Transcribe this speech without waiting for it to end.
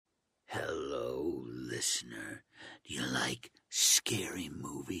Hello, listener. Do you like scary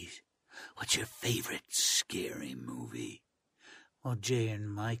movies? What's your favorite scary movie? Well, Jay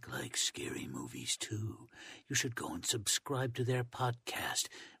and Mike like scary movies, too. You should go and subscribe to their podcast,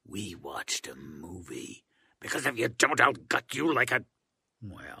 We Watched a Movie. Because if you don't, I'll gut you like a...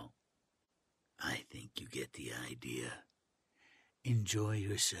 Well, I think you get the idea. Enjoy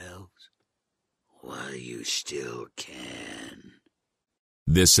yourselves while you still can.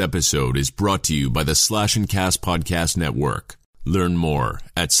 This episode is brought to you by the Slash and Cast Podcast Network. Learn more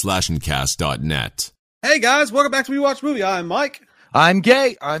at slashandcast.net. Hey guys, welcome back to We Watch Movie. I'm Mike. I'm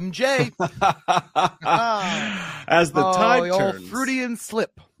gay. I'm Jay. As the tide turns. Freudian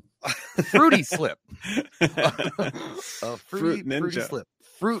slip. Fruity slip. Fruit ninja. Fruity slip.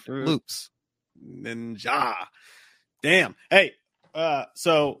 Fruit loops. Ninja. Damn. Hey,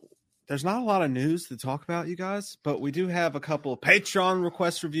 so there's not a lot of news to talk about, you guys, but we do have a couple of Patreon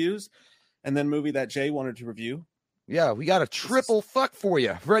request reviews and then a movie that Jay wanted to review. Yeah, we got a triple fuck for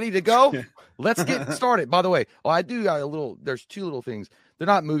you. Ready to go? Let's get started. By the way, I do got there's two little things. They're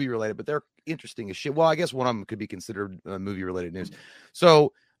not movie related, but they're interesting as shit. Well, I guess one of them could be considered movie related news.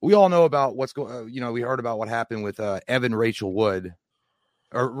 So we all know about what's going, we heard about what happened with Rachel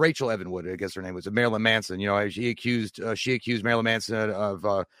Evan Wood, I guess her name was, Marilyn Manson. She accused Marilyn Manson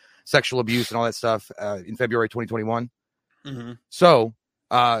of sexual abuse and all that stuff in February 2021. Mm-hmm. So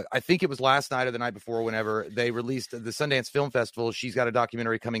I think it was last night or the night before, whenever they released the Sundance Film Festival. She's got a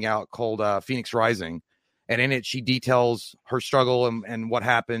documentary coming out called Phoenix Rising. And in it, she details her struggle and what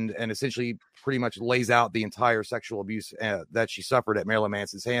happened, and essentially pretty much lays out the entire sexual abuse that she suffered at Marilyn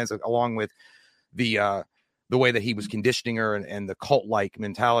Manson's hands, along with the way that he was conditioning her and the cult-like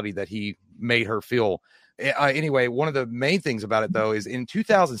mentality that he made her feel. Anyway, one of the main things about it, though, is in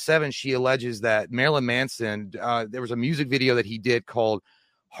 2007, she alleges that Marilyn Manson, there was a music video that he did called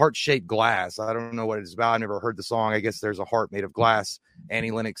Heart-Shaped Glass. I don't know what it's about. I never heard the song. I guess there's a heart made of glass.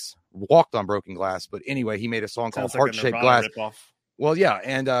 Annie Lennox walked on broken glass. But anyway, he made a song called Heart-Shaped Glass. Well, yeah.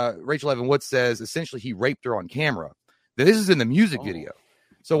 And Rachel Evan Wood says essentially he raped her on camera. This is in the music video.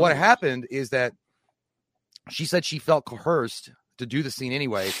 So what happened is that she said she felt coerced to do the scene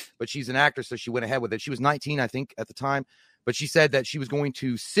anyway, but she's an actress, so she went ahead with it. She was 19, I think, at the time, but she said that she was going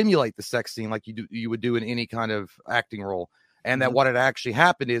to simulate the sex scene like you would do in any kind of acting role, and that what had actually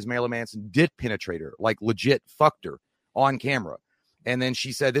happened is Marilyn Manson did penetrate her, like legit fucked her on camera. And then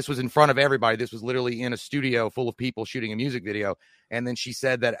she said this was in front of everybody. This was literally in a studio full of people shooting a music video. And then she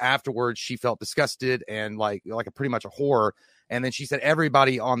said that afterwards she felt disgusted and like pretty much a horror. And then she said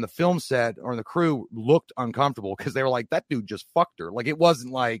everybody on the film set or the crew looked uncomfortable because they were like, that dude just fucked her. Like, it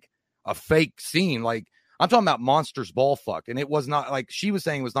wasn't like a fake scene. Like, I'm talking about monsters ball fuck. And it was not like she was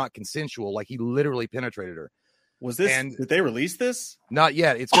saying it was not consensual. Like, he literally penetrated her. Was this, did they release this? Not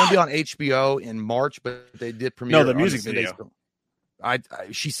yet. It's going to be on HBO in March, but they did premiere. No, the music video.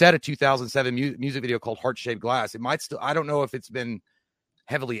 She said a 2007 music video called Heart-Shaped Glass. It might still, I don't know if it's been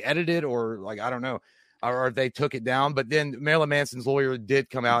heavily edited or like, I don't know, or they took it down. But then Marilyn Manson's lawyer did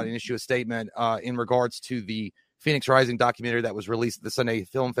come out and issue a statement in regards to the Phoenix Rising documentary that was released at the Sunday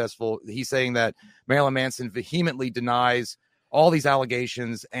Film Festival. He's saying that Marilyn Manson vehemently denies all these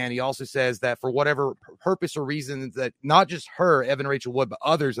allegations. And he also says that for whatever purpose or reason, that not just her, Evan Rachel Wood, but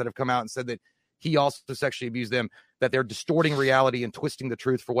others that have come out and said that he also sexually abused them, that they're distorting reality and twisting the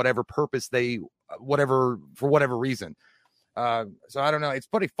truth for whatever purpose for whatever reason. So I don't know. It's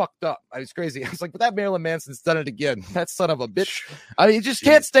pretty fucked up. It's crazy. I was like, but that Marilyn Manson's done it again. That son of a bitch. I mean, it just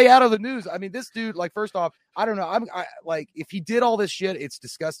can't stay out of the news. I mean, this dude, like, first off, I don't know. I like, if he did all this shit, it's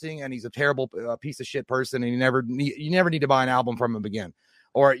disgusting, and he's a terrible piece of shit person, and you never need to buy an album from him again.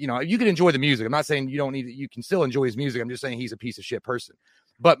 Or, you can enjoy the music. I'm not saying you don't need it. You can still enjoy his music. I'm just saying he's a piece of shit person.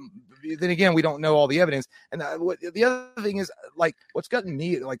 But then again, we don't know all the evidence. And the other thing is, like, what's gotten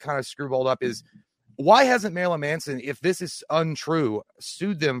me like kind of screwballed up is, why hasn't Marilyn Manson, if this is untrue,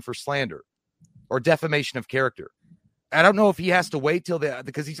 sued them for slander or defamation of character? I don't know if he has to wait till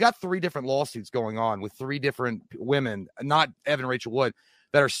because he's got 3 different lawsuits going on with 3 different women, not Evan Rachel Wood,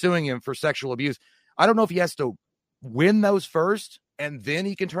 that are suing him for sexual abuse. I don't know if he has to win those first and then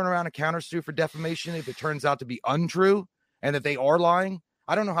he can turn around and countersue for defamation if it turns out to be untrue and that they are lying.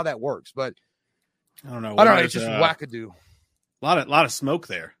 I don't know how that works, but I don't know. It's just wackadoo. A lot of smoke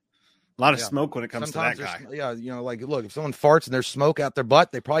there. A lot of smoke when it comes Sometimes to that guy. Yeah, like, look, if someone farts and there's smoke out their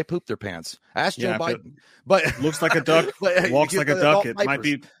butt, they probably poop their pants. Ask Joe Biden. But looks like a duck, walks like a duck. It might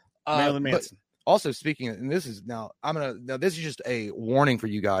be Marilyn Manson. Also, speaking of, and this is this is just a warning for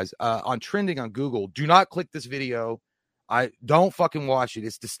you guys on trending on Google. Do not click this video I don't fucking watch it.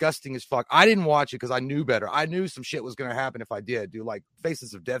 It's disgusting as fuck. I didn't watch it because I knew better. I knew some shit was going to happen if I did do like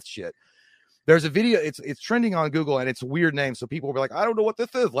Faces of Death shit. There's a video. It's trending on Google and it's a weird name. So people will be like, I don't know what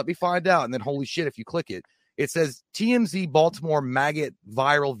this is. Let me find out. And then holy shit, if you click it, it says TMZ Baltimore maggot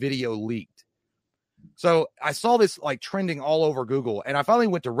viral video leaked. So I saw this like trending all over Google, and I finally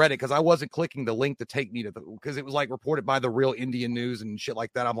went to Reddit because I wasn't clicking the link to take me to because it was like reported by the Real Indian News and shit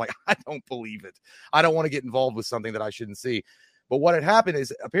like that. I'm like, I don't believe it. I don't want to get involved with something that I shouldn't see. But what had happened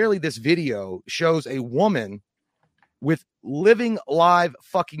is apparently this video shows a woman with living live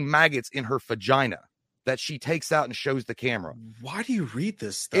fucking maggots in her vagina that she takes out and shows the camera. Why do you read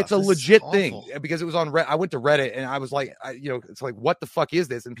this stuff? It's a legit thing because it was on Reddit. I went to Reddit and I was like, it's like, what the fuck is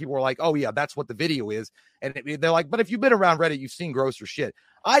this? And people were like, oh yeah, that's what the video is. And they're like, but if you've been around Reddit, you've seen grosser shit.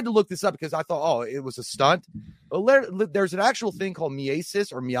 I had to look this up because I thought, oh, it was a stunt. There's an actual thing called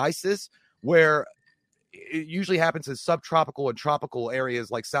meiasis, where it usually happens in subtropical and tropical areas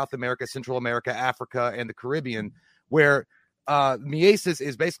like South America, Central America, Africa, and the Caribbean, where meiasis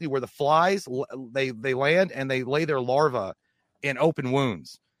is basically where the flies they land and they lay their larvae in open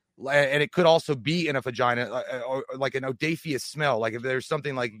wounds, and it could also be in a vagina or like an odoriferous smell, like if there's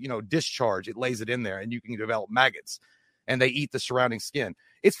something like discharge, it lays it in there and you can develop maggots and they eat the surrounding skin.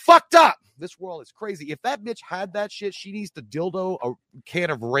 It's fucked up. This world is crazy. If that bitch had that shit, she needs to dildo a can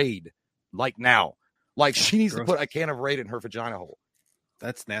of Raid like now. Like she needs to put a can of Raid in her vagina hole.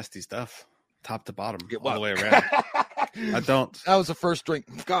 That's nasty stuff, top to bottom, Get all the way around. I don't. That was the first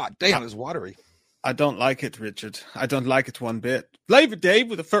drink. God damn, it's watery. I don't like it, Richard. I don't like it one bit. Flavor Dave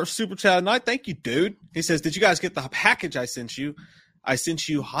with the first super chat of the night. Thank you, dude. He says, "Did you guys get the package I sent you? I sent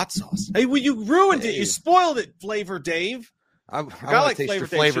you hot sauce. Hey, well, you ruined it. You spoiled it, Flavor Dave. I want to taste your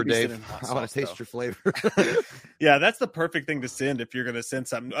flavor, Dave. I want to taste your flavor. Yeah, that's the perfect thing to send if you're going to send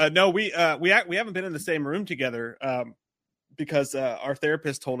something. No, we haven't been in the same room together. Because our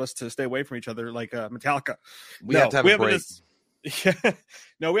therapist told us to stay away from each other, like Metallica. We have to have a break.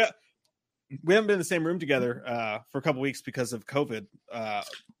 No, we haven't been in the same room together for a couple weeks because of COVID,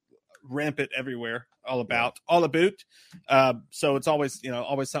 rampant everywhere, all about. So it's always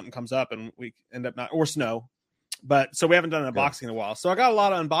something comes up and we end up or snow. But so we haven't done an unboxing in a while. So I got a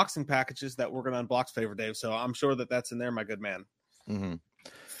lot of unboxing packages that we're going to unbox, Favor Dave. So I'm sure that's in there, my good man. Mm-hmm.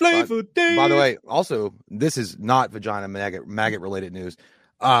 Flavor Dave. By the way, also, this is not vagina maggot related news.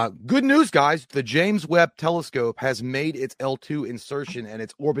 Good news, guys. The James Webb Telescope has made its L2 insertion and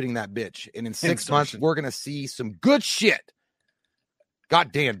it's orbiting that bitch. And in 6 months, we're going to see some good shit.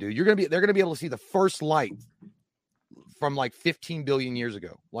 God damn, dude. They're going to be able to see the first light from like 15 billion years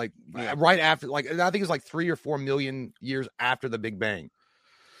ago. Like right after, like, I think it's like 3 or 4 million years after the Big Bang.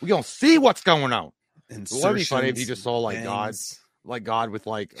 We're going to see what's going on. It would be funny if you just saw like God with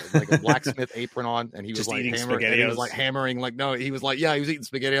like a blacksmith apron on, and he was like hammering. And he was like hammering, like he was like he was eating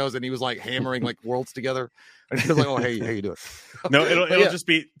SpaghettiOs, and he was like hammering like worlds together. And he was like, "Oh, hey, how you doing?" No, it'll just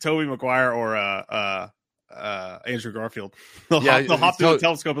be Tobey Maguire or Andrew Garfield. They'll hop through the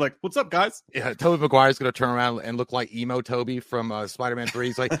telescope, and like, "What's up, guys?" Yeah, Tobey Maguire's gonna turn around and look like emo Toby from Spider-Man 3.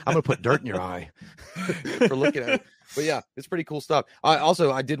 He's like, "I'm gonna put dirt in your eye for looking at it." But yeah, it's pretty cool stuff.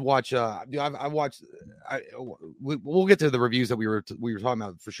 I did watch. I watched. We'll get to the reviews that we were talking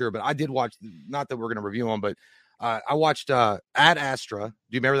about for sure. But I did watch. Not that we're going to review them, but I watched Ad Astra. Do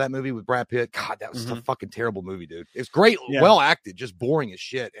you remember that movie with Brad Pitt? God, that was a fucking terrible movie, dude. It's great, well acted, just boring as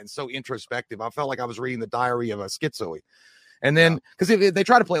shit, and so introspective. I felt like I was reading the diary of a schizoid. And then because they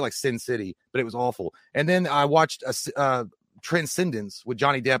try to play like Sin City, but it was awful. And then I watched Transcendence with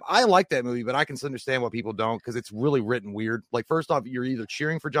Johnny Depp. I like that movie, but I can understand why people don't, because it's really written weird. Like, first off, you're either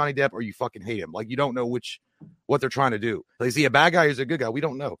cheering for Johnny Depp or you fucking hate him. Like, you don't know what they're trying to do. Like, is he a bad guy or is he a good guy? We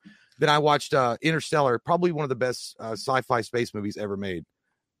don't know. Then I watched Interstellar, probably one of the best sci-fi space movies ever made,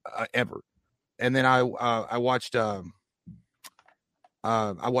 ever. And then I watched Arrival.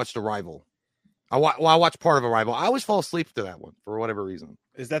 I watched part of Arrival. I always fall asleep to that one for whatever reason.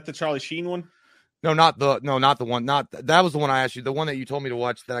 Is that the Charlie Sheen one? No, not the one. That was the one I asked you. The one that you told me to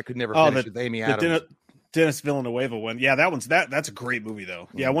watch that I could never finish with Amy Adams. Dennis Villeneuve one. Yeah, that's a great movie though.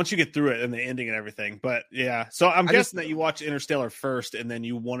 Yeah, once you get through it and the ending and everything. But yeah, so I'm guessing that you watched Interstellar first and then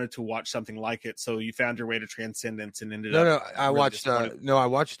you wanted to watch something like it, so you found your way to Transcendence and ended up. I watched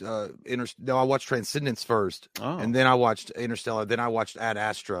Transcendence first, and then I watched Interstellar, then I watched Ad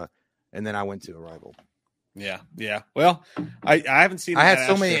Astra, and then I went to Arrival. Yeah. Well, I haven't seen. I had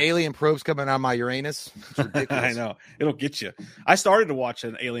so many alien probes coming out of my Uranus. It's ridiculous. I know, it'll get you. I started to watch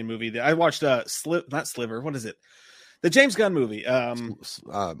an alien movie. I watched not Sliver. What is it? The James Gunn movie.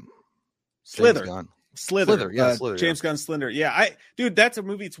 Slither. Yeah, Slither. James Gunn Slither. Yeah, dude, that's a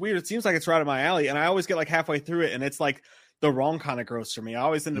movie. It's weird. It seems like it's right up my alley, and I always get like halfway through it, and it's like the wrong kind of gross for me. I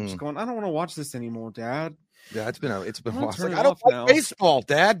always end up just going, I don't want to watch this anymore, Dad. Yeah, it's been I'm like, turn it I don't off like now. baseball,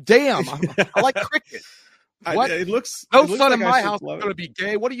 Dad. Damn, I like cricket. What? It looks No it looks son like in I my should house is love going to be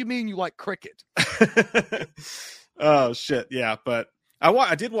gay. What do you mean you like cricket? it. Oh shit, yeah. But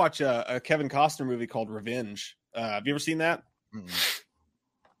I did watch a Kevin Costner movie called Revenge. Have you ever seen that? Mm-mm.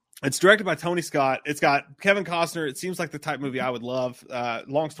 It's directed by Tony Scott. It's got Kevin Costner. It seems like the type of movie I would love.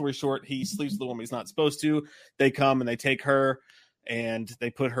 Long story short, he sleeps with the woman he's not supposed to. They come and they take her and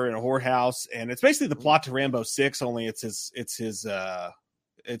they put her in a whorehouse. And it's basically the plot to Rambo 6, only it's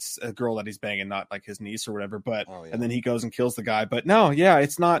a girl that he's banging, not like his niece or whatever. But and then he goes and kills the guy. But no, yeah,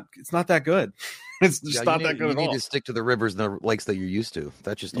 it's not that good. It's just not that good at all. You need to stick to the rivers and the lakes that you're used to.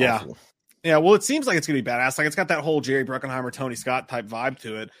 That's just awful. Yeah, well, it seems like it's gonna be badass. Like it's got that whole Jerry Bruckheimer, Tony Scott type vibe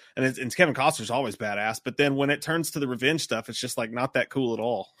to it, and Kevin Costner's always badass. But then when it turns to the revenge stuff, it's just like not that cool at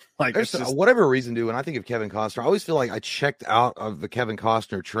all. Like there's it's just, whatever reason, dude. When I think of Kevin Costner, I always feel like I checked out of the Kevin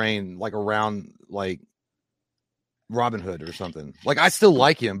Costner train like around like Robin Hood or something. Like I still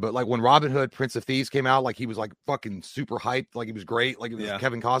like him, but like when Robin Hood, Prince of Thieves came out, like he was like fucking super hyped, like he was great, like it was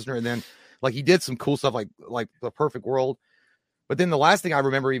Kevin Costner, and then like he did some cool stuff like The Perfect World. But then the last thing I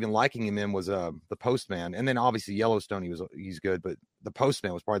remember even liking him in was The Postman, and then obviously Yellowstone. He's good, but The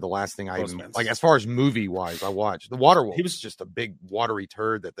Postman was probably the last thing I even like as far as movie wise I watched. The Waterworld. He was just a big watery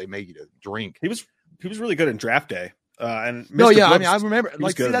turd that they make you to drink. He was really good in Draft Day. And Mr. No, yeah, Brooks, I remember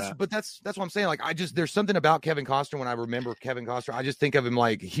like see, that's that. what I'm saying. Like there's something about Kevin Costner when I remember Kevin Costner. I just think of him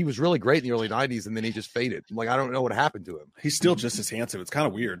like he was really great in the early 90s and then he just faded. Like I don't know what happened to him. He's still just as handsome. It's kind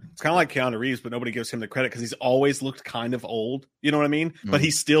of weird. It's kind of like Keanu Reeves, but nobody gives him the credit because he's always looked kind of old. You know what I mean? Mm-hmm. But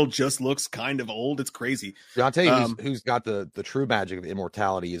he still just looks kind of old. It's crazy. Yeah, I'll tell you who's got the true magic of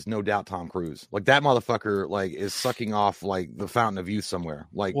immortality is no doubt Tom Cruise. Like that motherfucker like is sucking off like the fountain of youth somewhere.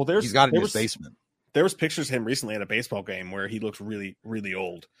 Like he's got it in his basement. There was pictures of him recently at a baseball game where he looked really, really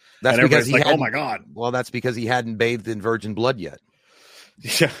old. That's because he oh my God. Well, that's because he hadn't bathed in virgin blood yet.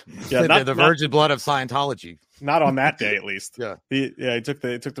 Yeah. the virgin blood of Scientology. Not on that day, at least. He took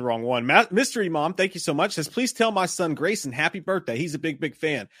the wrong one. Mystery Mom, thank you so much. Says, please tell my son Grayson happy birthday. He's a big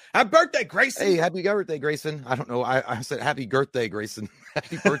fan. Happy birthday, Grayson. Hey, happy birthday, Grayson. I don't know. I said happy birthday, Grayson.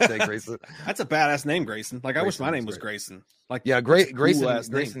 Happy birthday, Grayson. That's a badass name, Grayson. Like I wish my name was Grayson. Like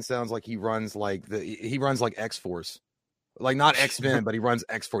Grayson sounds like he runs like X-Force. Like not X-Men, but he runs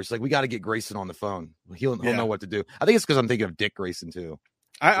X-Force. Like we got to get Grayson on the phone. He'll know what to do. I think it's because I'm thinking of Dick Grayson too.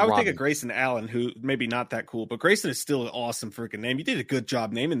 I would think of Grayson Allen, who maybe not that cool, but Grayson is still an awesome freaking name. You did a good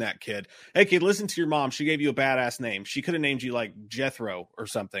job naming that kid. Hey, kid, listen to your mom. She gave you a badass name. She could have named you like Jethro or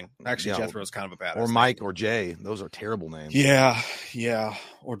something. Actually, Jethro's kind of a badass or Mike name. Or Jay. Those are terrible names. Yeah.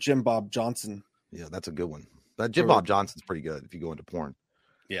 Or Jim Bob Johnson. Yeah, that's a good one. That Jim Bob Johnson's pretty good if you go into porn.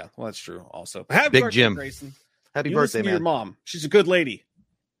 Yeah, well, that's true. Also, happy Big birthday, Jim. Grayson. Happy birthday, man. Your mom. She's a good lady.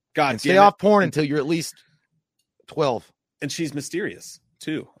 God, and stay off porn until you're at least 12. And she's mysterious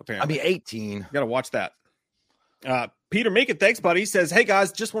too, apparently. I mean, 18. You gotta watch that. Peter Macon, thanks, buddy. He says, hey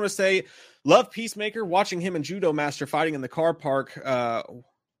guys, just want to say, love Peacemaker. Watching him and Judo Master fighting in the car park.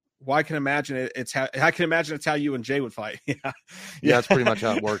 I can imagine it's how you and Jay would fight. Yeah, that's pretty much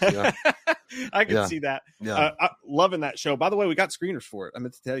how it works. Yeah, I can see that. Yeah, loving that show. By the way, we got screeners for it. I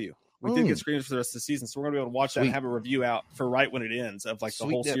meant to tell you, we did get screeners for the rest of the season, so we're gonna be able to watch that and have a review out for right when it ends of like the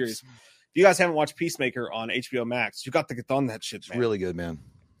whole series. If you guys haven't watched Peacemaker on HBO Max, you got to get on that shit, man. It's really good, man.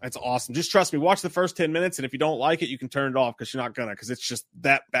 It's awesome. Just trust me. Watch the first 10 minutes, and if you don't like it, you can turn it off because you're not gonna. Because it's just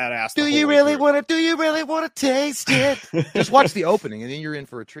that badass. Do you really want to taste it? Just watch the opening, and then you're in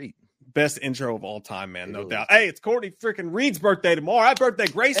for a treat. Best intro of all time, man. No doubt. Hey, it's Courtney freaking Reed's birthday tomorrow. Happy birthday,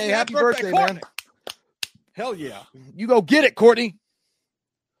 Grace. Hey, happy birthday, man. Hell yeah. You go get it, Courtney.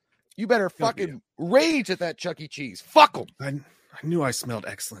 You better fucking rage at that Chuck E. Cheese. Fuck them. I knew I smelled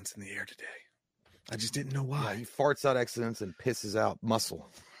excellence in the air today. I just didn't know why. Yeah, he farts out excellence and pisses out muscle.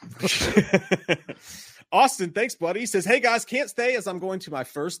 Austin, thanks, buddy. He says, hey guys, can't stay as I'm going to my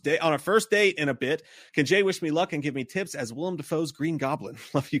first date on a first date in a bit. Can Jay wish me luck and give me tips as Willem Dafoe's Green Goblin?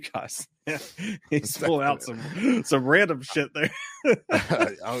 Love you guys. He's pulling out some random shit there.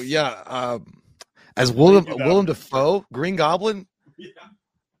 Oh yeah. As Willem Dafoe, Green Goblin.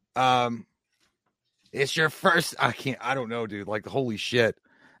 Yeah. It's your first. I don't know, dude. Like, holy shit.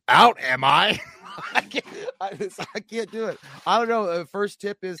 Out am I? I can't do it. I don't know. First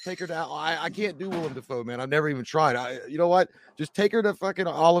tip is take her to. I can't do Willem Dafoe, man. I've never even tried. You know what? Just take her to fucking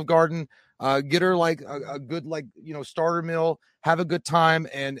Olive Garden. Get her like a good starter meal. Have a good time,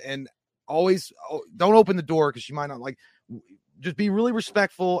 and always don't open the door because she might not like. Just be really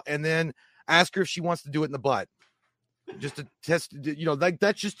respectful, and then ask her if she wants to do it in the butt. just to test, like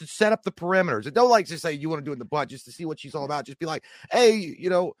that's just to set up the perimeters. And don't like to say you want to do it in the butt just to see what she's all about. Just be like, hey,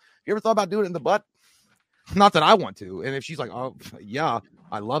 you ever thought about doing it in the butt? Not that I want to. And if she's like, oh yeah,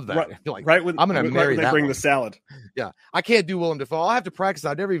 I love that. Right, I feel like when I'm going to marry they that bring one. the salad. Yeah, I can't do Willem Dafoe. I'll have to practice.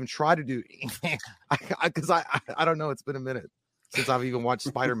 I've never even tried to do because I don't know. It's been a minute since I've even watched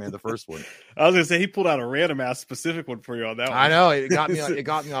Spider-Man, the first one. I was gonna say he pulled out a random ass specific one for you on that one. I know it got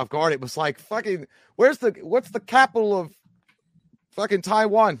me off guard. It was like fucking what's the capital of fucking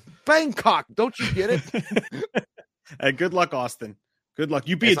Taiwan? Bangkok. Don't you get it? Hey, good luck, Austin. Good luck.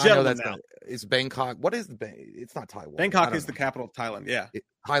 You be a gentleman now. It's Bangkok. What is it's not Taiwan. Bangkok is the capital of Thailand. Yeah.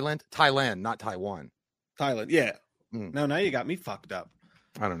 Thailand, not Taiwan. Thailand. Yeah. No, now you got me fucked up.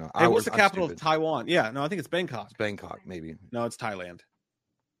 I don't know. Hey, what's the capital of Taiwan? Yeah, no, I think it's Bangkok. It's Bangkok, maybe. No, it's Thailand.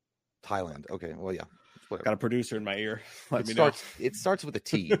 Thailand. Okay. Well, yeah. Whatever. Got a producer in my ear. It starts with a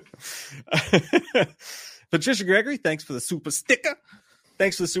T. Patricia Gregory, thanks for the super sticker.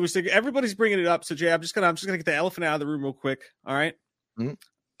 Thanks for the super sticker. Everybody's bringing it up. So Jay, I'm just gonna get the elephant out of the room real quick. All right. Mm-hmm.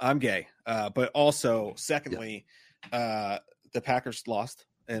 I'm gay, but also, secondly, the Packers lost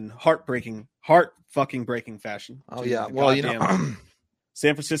in heart fucking breaking fashion. Oh yeah. Well,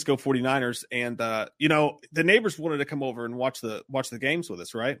 San Francisco 49ers, and the neighbors wanted to come over and watch the games with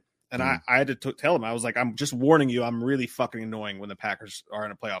us, right? And I had to tell them, I was like, I'm just warning you, I'm really fucking annoying when the Packers are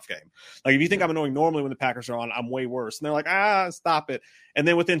in a playoff game. Like, if you think I'm annoying normally when the Packers are on, I'm way worse. And they're like, stop it. And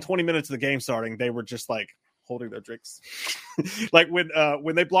then within 20 minutes of the game starting, they were just like holding their drinks. Like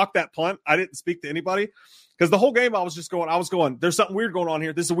when they blocked that punt, I didn't speak to anybody. Because the whole game I was going, there's something weird going on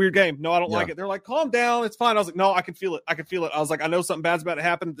here. This is a weird game. No, I don't like it. They're like, calm down. It's fine. I was like, no, I can feel it. I was like, I know something bad's about to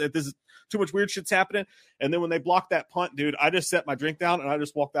happen. That this is too much weird shit's happening. And then when they blocked that punt, dude, I just set my drink down and I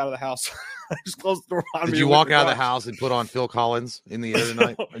just walked out of the house. I just closed the door on me. Did you walk out of the house and put on Phil Collins in the air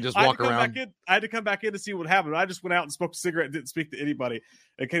tonight and just walk around? I had to come back in to see what happened. I just went out and smoked a cigarette and didn't speak to anybody.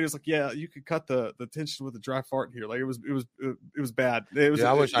 And Katie was like, yeah, you could cut the tension with a dry fart in here. Like, it was bad. I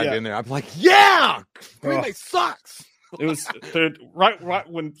wish I'd been there. I'm like, yeah, Green Bay sucks. It was right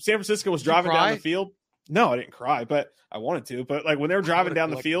when San Francisco was driving down the field. No, I didn't cry, but I wanted to. But like when they were driving down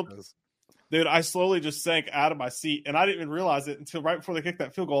the field, dude, I slowly just sank out of my seat, and I didn't even realize it until right before they kicked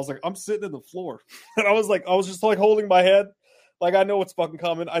that field goal. I was like, I'm sitting in the floor, and I was just like holding my head, like I know what's fucking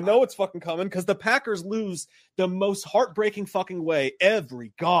coming. I know it's fucking coming because the Packers lose the most heartbreaking fucking way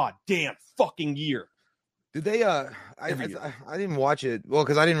every goddamn fucking year. Did they? I didn't watch it. Well,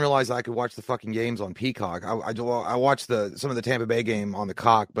 because I didn't realize I could watch the fucking games on Peacock. I watched some of the Tampa Bay game on the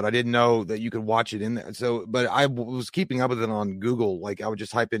Cock, but I didn't know that you could watch it in there. So, but I was keeping up with it on Google. Like I would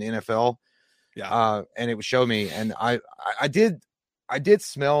just type in NFL, and it would show me. And I did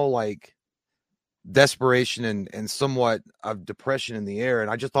smell like desperation and somewhat of depression in the air, and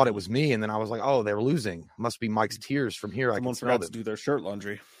I just thought it was me. And then I was like, oh, they're losing. Must be Mike's tears from here. Someone forgot to do their shirt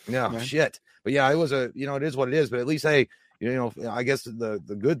laundry. Yeah, shit. But yeah, it was it is what it is. But at least, hey, I guess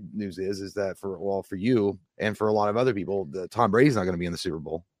the good news is that for you and for a lot of other people, Tom Brady's not going to be in the Super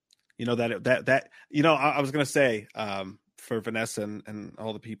Bowl. I was going to say for Vanessa and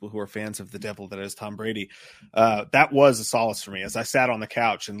all the people who are fans of the devil that is Tom Brady, that was a solace for me as I sat on the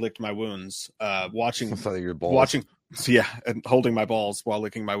couch and licked my wounds, watching your balls. And holding my balls while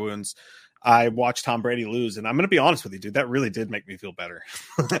licking my wounds. I watched Tom Brady lose, and I'm going to be honest with you, dude. That really did make me feel better.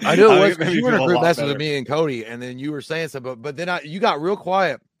 I know it was because you were in a group message with me and Cody, and then you were saying something, but then you got real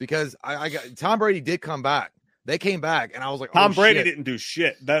quiet because I got Tom Brady did come back. They came back, and I was like, Tom Brady didn't do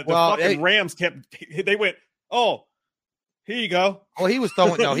shit. The fucking Rams they went, oh, here you go. Well, he was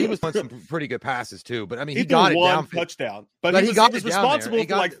throwing some pretty good passes too. But I mean, he got one touchdown. But he was responsible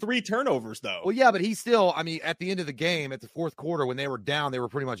for like 3 turnovers, though. Well, yeah, but he still, I mean, at the end of the game, at the fourth quarter, when they were down, they were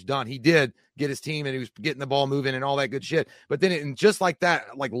pretty much done. He did get his team, and he was getting the ball moving and all that good shit. But then, just like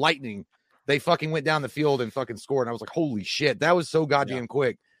that, like lightning, they fucking went down the field and fucking scored. And I was like, holy shit, that was so goddamn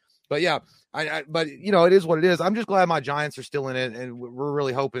quick. But yeah, but it is what it is. I'm just glad my Giants are still in it, and we're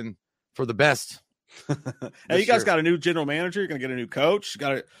really hoping for the best. Hey, you guys got a new general manager. You're gonna get a new coach.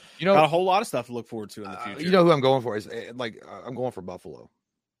 Got a whole lot of stuff to look forward to in the future. You know who I'm going for is I'm going for Buffalo.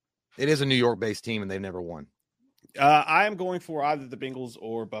 It is a New York-based team, and they've never won. I am going for either the Bengals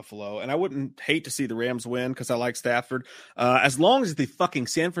or Buffalo, and I wouldn't hate to see the Rams win because I like Stafford. As long as the fucking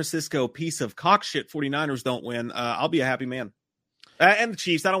San Francisco piece of cock shit 49ers don't win, I'll be a happy man. And the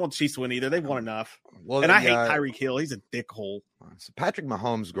Chiefs. I don't want the Chiefs to win either. They've won enough. Well, and I hate Tyreek Hill. He's a dickhole. So Patrick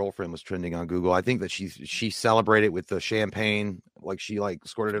Mahomes' girlfriend was trending on Google. I think that she celebrated with the champagne, like she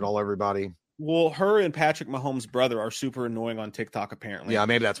squirted it all over everybody. Well, her and Patrick Mahomes' brother are super annoying on TikTok, apparently. Yeah,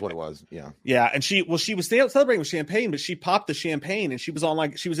 maybe that's what it was. Yeah. Yeah. And she was celebrating with champagne, but she popped the champagne and she was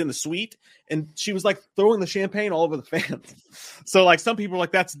she was in the suite and she was like throwing the champagne all over the fans. So like some people are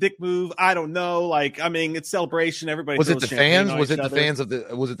like, that's a dick move. I don't know. Like, I mean, it's celebration. Everybody Was it throws the champagne fans? on Was each it the other. fans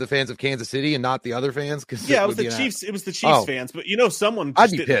was it the fans of Kansas City and not the other fans? Yeah, it was the Chiefs. It was the Chiefs fans, but someone. I'd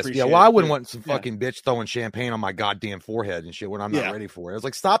just be didn't pissed. Yeah, appreciate well, I it. wouldn't want some fucking bitch throwing champagne on my goddamn forehead and shit when I'm not Yeah. ready for it. I was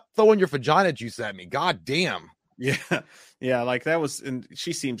like, stop throwing your vagina juice at me. God damn. Yeah, yeah, like that was, and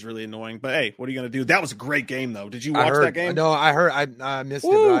she seems really annoying. But hey, what are you gonna do? That was a great game, though. Did you watch that game? No, I heard. I missed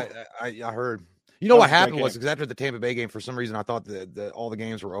Woo! it. But I heard. You know That was what a great happened was game. because after the Tampa Bay game, for some reason, I thought that all the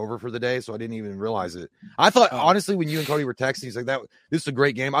games were over for the day, so I didn't even realize it. I thought honestly, when you and Cody were texting, he's like, "This is a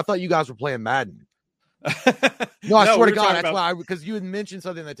great game." I thought you guys were playing Madden. No, I swear to God, that's why. Because you had mentioned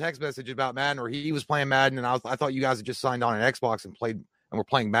something in the text message about Madden, or he was playing Madden, and I thought you guys had just signed on an Xbox and were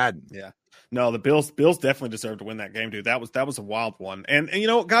playing Madden. Yeah. No, the Bills definitely deserved to win that game, dude. That was a wild one. And you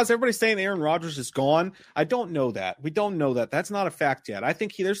know, guys, everybody's saying Aaron Rodgers is gone. I don't know that. We don't know that. That's not a fact yet. I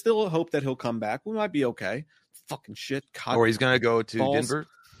think there's still a hope that he'll come back. We might be okay. Fucking shit. Or he's gonna go to Denver.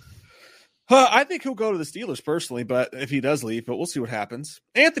 I think he'll go to the Steelers personally, but if he does leave, but we'll see what happens.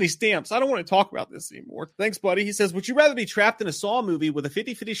 Anthony Stamps, I don't want to talk about this anymore. Thanks, buddy. He says, would you rather be trapped in a Saw movie with a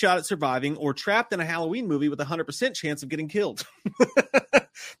 50-50 shot at surviving or trapped in a Halloween movie with a 100% chance of getting killed?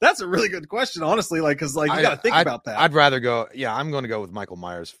 That's a really good question, honestly. Like, because you got to think about that. I'd rather go. Yeah, I'm going to go with Michael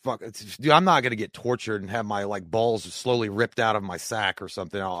Myers. Fuck, dude, I'm not going to get tortured and have my balls slowly ripped out of my sack or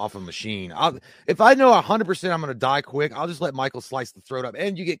something off a machine. If I know 100% I'm going to die quick, I'll just let Michael slice the throat up,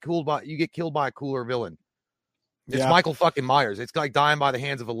 and you get killed by a cooler villain. It's Michael fucking Myers. It's like dying by the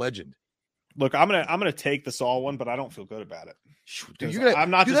hands of a legend. Look, I'm gonna take the Saw one, but I don't feel good about it. Dude,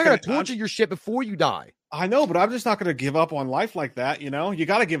 they're gonna torture your shit before you die. I know, but I'm just not gonna give up on life like that. You know, you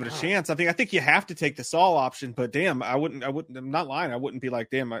got to give it a chance. I think you have to take the Saw option. But damn, I wouldn't. I'm not lying. I wouldn't be like,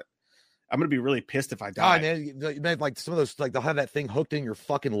 damn, I'm gonna be really pissed if I die. Man, like some of those, like they'll have that thing hooked in your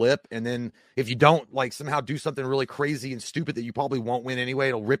fucking lip, and then if you don't somehow do something really crazy and stupid that you probably won't win anyway,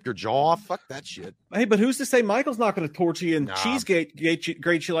 it'll rip your jaw off. Fuck that shit. Hey, but who's to say Michael's not going to torture you and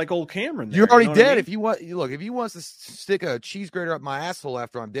grate you like old Cameron? You're already dead. I mean? If he wants to stick a cheese grater up my asshole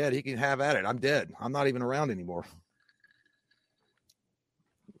after I'm dead, he can have at it. I'm dead. I'm not even around anymore.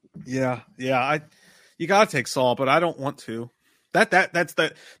 Yeah. You got to take Saw, but I don't want to.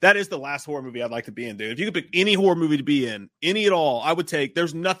 That is the last horror movie I'd like to be in, dude. If you could pick any horror movie to be in, any at all, I would take.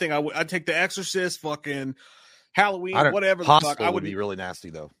 There's nothing I'd take. The Exorcist, fucking Halloween, whatever. Hostel would be really nasty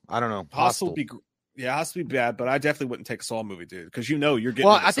though. I don't know. Hostel would be. Yeah, Hostel would be bad, but I definitely wouldn't take a Saw movie, dude, because you're getting.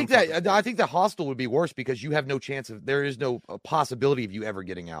 Well, I think the Hostel would be worse because you have no chance of. There is no possibility of you ever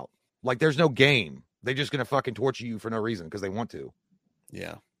getting out. Like there's no game. They're just gonna fucking torture you for no reason because they want to.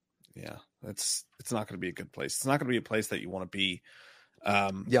 Yeah. It's not going to be a good place. It's not going to be a place that you want to be.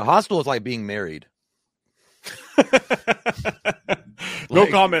 Hostel is like being married. No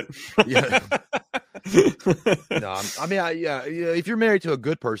comment. Yeah. No, I mean, if you're married to a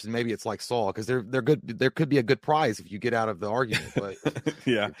good person, maybe it's like Saul because they're good. There could be a good prize if you get out of the argument. But if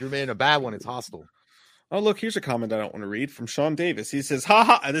you're marrying a bad one, it's Hostel. Oh, look, here's a comment I don't want to read from Sean Davis. He says, ha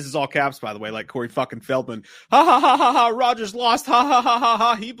ha, and this is all caps, by the way, like Corey fucking Feldman. Ha ha ha ha ha, Rodgers lost. Ha ha ha ha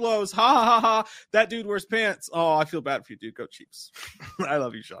ha, he blows. Ha ha ha ha, that dude wears pants. Oh, I feel bad for you, dude. Go Chiefs. I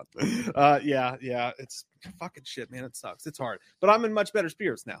love you, Sean. Yeah, it's fucking shit, man. It sucks. It's hard. But I'm in much better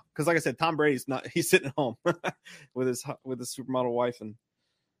spirits now. Because like I said, Tom Brady's he's sitting at home with his supermodel wife and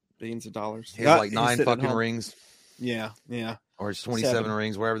billions of dollars. He has like 9 fucking rings. Yeah. Or it's 27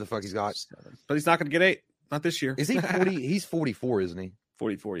 rings, wherever the fuck he's got. But he's not going to get 8. Not this year. Is he 40? He's 44, isn't he?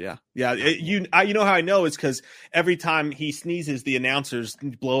 44, yeah. You know how I know is because every time he sneezes, the announcers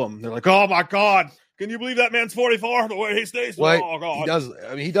blow him. They're like, "Oh my god, can you believe that man's 44? The way he sneezes, oh god." He does.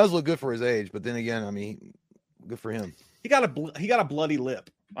 I mean, he does look good for his age, but then again, I mean, good for him. He got a bloody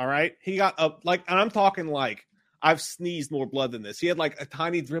lip. All right, he got and I'm talking like I've sneezed more blood than this. He had like a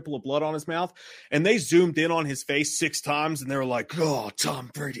tiny dribble of blood on his mouth, and they zoomed in on his face 6 times, and they were like, "Oh,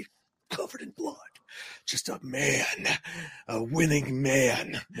 Tom Brady, covered in blood." Just a man, a winning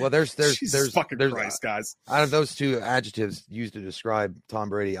man. Well, there's fucking Christ, guys. Out of those 2 adjectives used to describe Tom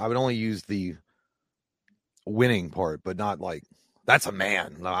Brady, I would only use the winning part, but not like that's a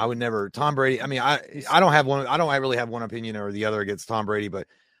man. No, I would never. Tom Brady. I mean, I don't have one. I don't really have one opinion or the other against Tom Brady, but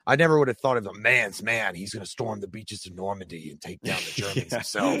I never would have thought of a man's man. He's going to storm the beaches of Normandy and take down the Germans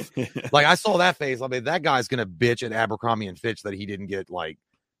himself. Like I saw that face. I mean, that guy's going to bitch at Abercrombie and Fitch that he didn't get like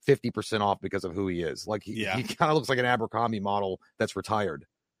 50% off because of who he is. Like he kind of looks like an Abercrombie model that's retired.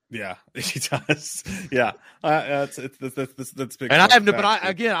 Yeah, he does. Yeah, that's big. And I have no, but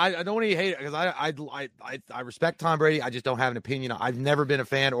I don't want to hate it because I respect Tom Brady. I just don't have an opinion. I've never been a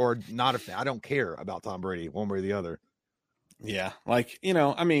fan or not a fan. I don't care about Tom Brady one way or the other. Yeah, like,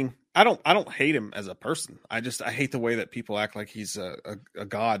 I mean, I don't hate him as a person. I hate the way that people act like he's a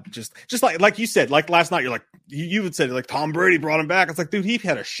god. Just like you said, like last night, you're like, you would say like Tom Brady brought him back. It's like, dude, he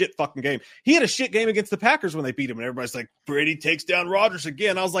had a shit fucking game. He had a shit game against the Packers when they beat him, and everybody's like, Brady takes down Rodgers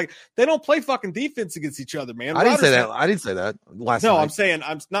again. I was like, they don't play fucking defense against each other, man. I didn't say that last night. No, I'm saying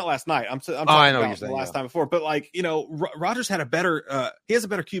I'm not last night. I'm talking about the last time before. But like, Rodgers had he has a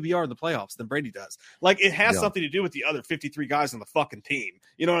better QBR in the playoffs than Brady does. Like, it has something to do with the other 53 guys on the fucking team.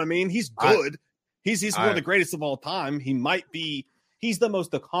 You know what I mean? He's good. He's one of the greatest of all time. He's the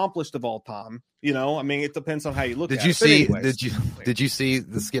most accomplished of all time. I mean, it depends on how you look at it. Did you see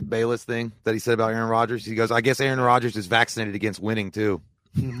the Skip Bayless thing that he said about Aaron Rodgers? He goes, I guess Aaron Rodgers is vaccinated against winning too.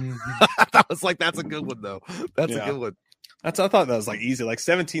 I was like, that's a good one though. That's a good one. I thought that was like easy. Like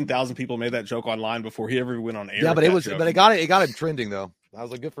 17,000 people made that joke online before he ever went on air. Yeah, but it got him trending though. I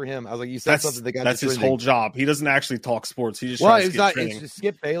was like, good for him. I was like, you said something that got that's his whole job. He doesn't actually talk sports. He just it's just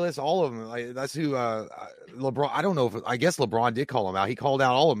Skip Bayless, all of them. Like, that's who LeBron. I don't know I guess LeBron did call him out. He called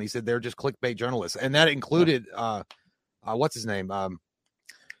out all of them. He said they're just clickbait journalists, and that included what's his name?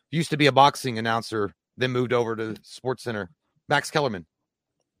 Used to be a boxing announcer, then moved over to Sports Center. Max Kellerman.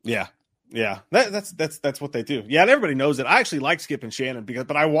 Yeah, that's what they do. Yeah, and everybody knows it. I actually like Skip and Shannon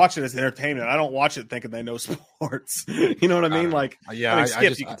but I watch it as entertainment. I don't watch it thinking they know sports. You know what I mean? Like,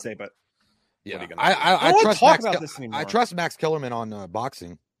 Skip, you can say, but yeah, I trust Max Kellerman on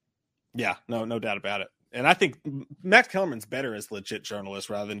boxing. Yeah, no doubt about it. And I think Max Kellerman's better as legit journalist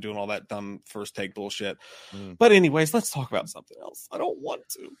rather than doing all that dumb first take bullshit. But anyways, let's talk about something else. I don't want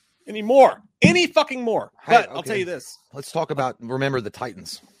to anymore, any fucking more. But I'll tell you this. Let's talk about Remember the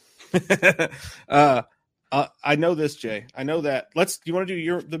Titans. I know this, Jay. I know that. Do you want to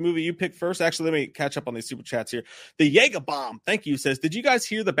do the movie you picked first? Actually, let me catch up on these super chats here. The Jaeger Bomb, thank you, says, did you guys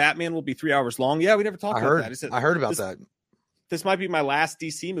hear the Batman will be 3 hours long? Yeah, we never talked about that. He said, I heard about that. This might be my last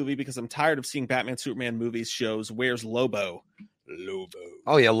DC movie because I'm tired of seeing Batman, Superman movies, shows. Where's Lobo?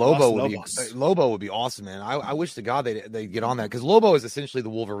 Oh yeah, Lobo would be awesome, man. I wish to God they get on that because Lobo is essentially the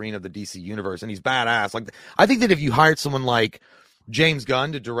Wolverine of the DC universe, and he's badass. Like, I think that if you hired someone like James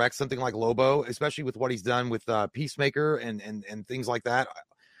Gunn to direct something like Lobo, especially with what he's done with Peacemaker and things like that,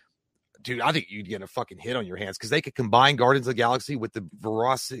 dude, I think you'd get a fucking hit on your hands because they could combine Guardians of the Galaxy with the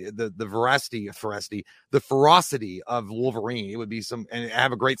ferocity of Wolverine. It would be and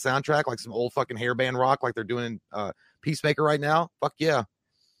have a great soundtrack, like some old fucking hairband rock, like they're doing Peacemaker right now. Fuck yeah,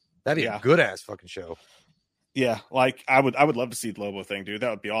 that'd be a good ass fucking show. Yeah, like I would love to see the Lobo thing, dude.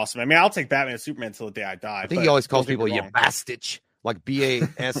 That would be awesome. I mean, I'll take Batman and Superman until the day I die. I think he always calls people Bastich, like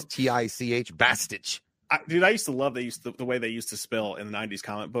Bastich, Bastich. Dude, I used to love the way they used to spell in the 90s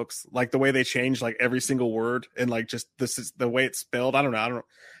comic books, like the way they changed like every single word and like just this is the way it's spelled. I don't know.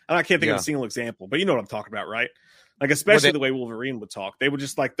 I can't think of a single example, but you know what I'm talking about, right? Like especially the way Wolverine would talk. They would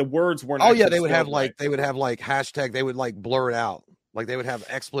just like the words weren't. Oh yeah, they would have like hashtag. They would like blur it out. Like they would have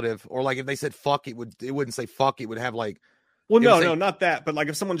expletive, or like if they said fuck, it wouldn't say fuck. It would have like. Well, no, not that. But like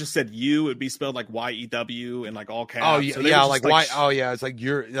if someone just said you, it'd be spelled like YEW and like all caps. Oh yeah, so yeah, like why? Oh yeah, it's like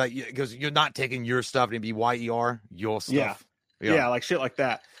you're like because you're not taking your stuff and it'd be YER, your stuff. Yeah, like shit like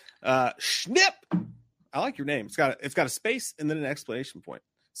that. Schnip. I like your name. It's got a space and then an exclamation point.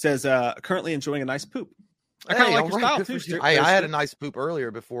 Says currently enjoying a nice poop. I kind of like your style too. I had a nice poop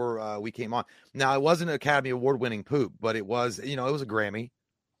earlier before we came on. Now it wasn't an Academy Award winning poop, but it was it was a Grammy.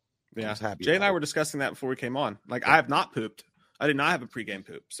 Yeah, Jay and I were discussing that before we came on. Like, I have not pooped. I did not have a pregame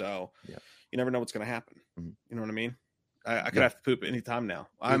poop, so you never know what's going to happen. Mm-hmm. You know what I mean? I could have to poop anytime now.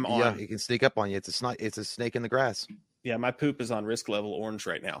 I'm on. Yeah, it can sneak up on you. It's a snake in the grass. Yeah, my poop is on risk level orange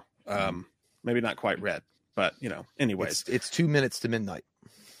right now. Maybe not quite red, but anyways, it's 2 minutes to midnight.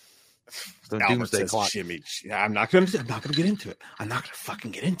 The doomsday clock. Jimmy, I'm not going to get into it. I'm not going to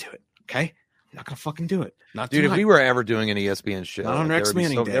fucking get into it. Okay. I'm not gonna fucking do it. Dude, if we were ever doing an ESPN show, not on Rex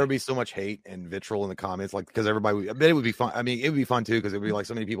Manning Day, there would be so much hate and vitriol in the comments, like because everybody. I bet it would be fun. I mean, it would be fun too because it would be like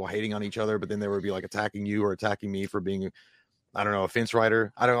so many people hating on each other, but then there would be like attacking you or attacking me for being, I don't know, a fence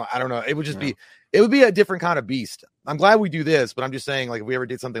rider. I don't know. It would just be. It would be a different kind of beast. I'm glad we do this, but I'm just saying, like, if we ever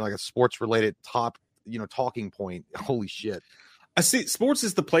did something like a sports related talking point, holy shit. I see sports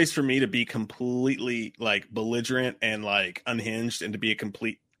is the place for me to be completely like belligerent and like unhinged and to be a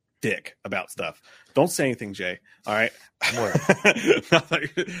complete dick about stuff. Don't say anything, Jay. All right. I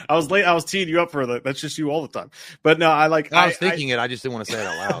was late. I was teeing you up for that's just you all the time. But no, I was thinking it. I just didn't want to say it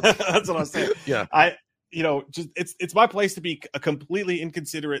out loud. That's what I was saying. Yeah. just it's my place to be a completely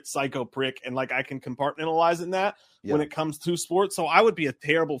inconsiderate psycho prick, and like I can compartmentalize in that when it comes to sports. So I would be a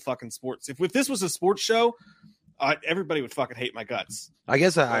terrible fucking sports. If this was a sports show, everybody would fucking hate my guts. I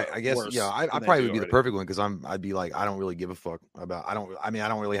guess I probably would be the perfect one because I'd be like, I don't really give a fuck about. I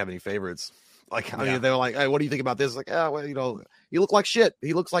don't really have any favorites. Like, I mean, they were like, hey, what do you think about this? Like, well, you look like shit.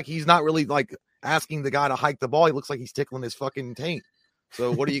 He looks like he's not really like asking the guy to hike the ball. He looks like he's tickling his fucking taint.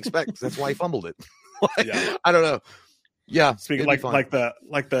 So what do you expect? That's why he fumbled it. I don't know. Yeah. Speaking when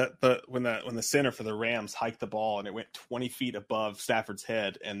the center for the Rams hiked the ball and it went 20 feet above Stafford's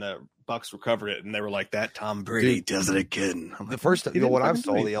head and the Bucks recovered it and they were like, that Tom Brady does it again. The first what I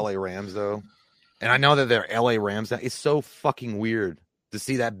saw the LA Rams though, and I know that they're LA Rams now, it's so fucking weird to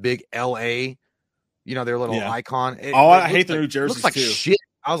see that big LA, their little icon. I hate the New Jersey looks like too. Shit.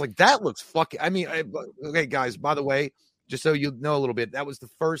 I was like, that looks fucking. I mean, okay, guys. By the way, just so you know a little bit, that was the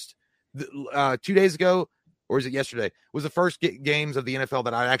first 2 days ago, or is it yesterday? Was the first games of the NFL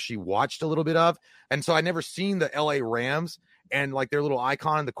that I actually watched a little bit of, and so I never seen the LA Rams and like their little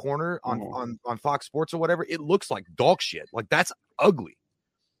icon in the corner on Fox Sports or whatever. It looks like dog shit. Like that's ugly.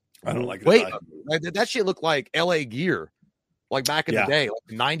 I don't like it. Wait, that shit looked like LA Gear. Like back in the day, like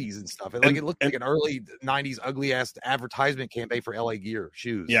the 90s and stuff. It looked like an early 90s ugly ass advertisement campaign for LA Gear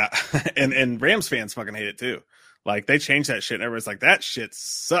shoes. Yeah. and Rams fans fucking hate it too. Like they changed that shit and everybody's like, that shit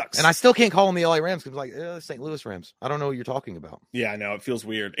sucks. And I still can't call them the LA Rams because like St. Louis Rams. I don't know what you're talking about. Yeah, I know. It feels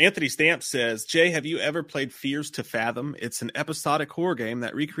weird. Anthony Stamp says, Jay, have you ever played Fears to Fathom? It's an episodic horror game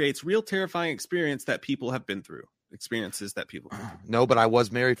that recreates real terrifying experiences that people have been through. No, but I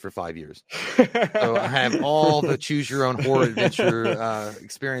was married for 5 years. So I have all the choose your own horror adventure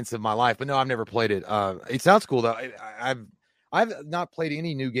experience of my life. But no, I've never played it. It sounds cool though. I've not played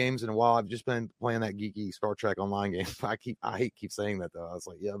any new games in a while. I've just been playing that geeky Star Trek online game. I keep saying that though. I was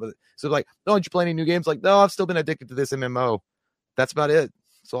like, yeah, but so like, no, did you play any new games? Like, no, I've still been addicted to this MMO. That's about it.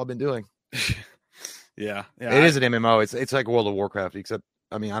 That's all I've been doing. Yeah. It is an MMO. It's like World of Warcraft, except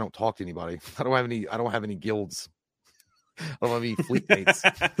I mean, I don't talk to anybody. I don't have any guilds. I don't have any fleet mates.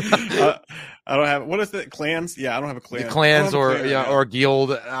 I don't have, what is it? Clans? Yeah, I don't have a clan. Clans or a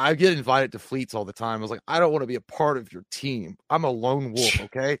guild. I get invited to fleets all the time. I was like, I don't want to be a part of your team. I'm a lone wolf,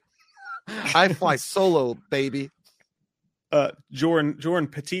 okay? I fly solo, baby. Jordan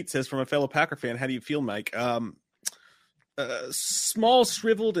Petit says, from a fellow Packer fan, how do you feel, Mike? Small,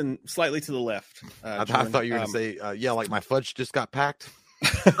 shriveled, and slightly to the left. I thought you were going to say, like my fudge just got packed.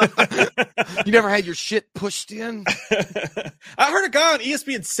 You never had your shit pushed in? I heard a guy on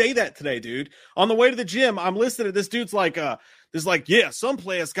ESPN say that today, dude. On the way to the gym, I'm listening to this dude's like, yeah, some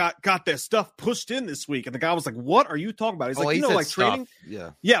players got their stuff pushed in this week. And the guy was like, what are you talking about? He's like, like training?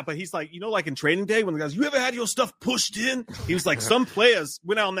 Yeah, but he's like, like in training day when the guys, you ever had your stuff pushed in? He was like, some players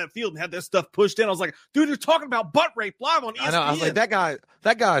went out on that field and had their stuff pushed in. I was like, dude, you're talking about butt rape live on ESPN. I know. I was like,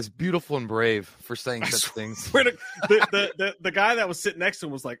 that guy is beautiful and brave for saying such things. The guy that was sitting next to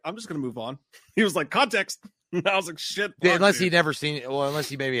him was like, I'm just going to move on. He was like, context. And I was like, shit. Unless he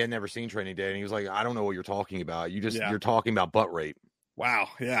maybe had never seen Training Day, and he was like, I don't know what you're talking about. You're talking about butt rape. Wow.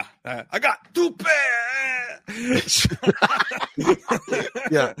 Yeah. I got too bad.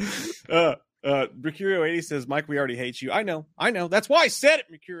 Yeah. Mercurio 80 says, Mike, we already hate you. I know. That's why I said it,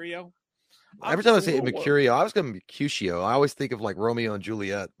 Mercurio. Every time I say Mercurio, I was going to be Mercutio. I always think of like Romeo and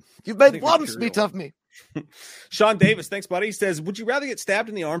Juliet. You've made lumps meat of me. Sean Davis, thanks, buddy. He says, would you rather get stabbed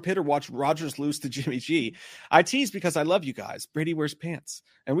in the armpit or watch Rodgers lose to Jimmy G? I tease because I love you guys. Brady wears pants.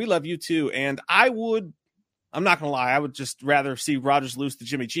 And we love you too. And I'm not going to lie, I would just rather see Rodgers lose to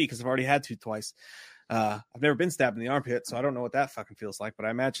Jimmy G because I've already had to twice. I've never been stabbed in the armpit, so I don't know what that fucking feels like, but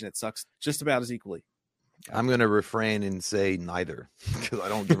I imagine it sucks just about as equally. I'm going to refrain and say neither because I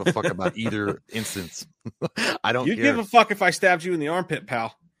don't give a fuck about either instance. I don't care. You'd give a fuck if I stabbed you in the armpit,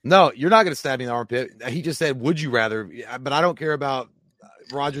 pal. No, you're not going to stab me in the armpit. He just said, would you rather? But I don't care about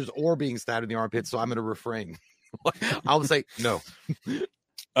Rodgers or being stabbed in the armpit, so I'm going to refrain. I'll say no.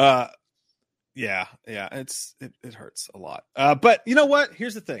 Yeah, it hurts a lot. But you know what?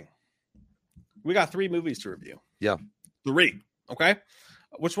 Here's the thing. We got 3 movies to review. Yeah. 3. Okay.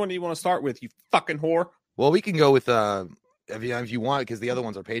 Which one do you want to start with, you fucking whore? Well, we can go with if you want, because the other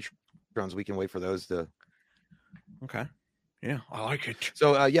ones are Patreons. We can wait for those to. Okay. Yeah, I like it.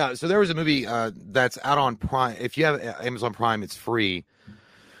 So so there was a movie that's out on Prime. If you have Amazon Prime, it's free.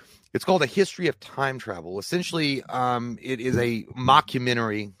 It's called A History of Time Travel. Essentially, it is a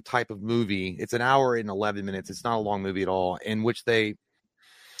mockumentary type of movie. It's an hour and 11 minutes. It's not a long movie at all, in which they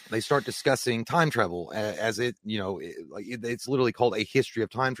start discussing time travel as it's literally called A History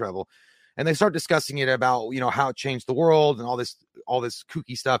of Time Travel. and they start discussing it about, how it changed the world and all this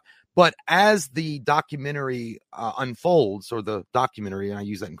kooky stuff. But as the documentary unfolds, or the documentary, and I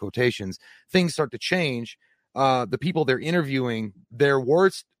use that in quotations, things start to change. The people they're interviewing, their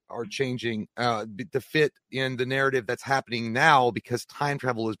words are changing to fit in the narrative that's happening now, because time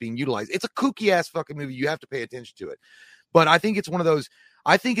travel is being utilized. It's a kooky ass fucking movie. You have to pay attention to it. But I think it's one of those,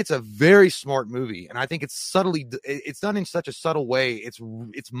 I think it's a very smart movie, and I think it's done in such a subtle way.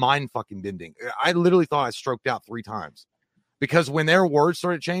 It's mind fucking bending. I literally thought I stroked out 3 times because when their words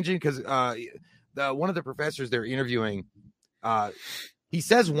started changing, because one of the professors they're interviewing, he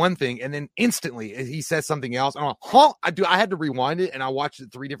says one thing and then instantly he says something else. And I'm like, I had to rewind it, and I watched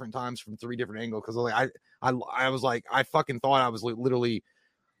it 3 different times from 3 different angles, because I was like, I fucking thought I was literally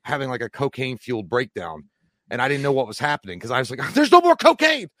having like a cocaine fueled breakdown, and I didn't know what was happening, because I was like, there's no more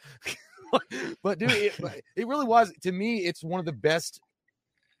cocaine. But dude, it really was, to me, it's one of the best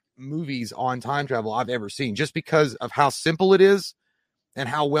movies on time travel I've ever seen, just because of how simple it is and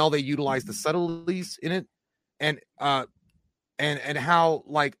how well they utilize the subtleties in it, and how,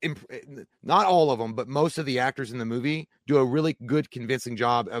 like, not all of them, but most of the actors in the movie do a really good, convincing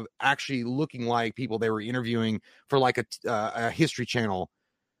job of actually looking like people they were interviewing for like a History Channel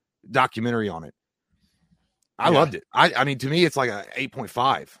documentary on it. I loved it. I mean, to me, it's like a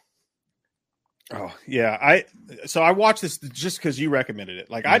 8.5. Oh yeah. I watched this just because you recommended it.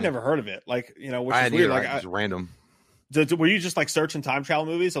 Like, I'd never heard of it. Like, which is weird. Like, it's random. Were you just like searching time travel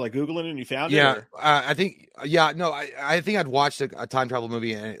movies or like Googling it and you found it? Yeah, I think. Yeah, no, I think I'd watched a time travel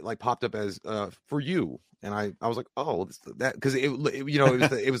movie and it like popped up as For You, and I was like, oh, that, because it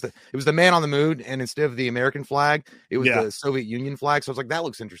was the man on the moon, and instead of the American flag, it was the Soviet Union flag. So I was like, that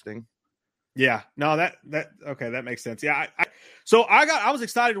looks interesting. Yeah, no, that okay, that makes sense. Yeah, I was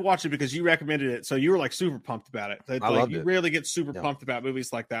excited to watch it because you recommended it, so you were like super pumped about it. I loved it. You rarely get super pumped about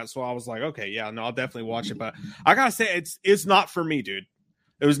movies like that, so I was like, okay, yeah, no, I'll definitely watch it. But I gotta say, it's not for me, dude.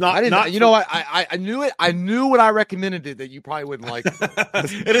 It was not. You know what? I knew it. I knew when I recommended it that you probably wouldn't like it.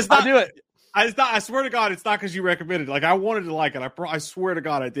 It is not. I knew it. It's not. I swear to God, it's not because you recommended it. Like, I wanted to like it. I swear to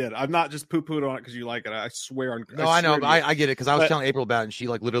God, I did. I'm not just poo pooed on it because you like it. I swear. I know. I get it, because I was telling April about it, and she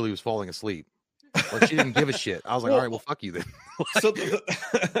like literally was falling asleep. Like, she didn't give a shit. I was like, all right, well, fuck you then. So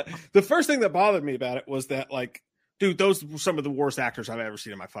the first thing that bothered me about it was that, like, dude, those were some of the worst actors I've ever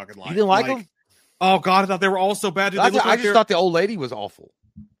seen in my fucking life. You didn't like them? Oh God, I thought they were all so bad. Dude, I just thought the old lady was awful.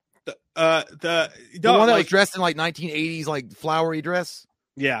 The one that was dressed in like 1980s like flowery dress.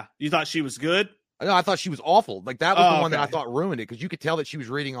 Yeah, you thought she was good? No, I thought she was awful. Like, that was the one that I thought ruined it, because you could tell that she was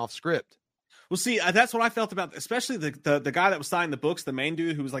reading off script. Well, see, that's what I felt about, especially the guy that was signing the books, the main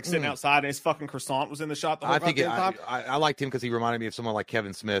dude who was like sitting outside and his fucking croissant was in the shot. I liked him because he reminded me of someone like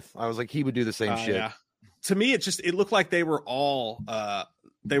Kevin Smith. I was like, he would do the same shit. Yeah. To me, it looked like they were all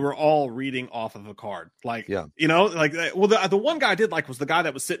reading off of a card. Like, the one guy I did like was the guy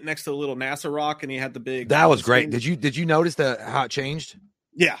that was sitting next to the little NASA rock, and he had the big. That was great. Did you notice how it changed?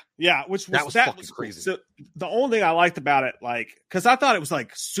 Yeah, which was fucking crazy. So the only thing I liked about it, like, because I thought it was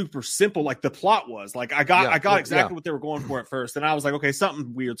like super simple, like the plot was like I got exactly what they were going for at first, and I was like, okay,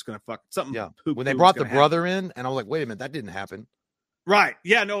 something weird's gonna something. Yeah, when they brought the brother in, and I was like, wait a minute, that didn't happen. Right?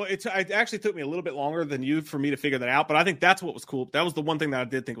 Yeah, no, it actually took me a little bit longer than you for me to figure that out, but I think that's what was cool. That was the one thing that I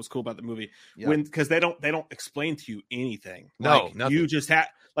did think was cool about the movie, because they don't explain to you anything. No, like, nothing. You just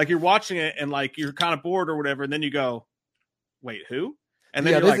like you're watching it and like you're kind of bored or whatever, and then you go, wait, who? And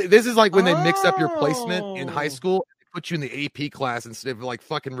then this is like when they mixed up your placement in high school. They put you in the AP class instead of like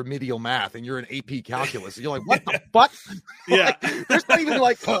fucking remedial math, and you're in AP calculus. And you're like, what the fuck? Yeah, like, there's not even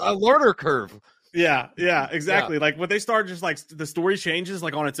like a learner curve. Yeah, exactly. Yeah. Like when they start, just like the story changes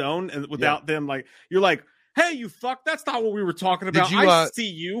like on its own, and without them, like you're like, hey, you fuck, that's not what we were talking about. I see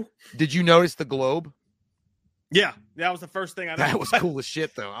you. Did you notice the globe? Yeah, that was the first thing I noticed. That was cool as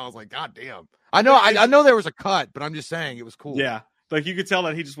shit, though. I was like, God damn. I know there was a cut, but I'm just saying it was cool. Yeah. Like, you could tell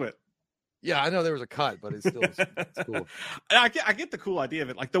that he just went. Yeah, I know there was a cut, but it's cool. I get the cool idea of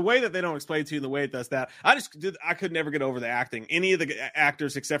it. Like, the way that they don't explain to you, the way it does that. I could never get over the acting. Any of the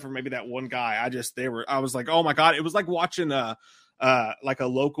actors, except for maybe that one guy, I was like, oh my God. It was like watching like a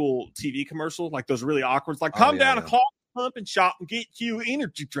local TV commercial, like those really awkward, like, come down and call pump and shop and get you an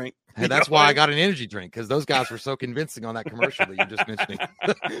energy drink. And that's why I got an energy drink, because those guys were so convincing on that commercial that you're just mentioning.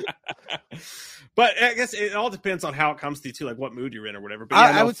 But I guess it all depends on how it comes to you too, like what mood you're in or whatever. But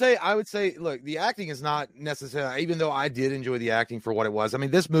I would say, look, the acting is not necessarily, even though I did enjoy the acting for what it was. I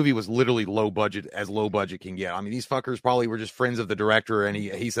mean, this movie was literally low budget can get. I mean, these fuckers probably were just friends of the director, and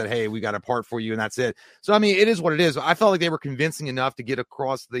he said, hey, we got a part for you, and that's it. So, I mean, it is what it is. I felt like they were convincing enough to get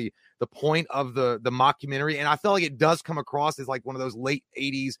across the point of the mockumentary, and I felt like it does come across as like one of those late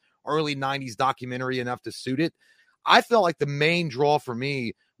 80s early 90s documentary enough to suit it. I felt like the main draw for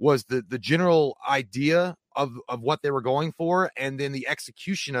me was the general idea of what they were going for, and then the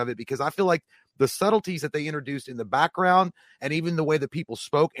execution of it, because I feel like the subtleties that they introduced in the background, and even the way that people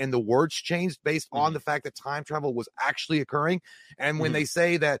spoke and the words changed based on the fact that time travel was actually occurring. And when they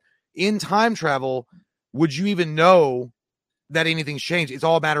say that in time travel, would you even know that anything's changed? It's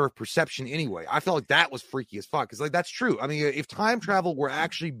all a matter of perception anyway. I felt like that was freaky as fuck, because like that's true. I mean, if time travel were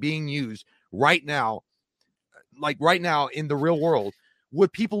actually being used right now, like right now in the real world,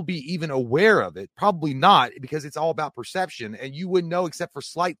 would people be even aware of it? Probably not, because it's all about perception, and you wouldn't know, except for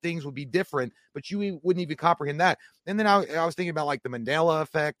slight things would be different, but you wouldn't even comprehend that. And then I was thinking about like the Mandela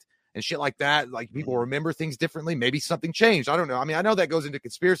effect and shit like that. Like people remember things differently. Maybe something changed. I don't know. I mean, I know that goes into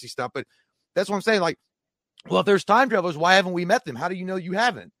conspiracy stuff, but that's what I'm saying. Like, well, if there's time travelers, why haven't we met them? How do you know you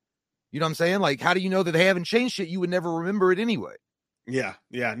haven't? You know what I'm saying? Like, how do you know that they haven't changed shit? You would never remember it anyway. Yeah.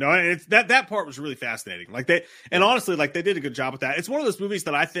 No, it's that part was really fascinating. Like honestly, like they did a good job with that. It's one of those movies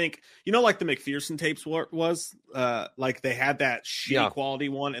that I think, like the McPherson tapes was, like they had that shitty quality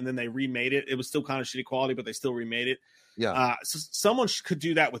one, and then they remade it. It was still kind of shitty quality, but they still remade it. Yeah. So someone could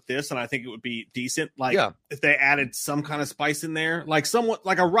do that with this, and I think it would be decent. Like if they added some kind of spice in there, like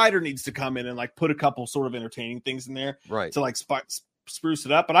a writer needs to come in and like put a couple sort of entertaining things in there, right, to like spruce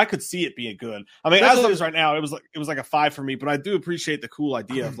it up. But I could see it being good. I mean, as it is right now, it was like a 5 for me, but I do appreciate the cool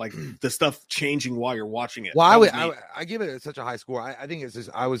idea of like the stuff changing while you're watching it. Well, I give it such a high score. I think it's just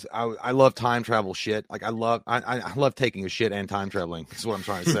I love time travel shit. Like I love taking a shit and time traveling. Is what I'm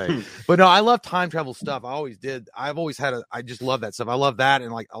trying to say. But no, I love time travel stuff. I always did. I've always had I just love that stuff. I love that,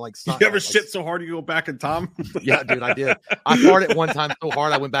 and like I like. You ever shit so hard you go back in time? Yeah, dude, I did. I farted one time so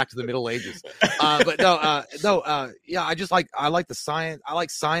hard I went back to the Middle Ages. But yeah, I like the science. I like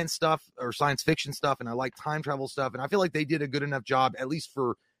science stuff or science fiction stuff, and I like time travel stuff, and I feel like they did a good enough job, at least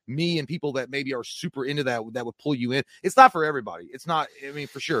for me and people that maybe are super into that would pull you in. It's not for everybody. It's not, I mean,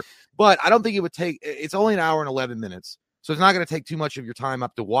 for sure. But I don't think it would take, it's only an hour and 11 minutes. So it's not going to take too much of your time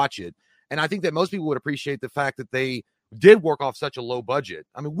up to watch it. And I think that most people would appreciate the fact that they did work off such a low budget.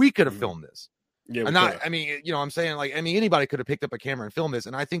 I mean, we could have filmed this. Yeah, I mean, I'm saying, like, I mean, anybody could have picked up a camera and filmed this.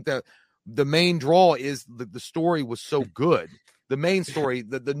 And I think that the main draw is the story was so good. The main story,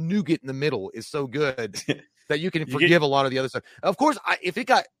 the nougat in the middle is so good that you can forgive a lot of the other stuff. Of course,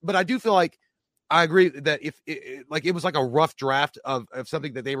 but I do feel like I agree that if it was like a rough draft of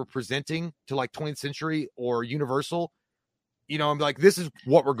something that they were presenting to like 20th Century or Universal, I'm like, this is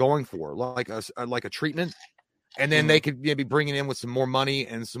what we're going for, like a treatment. And then they could maybe bring it in with some more money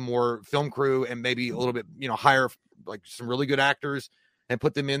and some more film crew and maybe a little bit, hire like some really good actors and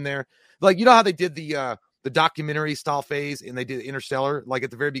put them in there. Like, how they did the documentary style phase, and they did Interstellar, like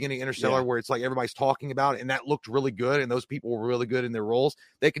at the very beginning of Interstellar, where it's like everybody's talking about it, and that looked really good, and those people were really good in their roles.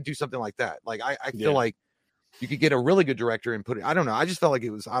 They could do something like that. Like I feel like you could get a really good director and put it. I don't know. I just felt like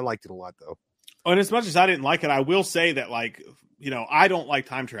I liked it a lot though. And as much as I didn't like it, I will say that, like, I don't like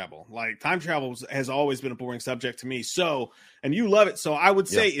time travel. Like, time travel has always been a boring subject to me. So, and you love it. So I would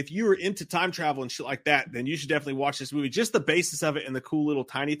say if you're into time travel and shit like that, then you should definitely watch this movie. Just the basis of it and the cool little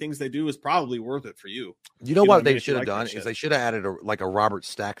tiny things they do is probably worth it for you. You know what they should have done is they should have added a Robert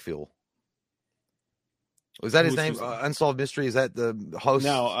Stack feel. Was that his name? Unsolved Mystery? Is that the host?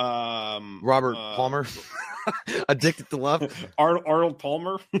 No, Robert Palmer. Addicted to Love. Arnold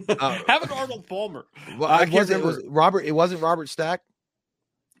Palmer. Have an Arnold Palmer. Well, it wasn't Robert Stack.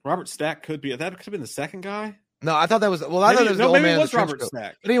 Robert Stack could be. That could have been the second guy. No, I thought that was. Well, I thought it was the old man. It was Robert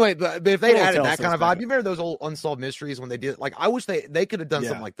Stack. But anyway, but if they added that kind of vibe, you remember those old Unsolved Mysteries when they did? Like, I wish they could have done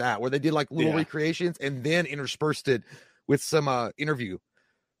something like that, where they did like little recreations and then interspersed it with some interview.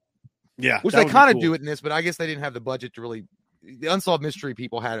 Yeah, which they kind of do it in this, but I guess they didn't have the budget to really. The Unsolved Mystery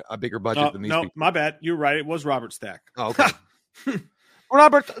people had a bigger budget than these people. My bad. You're right. It was Robert Stack. Oh, okay.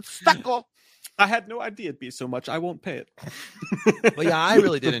 Robert Stack. I had no idea it'd be so much. I won't pay it. But yeah, I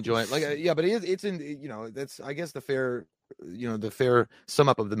really did enjoy it. Like, but it's in, that's, I guess the fair sum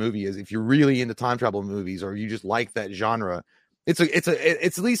up of the movie is if you're really into time travel movies or you just like that genre, it's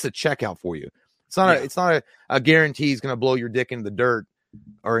at least a checkout for you. It's not a guarantee he's going to blow your dick into the dirt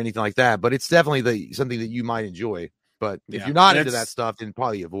or anything like that, but it's definitely something that you might enjoy. But if you're not into that stuff, then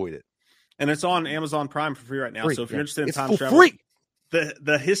probably avoid it. And it's on Amazon Prime for free right now. So if you're interested in time travel, free.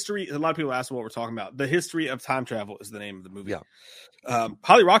 The history, a lot of people ask what we're talking about. The History of Time Travel is the name of the movie. Yeah.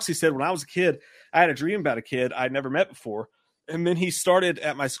 Holly Roxy said, when I was a kid, I had a dream about a kid I'd never met before. And then he started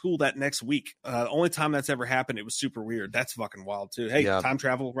at my school that next week. The only time that's ever happened, it was super weird. That's fucking wild too. Hey, time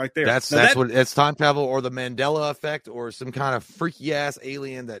travel right there. That's what it's time travel or the Mandela effect or some kind of freaky ass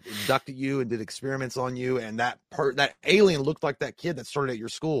alien that abducted you and did experiments on you. And that alien looked like that kid that started at your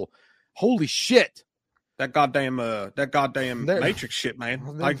school. Holy shit. That goddamn Matrix shit,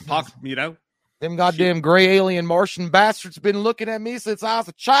 man. Like, you know, them goddamn gray alien Martian bastards been looking at me since I was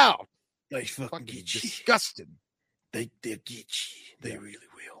a child. They fucking get you. Disgusting. They'll get you. They really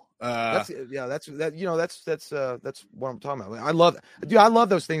will. That's what I'm talking about. I love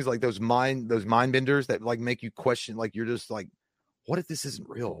those things like those mind benders that like make you question, like you're just like, what if this isn't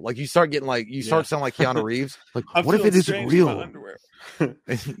real? Like you start getting like start sounding like Keanu Reeves. Like, what if it isn't real?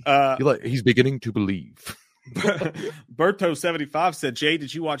 You're like, he's beginning to believe. Berto75 said, Jay,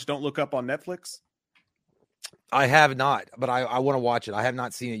 did you watch Don't Look Up on Netflix? I have not, but I want to watch it. I have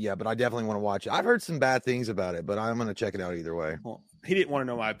not seen it yet, but I definitely want to watch it. I've heard some bad things about it, but I'm going to check it out either way. Well, he didn't want to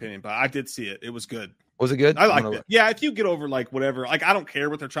know my opinion, but I did see it. It was good. Was it good? I liked it. Yeah, if you get over like whatever, like I don't care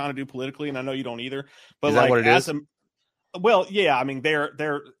what they're trying to do politically, and I know you don't either. But is that like what it is? Well, yeah, I mean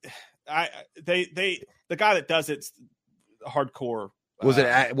the guy that does it's hardcore. Was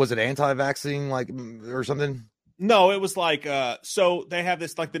it anti-vaccine like or something? No, it was like so they have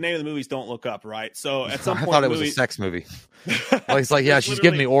this like the name of the movie's Don't Look Up, right? So at some point I thought it was a sex movie. Like it's like, yeah, she's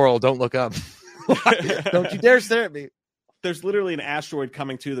giving me oral, don't look up. Don't you dare stare at me. There's literally an asteroid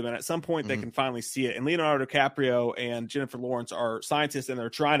coming to them, and at some point they can finally see it. And Leonardo DiCaprio and Jennifer Lawrence are scientists, and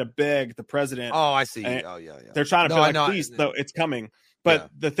they're trying to beg the president. Oh, I see. Oh, yeah. They're trying to beg, like, please, though it's coming. But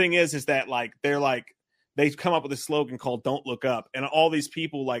the thing is that like they come up with a slogan called "Don't Look Up," and all these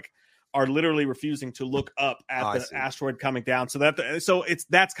people like are literally refusing to look up at the asteroid coming down. So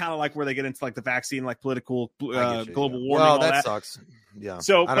that's kind of like where they get into like the vaccine, like political global warming. Well, that sucks. Yeah.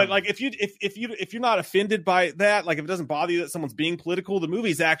 So, but like if you're not offended by that, like if it doesn't bother you that someone's being political, the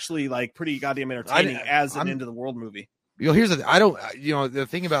movie's actually like pretty goddamn entertaining as an end of the world movie. You know, here's the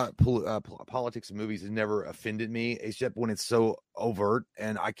thing about politics and movies has never offended me, except when it's so overt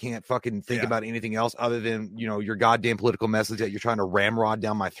and I can't fucking think about anything else other than, you know, your goddamn political message that you're trying to ramrod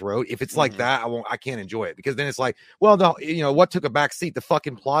down my throat. If it's like that, I can't enjoy it, because then it's like, well, no, you know, what took a back seat, the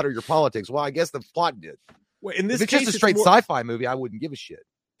fucking plot or your politics? Well, I guess the plot did. Well, in this if it's case, just a straight sci-fi movie, I wouldn't give a shit.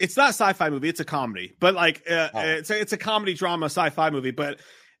 It's not a sci-fi movie; it's a comedy. But like, it's a comedy drama sci-fi movie. But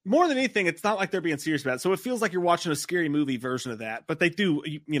more than anything, it's not like they're being serious about it. So it feels like you're watching a scary movie version of that. But they do,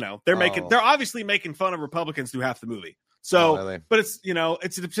 you know, they're obviously making fun of Republicans through half the movie. So, but it's, you know,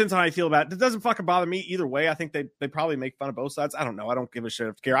 it depends on how you feel about it. It doesn't fucking bother me either way. I think they probably make fun of both sides. I don't know. I don't give a shit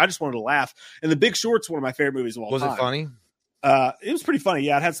if I care. I just wanted to laugh. And The Big Short's one of my favorite movies of all time. Was it funny? It was pretty funny.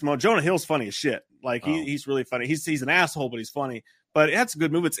 Yeah, it had some. Jonah Hill's funny as shit. Like he's really funny. He's an asshole, but he's funny. But it had some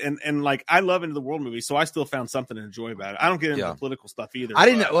good movies, and like I love Into the World movies, so I still found something to enjoy about it. I don't get into the political stuff either. I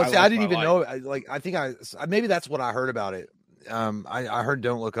didn't know. I didn't even know. Like I think maybe that's what I heard about it. I heard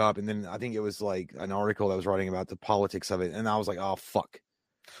Don't Look Up, and then I think it was like an article that was writing about the politics of it, and I was like, oh fuck.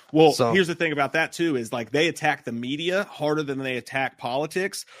 Well, here's the thing about that too, is like they attack the media harder than they attack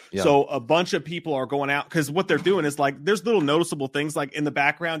politics. Yeah. So a bunch of people are going out, because what they're doing is like there's little noticeable things, like in the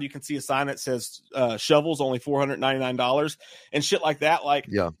background you can see a sign that says shovels only $499 and shit like that. Like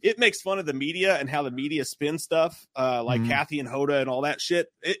it makes fun of the media and how the media spins stuff, like Kathy and Hoda and all that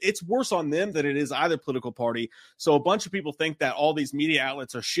shit. It's worse on them than it is either political party. So a bunch of people think that all these media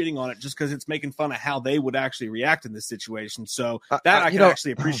outlets are shitting on it just because it's making fun of how they would actually react in this situation. So that I can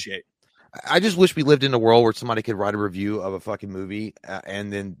actually appreciate. I just wish we lived in a world where somebody could write a review of a fucking movie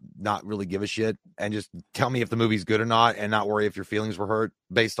and then not really give a shit and just tell me if the movie's good or not and not worry if your feelings were hurt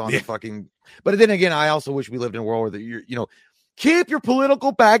based on the fucking. But then again, I also wish we lived in a world where you're, you know, keep your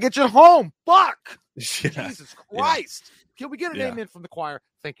political baggage at home. Fuck. Jesus Christ. Can we get an amen from the choir?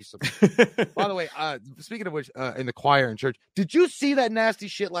 Thank you so much. By the way, speaking of which, in the choir in church, did you see that nasty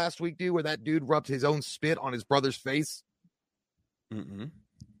shit last week, dude, where that dude rubbed his own spit on his brother's face?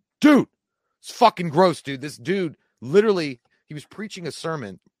 Dude, it's fucking gross, dude. This dude literally, he was preaching a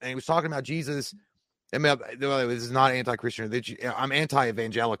sermon and he was talking about Jesus. I mean, this is not anti-Christian. I'm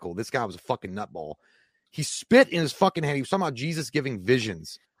anti-evangelical. This guy was a fucking nutball. He spit in his fucking hand. He was talking about Jesus giving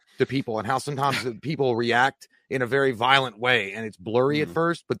visions to people and how sometimes people react in a very violent way, and it's blurry at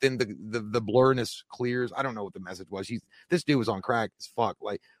first, but then the blurriness clears. I don't know what the message was. This dude was on crack as fuck.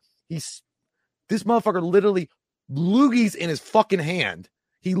 Like this motherfucker literally loogies in his fucking hand.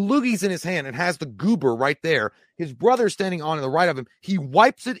 He loogies in his hand and has the goober right there. His brother standing on the right of him. He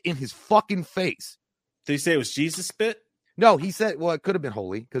wipes it in his fucking face. Did he say it was Jesus spit? No, he said, well, it could have been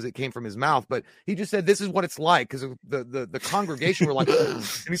holy because it came from his mouth, but he just said, this is what it's like, because the congregation were like, and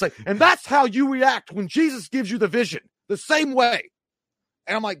he's like, and that's how you react when Jesus gives you the vision. the same way.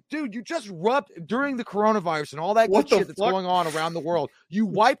 And I'm like, dude, you just rubbed during the coronavirus and all that good shit that's going on around the world. You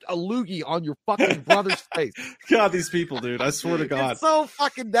wiped a loogie on your fucking brother's face. God, these people, dude. I swear to God. It's so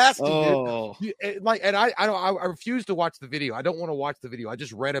fucking nasty, Oh. dude. I refuse to watch the video. I don't want to watch the video. I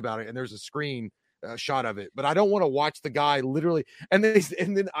just read about it and there's a screen shot of it, but I don't want to watch the guy literally. And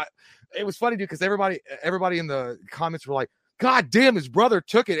then it was funny, dude, because everybody in the comments were like, God damn, his brother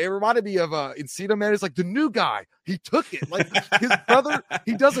took it. It reminded me of Encino Man. It's like the new guy. He took it. Like his brother,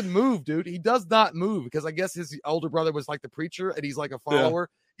 he doesn't move, dude. He does not move because I guess his older brother was like the preacher and he's like a follower.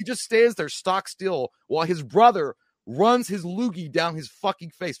 Yeah. He just stands there stock still while his brother runs his loogie down his fucking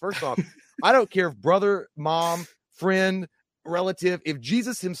face. First off, I don't care if brother, mom, friend, relative, if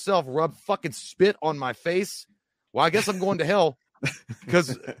Jesus himself rubbed fucking spit on my face, well, I guess I'm going to hell.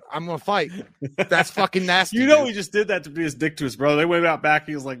 Because I'm gonna fight. That's fucking nasty. You know, dude. He just did that to be his dick to his brother. They went out back.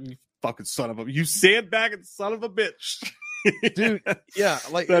 He was like, "You fucking son of a, you sandbagging son of a bitch." Dude, yeah,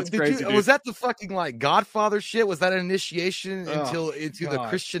 like that's crazy. Was that the fucking like Godfather shit? Was that an initiation into the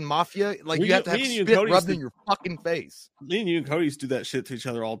Christian mafia? Like you have to have spit rubbed in your fucking face. Me and you and Cody used to do that shit to each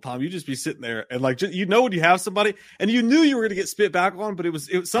other all the time. You just be sitting there and like you know when you have somebody and you knew you were gonna get spit back on, but it was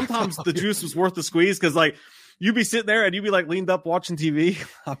sometimes the juice was worth the squeeze because like. You'd be sitting there and you'd be like leaned up watching TV.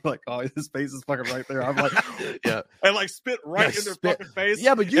 I'm like, oh, his face is fucking right there. I'm like, yeah, and like spit right in their fucking face.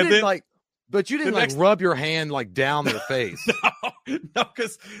 Yeah, but you didn't rub your hand like down their face. No,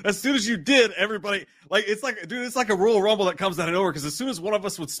 because as soon as you did, everybody like it's like a Royal Rumble that comes out of nowhere. Because as soon as one of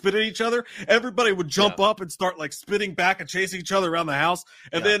us would spit at each other, everybody would jump up and start like spitting back and chasing each other around the house.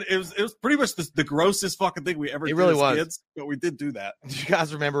 And then it was pretty much the grossest fucking thing we ever did as kids. But we did do that. Do you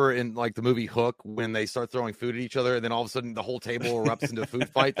guys remember in like the movie Hook when they start throwing food at each other and then all of a sudden the whole table erupts into a food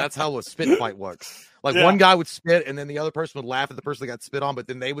fight? That's how a spit fight works. Like one guy would spit and then the other person would laugh at the person that got spit on, but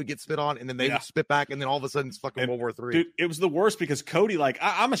then they would get spit on and then they would spit back and then all of a sudden it's fucking World War III. Dude, it was the worst because Cody, like,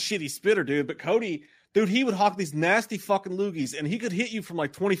 I'm a shitty spitter, dude, but Cody, dude, he would hawk these nasty fucking loogies and he could hit you from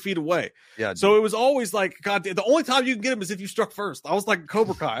like 20 feet away. Yeah. Dude. So it was always like, God, the only time you can get him is if you struck first. I was like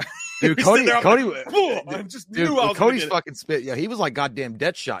Cobra Kai. Dude, Cody's fucking spit. Yeah, he was like goddamn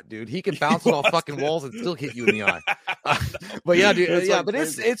Deadshot, dude. He can bounce off fucking walls and still hit you in the eye. But yeah, dude,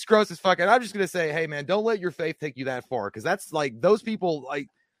 it's gross as fuck. And I'm just gonna say, hey man, don't let your faith take you that far because that's like those people like.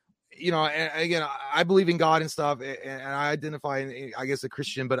 You know, and again, I believe in God and stuff, and I identify, I guess, a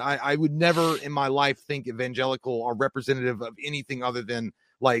Christian, but I would never in my life think evangelical are representative of anything other than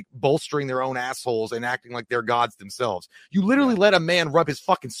like bolstering their own assholes and acting like they're gods themselves. You literally let a man rub his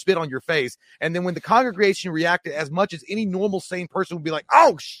fucking spit on your face, and then when the congregation reacted as much as any normal sane person would be like,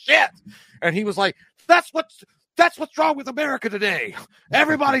 "Oh shit," and he was like, "That's what's wrong with America today.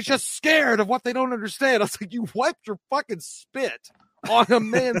 Everybody's just scared of what they don't understand." I was like, you wiped your fucking spit on a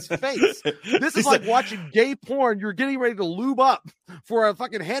man's face. This is like watching gay porn. You're getting ready to lube up for a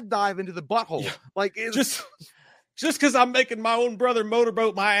fucking head dive into the butthole. Like it's just because I'm making my own brother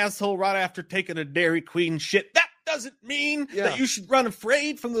motorboat my asshole right after taking a Dairy Queen shit, that doesn't mean that you should run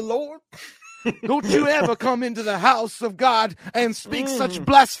afraid from the Lord. Don't you ever come into the house of God and speak such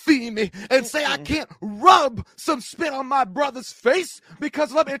blasphemy and say I can't rub some spit on my brother's face,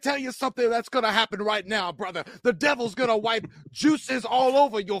 because let me tell you something that's going to happen right now, brother. The devil's going to wipe juices all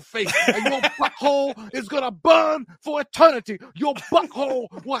over your face and your butthole is going to burn for eternity. Your butthole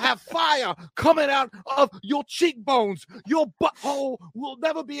will have fire coming out of your cheekbones. Your butthole will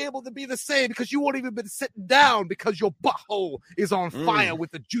never be able to be the same because you won't even be sitting down because your butthole is on fire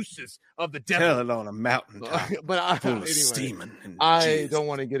with the juices of the devil. Tell it on a mountain but full of steaming. I don't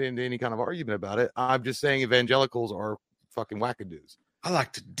want to get into any kind of argument about it. I'm just saying evangelicals are fucking wackadoos. I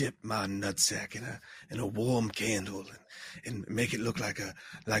like to dip my nutsack in a warm candle and make it look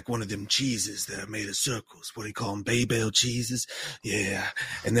like one of them cheeses that are made of circles. What do you call them? Babel cheeses? Yeah.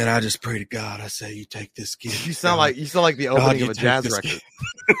 And then I just pray to God. I say, you take this gift. You sound like the opening of a jazz record.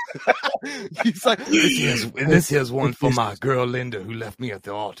 He's like, this here's one for my girl Linda who left me at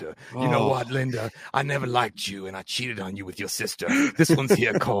the altar. You know what, Linda? I never liked you and I cheated on you with your sister. This one's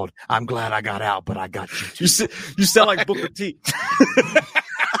here called I'm Glad I Got Out, but I Got You too. You sound like Booker T.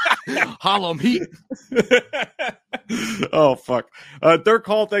 Harlem Heat. Oh fuck. Dirk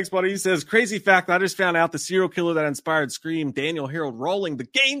Hall, thanks buddy. He says, crazy fact, I just found out the serial killer that inspired Scream, Daniel Harold Rowling, the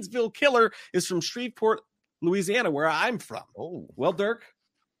Gainesville killer, is from Shreveport, Louisiana, where I'm from. Oh well, Dirk,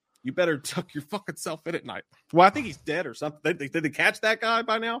 you better tuck your fucking self in at night. Well, I think he's dead or something. Did they catch that guy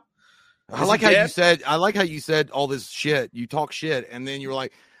by now? I like how you said all this shit. You talk shit, and then you were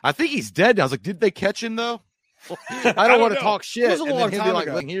like, I think he's dead. I was like, did they catch him though? I don't want to talk shit. It was a long time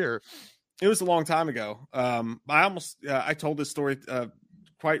ago. Here. It was a long time ago. I told this story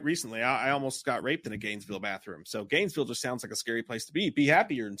quite recently. I almost got raped in a Gainesville bathroom. So Gainesville just sounds like a scary place to be. Be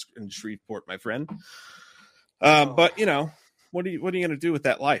happy you're in Shreveport, my friend. But you know, what are you going to do with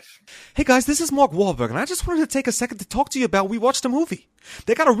that life? Hey guys, this is Mark Wahlberg, and I just wanted to take a second to talk to you about We Watched a Movie.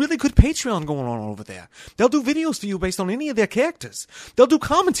 They got a really good Patreon going on over there. They'll do videos for you based on any of their characters. They'll do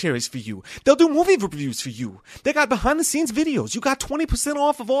commentaries for you. They'll do movie reviews for you. They got behind-the-scenes videos. You got 20%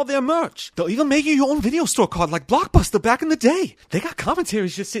 off of all their merch. They'll even make you your own video store card like Blockbuster back in the day. They got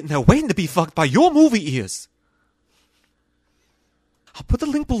commentaries just sitting there waiting to be fucked by your movie ears. I'll put the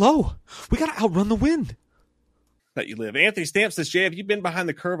link below. We gotta outrun the wind. That you live. Anthony Stamp says, Jay, have you been behind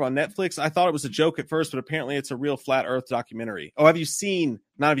the curve on Netflix? I thought it was a joke at first, but apparently it's a real flat earth documentary. Oh, have you seen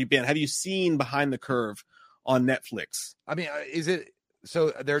Behind the Curve on Netflix? I mean, is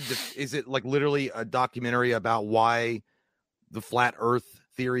it like literally a documentary about why the flat earth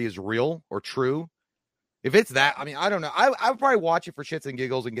theory is real or true? If it's that, I mean, I don't know. I would probably watch it for shits and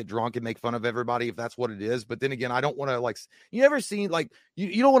giggles and get drunk and make fun of everybody if that's what it is. But then again, I don't want to, like, you ever seen, like,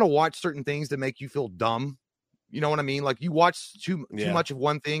 you don't want to watch certain things to make you feel dumb. You know what I mean? Like, you watch too much of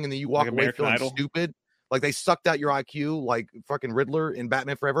one thing and then you walk like away feeling stupid. Like, they sucked out your IQ, like fucking Riddler in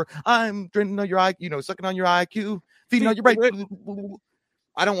Batman Forever. I'm drinking on your IQ, sucking on your IQ, feeding on your brain.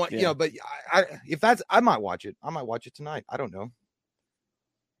 I don't want, but I might watch it. I might watch it tonight. I don't know.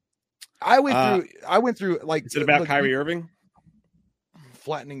 I went through like. Is it about Kyrie Irving?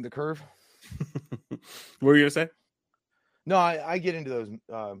 Flattening the curve. What were you going to say? No, I get into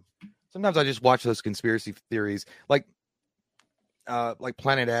those. Sometimes I just watch those conspiracy theories, like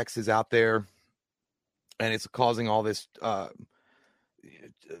Planet X is out there, and it's causing all this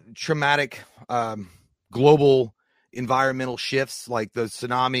traumatic global environmental shifts, like the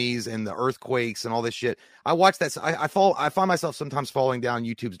tsunamis and the earthquakes and all this shit. I watch that. I find myself sometimes falling down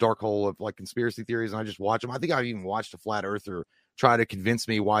YouTube's dark hole of like conspiracy theories, and I just watch them. I think I've even watched a flat earther try to convince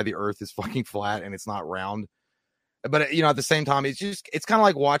me why the Earth is fucking flat and it's not round. But at the same time, it's kind of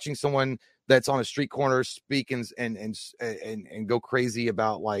like watching someone that's on a street corner speak and go crazy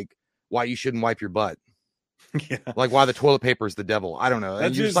about like why you shouldn't wipe your butt. Yeah. Like why the toilet paper is the devil. I don't know. That's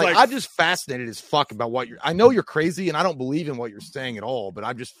And you're just just like, like- I'm just fascinated as fuck about what I know you're crazy and I don't believe in what you're saying at all, but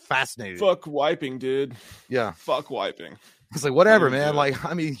I'm just fascinated. Fuck wiping, dude. Yeah. Fuck wiping. It's like, whatever, Yeah. man. Like,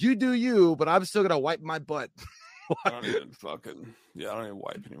 I mean, you do you, but I'm still going to wipe my butt. I don't even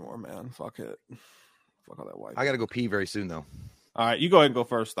wipe anymore, man. Fuck it. Fuck all that wipe. I got to go pee very soon though. All right, you go ahead and go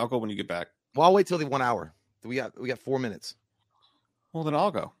first. I'll go when you get back. Well, I'll wait till the 1 hour. We got 4 minutes. Well, then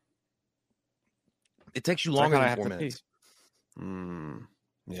I'll go. It takes you So I longer gotta than have 4 to minutes.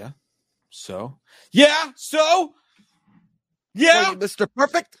 Yeah. So? Yeah. So? Yeah. Hey, Mr.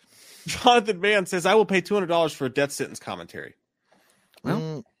 Perfect. Jonathan Mann says, I will pay $200 for a death sentence commentary.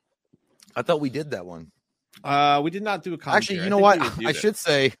 Well, I thought we did that one. We did not do a commentary. Actually, you I know think what? we reviewed I it. should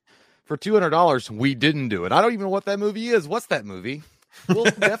say for $200, we didn't do it. I don't even know what that movie is. What's that movie? We'll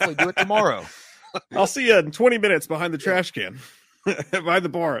definitely do it tomorrow. I'll see you in 20 minutes behind the trash can. Behind the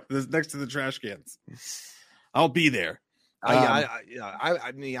bar, next to the trash cans. I'll be there. I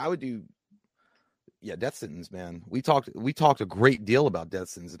mean, I would do. Yeah, Death Sentence, man. We talked a great deal about Death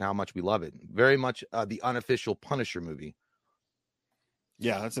Sentence and how much we love it. Very much the unofficial Punisher movie.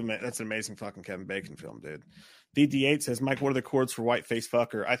 Yeah, that's an amazing fucking Kevin Bacon film, dude. DD8 says, Mike, what are the chords for Whiteface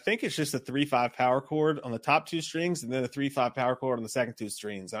Fucker? I think it's just a 3/5 power chord on the top two strings and then a 3/5 power chord on the second two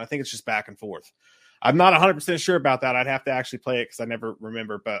strings. And I think it's just back and forth. I'm not 100% sure about that. I'd have to actually play it because I never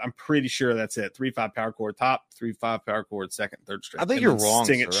remember, but I'm pretty sure that's it. 3/5 power chord top, 3/5 power chord second, third string. I think And you're then wrong.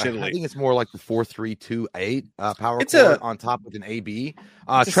 Sing it Sir. shittily. I think it's more like the 4-3-2-8 power It's chord a- on top with an AB.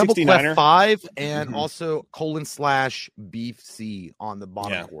 it's a Treble 69er. clef 5 and Mhm. also :B C on the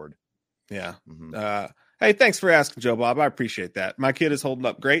bottom Yeah. chord. Yeah. Mhm. Hey, thanks for asking, Joe Bob. I appreciate that. My kid is holding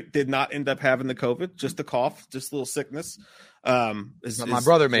up great. Did not end up having the COVID, just a cough, just a little sickness. My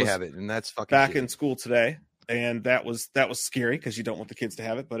brother may have it, and that's fucking back shitty. in school today, and that was scary because you don't want the kids to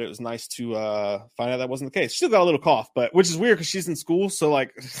have it. But it was nice to find out that wasn't the case. She still got a little cough, but which is weird because she's in school, so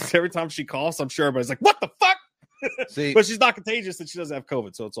like every time she coughs, I'm sure everybody's like, "What the fuck?" See, But she's not contagious and she doesn't have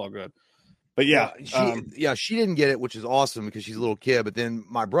COVID, so it's all good. But yeah, she didn't get it, which is awesome because she's a little kid. But then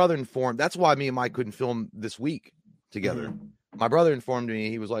my brother informed. That's why me and Mike couldn't film this week together. Mm-hmm. My brother informed me.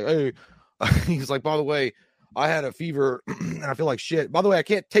 He was like, "Hey," he was like, "By the way, I had a fever and I feel like shit. By the way, I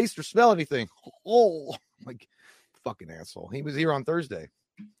can't taste or smell anything." Oh, like fucking asshole. He was here on Thursday.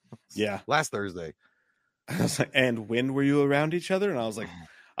 yeah. Last Thursday. I was like, and when were you around each other? And I was like,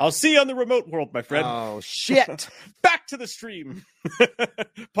 I'll see you on the remote world, my friend. Oh shit. Back to the stream.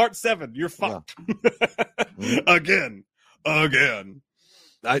 Part 7. You're fucked. Again. Cody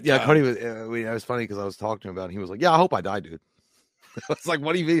was. It was funny because I was talking to him about it. He was like, "Yeah, I hope I die, dude." It's like,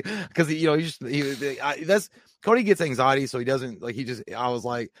 what do you mean? Because that's Cody gets anxiety, so he doesn't like. I was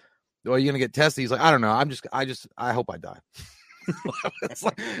like, "Well, are you gonna get tested?" He's like, "I don't know. I hope I die." It's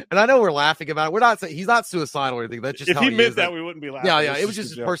like, and I know we're laughing about it. We're not saying he's not suicidal or anything. That's just if how he meant is. that, Like, we wouldn't be laughing. yeah. It was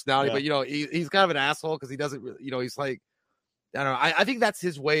just his personality, Yeah. but he's kind of an asshole because he doesn't really, he's like, I don't know. I think that's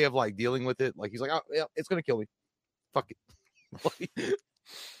his way of like dealing with it. Like he's like, oh yeah, it's gonna kill me. Fuck it.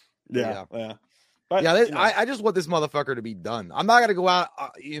 Yeah. But, Yeah, I just want this motherfucker to be done. I'm not gonna go out,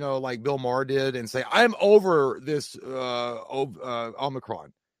 like Bill Maher did and say I'm over this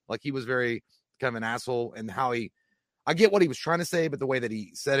Omicron. Like he was very kind of an asshole, and I get what he was trying to say, but the way that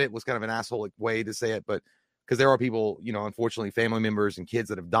he said it was kind of an asshole way to say it. But because there are people, unfortunately, family members and kids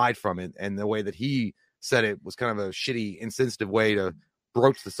that have died from it, and the way that he said it was kind of a shitty, insensitive way to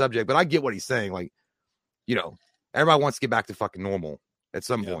broach the subject. But I get what he's saying. Like, everybody wants to get back to fucking normal at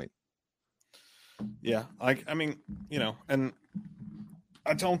some point. Yeah, I mean, and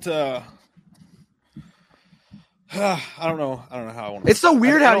I don't. I don't know how I want to. It's so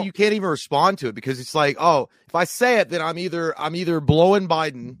weird how you can't even respond to it because it's like, oh, if I say it, then I'm either blowing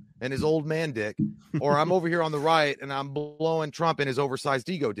Biden and his old man dick, or I'm over here on the right and I'm blowing Trump and his oversized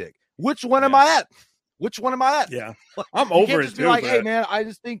ego dick. Which one am I at? Which one am I at? Yeah, I'm over it just too. Be like, hey man, I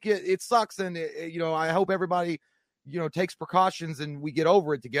just think it sucks, and I hope everybody takes precautions and we get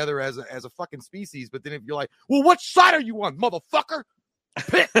over it together as a fucking species. But then if you're like, well, what side are you on, motherfucker?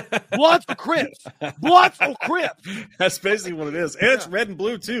 Pick. Bloods or Crips? Bloods or Crips? That's basically what it is, and it's red and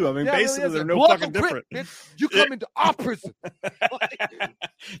blue too. I mean, basically really they're no Bloods fucking different. You come into our prison.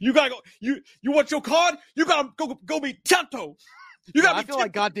 You gotta go. You want your card? You gotta go be Tonto. You gotta. I feel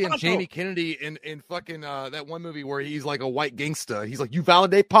like goddamn Jamie Kennedy in fucking that one movie where he's like a white gangsta. He's like, you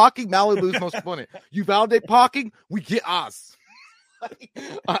validate parking, Malibu's most funny. You validate parking, we get us.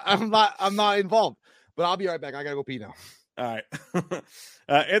 I'm not involved, but I'll be right back. I gotta go pee now. All right.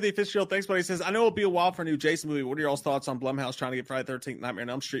 Anthony Fitzgerald, thanks, buddy. He says, I know it'll be a while for a new Jason movie. What are your all's thoughts on Blumhouse trying to get Friday the 13th Nightmare on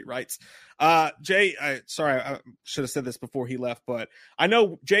Elm Street rights? Jay, sorry, I should have said this before he left, but I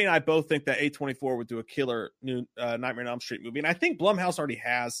know Jay and I both think that A24 would do a killer new Nightmare on Elm Street movie. And I think Blumhouse already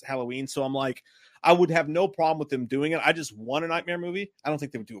has Halloween. So I'm like, I would have no problem with them doing it. I just want a Nightmare movie. I don't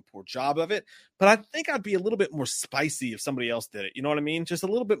think they would do a poor job of it, but I think I'd be a little bit more spicy if somebody else did it. You know what I mean? Just a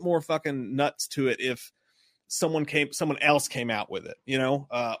little bit more fucking nuts to it if someone else came out with it,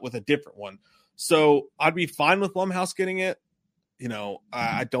 with a different one. So I'd be fine with Blumhouse getting it.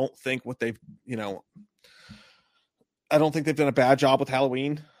 I don't think I don't think they've done a bad job with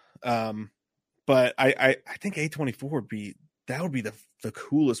Halloween. But I think A24 would be the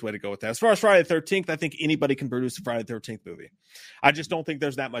coolest way to go with that. As far as Friday the 13th, I think anybody can produce a Friday the 13th movie. I just don't think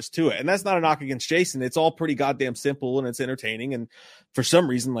there's that much to it. And that's not a knock against Jason. It's all pretty goddamn simple and it's entertaining. And for some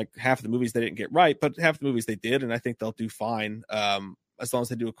reason, like half of the movies they didn't get right, but half the movies they did. And I think they'll do fine as long as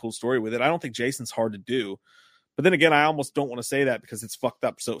they do a cool story with it. I don't think Jason's hard to do. But then again, I almost don't want to say that because it's fucked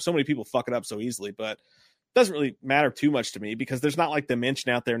up. So many people fuck it up so easily, but it doesn't really matter too much to me because there's not like Dimension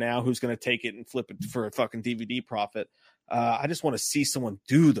out there now who's going to take it and flip it for a fucking DVD profit. I just want to see someone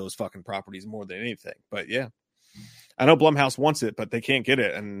do those fucking properties more than anything. But yeah, I know Blumhouse wants it, but they can't get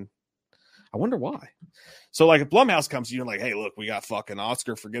it. And I wonder why. So like if Blumhouse comes to you and like, hey, look, we got fucking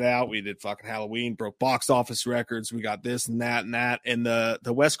Oscar for Get Out. We did fucking Halloween, broke box office records. We got this and that and that. And the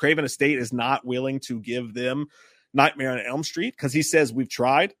Wes Craven estate is not willing to give them Nightmare on Elm Street because he says we've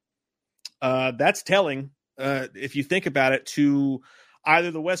tried. That's telling, if you think about it, to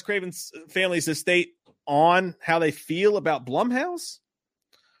either the Wes Craven family's estate on how they feel about Blumhouse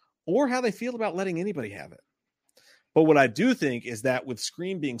or how they feel about letting anybody have it. But what I do think is that with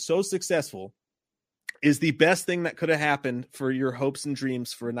Scream being so successful is the best thing that could have happened for your hopes and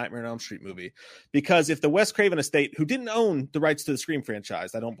dreams for a Nightmare on Elm Street movie. Because if the Wes Craven estate, who didn't own the rights to the Scream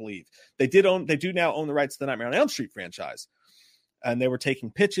franchise, I don't believe, they do now own the rights to the Nightmare on Elm Street franchise. And they were taking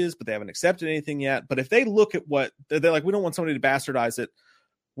pitches, but they haven't accepted anything yet. But if they look at what they're like, we don't want somebody to bastardize it.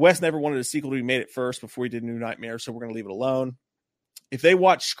 Wes never wanted a sequel to be made it first before he did New Nightmare, so we're going to leave it alone. If they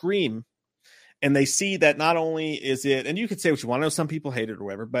watch Scream and they see that not only is it, and you could say what you want, I know some people hate it or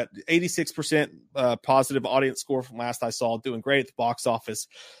whatever, but 86% positive audience score from last I saw, doing great at the box office.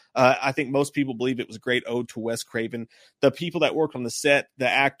 I think most people believe it was a great ode to Wes Craven. The people that worked on the set, the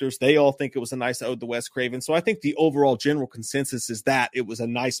actors, they all think it was a nice ode to Wes Craven. So I think the overall general consensus is that it was a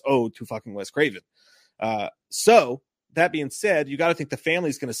nice ode to fucking Wes Craven. So that being said, you got to think the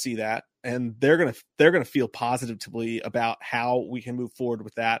family's going to see that and they're going to feel positively about how we can move forward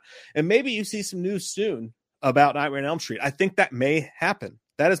with that. And maybe you see some news soon about Nightmare on Elm Street. I think that may happen.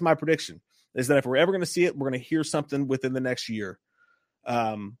 That is my prediction, is that if we're ever going to see it, we're going to hear something within the next year.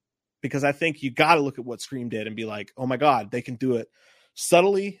 because I think you got to look at what Scream did and be like, oh my God, they can do it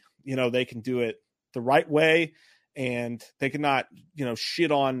subtly. They can do it the right way, and they cannot,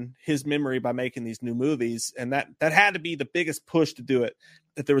 shit on his memory by making these new movies. And that had to be the biggest push to do it.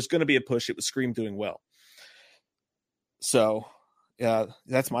 If there was going to be a push, it was Scream doing well. So, yeah,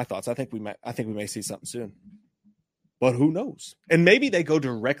 that's my thoughts. I think we may see something soon, but who knows? And maybe they go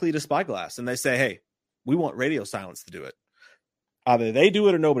directly to Spyglass and they say, hey, we want Radio Silence to do it. Either they do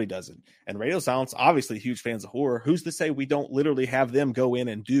it or nobody does it. And Radio Silence, obviously huge fans of horror. Who's to say we don't literally have them go in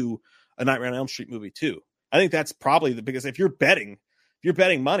and do a Nightmare on Elm Street movie too? I think that's probably the biggest. If you're betting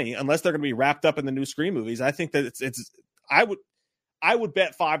money, unless they're going to be wrapped up in the new Scream movies, I think that I would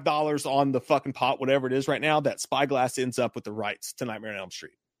bet $5 on the fucking pot, whatever it is right now, that Spyglass ends up with the rights to Nightmare on Elm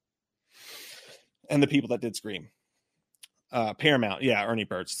Street. And the people that did Scream. Paramount, yeah, Ernie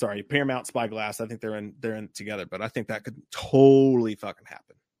Burch. Sorry, Paramount, Spyglass. I think they're in together, but I think that could totally fucking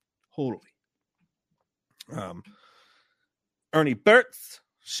happen. Totally. Ernie Burt's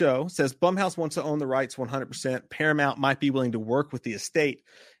show says Blumhouse wants to own the rights 100%. Paramount might be willing to work with the estate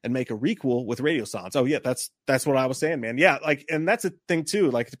and make a requel with Radio Silence. Oh yeah, that's what I was saying, man. Yeah, and that's a thing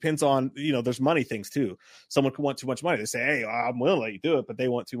too. It depends on, there's money things too. Someone could want too much money. They say, hey, I'm willing to let you do it, but they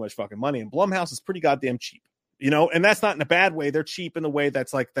want too much fucking money. And Blumhouse is pretty goddamn cheap. And that's not in a bad way. They're cheap in the way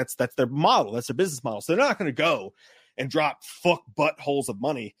that's their model. That's their business model. So they're not going to go and drop fuck buttholes of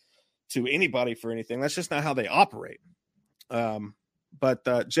money to anybody for anything. That's just not how they operate.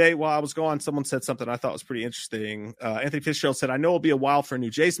 But Jay, while I was gone, someone said something I thought was pretty interesting. Anthony Fitzgerald said, I know it'll be a while for a new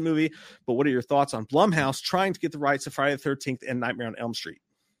Jason movie, but what are your thoughts on Blumhouse trying to get the rights to Friday the 13th and Nightmare on Elm Street?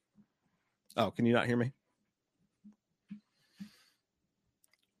 Oh, can you not hear me?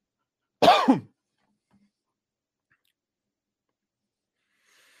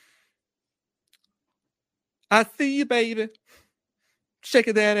 I see you, baby.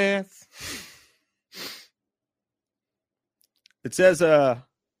 Shaking that ass. It says, it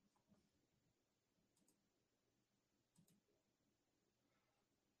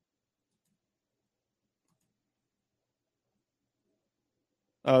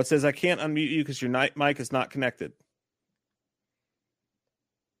says, I can't unmute you because your mic is not connected.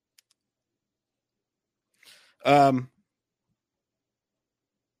 Let's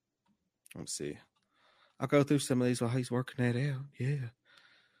see. I'll go through some of these while he's working that out. Yeah.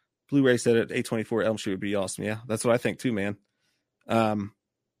 Blu-ray said at A24 Elm Street would be awesome. Yeah, that's what I think too, man.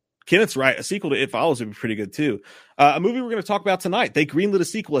 Kenneth's right. A sequel to It Follows would be pretty good too. A movie we're going to talk about tonight. They greenlit a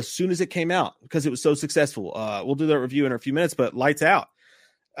sequel as soon as it came out because it was so successful. We'll do that review in a few minutes, but Lights Out.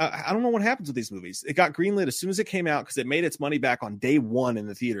 I don't know what happens with these movies. It got greenlit as soon as it came out because it made its money back on day one in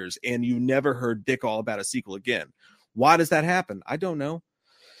the theaters, and you never heard dick all about a sequel again. Why does that happen? I don't know.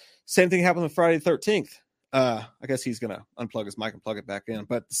 Same thing happened with Friday the 13th. I guess he's going to unplug his mic and plug it back in.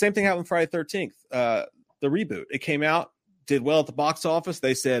 But the same thing happened Friday the 13th. The reboot. It came out, did well at the box office.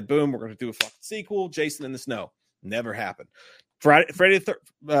 They said, boom, we're going to do a fucking sequel. Jason in the Snow. Never happened.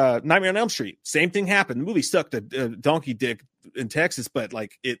 Nightmare on Elm Street. Same thing happened. The movie sucked a donkey dick in Texas, but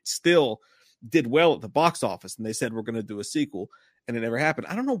it still did well at the box office. And they said, we're going to do a sequel. And it never happened.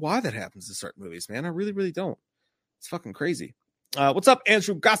 I don't know why that happens to certain movies, man. I really, really don't. It's fucking crazy. What's up,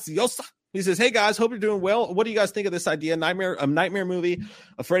 Andrew Gaciosa? He says, hey guys, hope you're doing well. What do you guys think of this idea? A nightmare movie,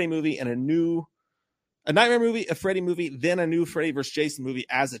 a Freddy movie, and a nightmare movie, a Freddy movie, then a new Freddy vs. Jason movie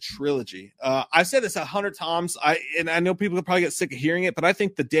as a trilogy. I've said this 100 times. I know people could probably get sick of hearing it, but I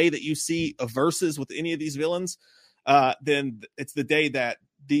think the day that you see a versus with any of these villains, then it's the day that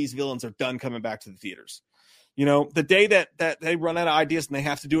these villains are done coming back to the theaters. The day that they run out of ideas and they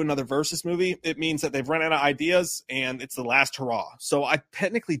have to do another versus movie, it means that they've run out of ideas and it's the last hurrah. So I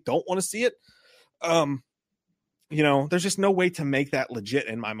technically don't want to see it. There's just no way to make that legit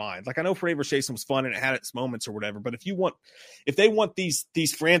in my mind. I know Freddy vs. Jason was fun and it had its moments or whatever, but if they want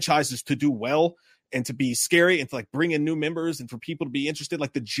these franchises to do well and to be scary and to bring in new members and for people to be interested,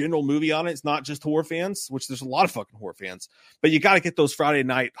 the general movie on it's not just horror fans, which there's a lot of fucking horror fans, but you got to get those Friday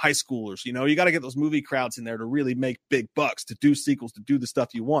night high schoolers, you got to get those movie crowds in there to really make big bucks, to do sequels, to do the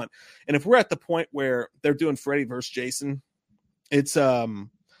stuff you want. And if we're at the point where they're doing Freddy vs. Jason, it's,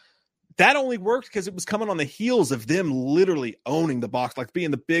 that only worked because it was coming on the heels of them literally owning the box,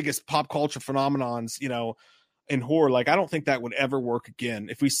 being the biggest pop culture phenomenons, in horror. I don't think that would ever work again.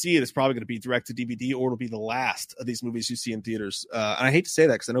 If we see it, it's probably going to be direct to DVD, or it'll be the last of these movies you see in theaters. And I hate to say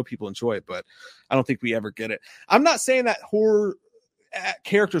that because I know people enjoy it, but I don't think we ever get it. I'm not saying that horror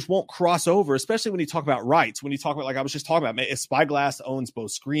characters won't cross over, especially when you talk about rights. When you talk about, I was just talking about, if Spyglass owns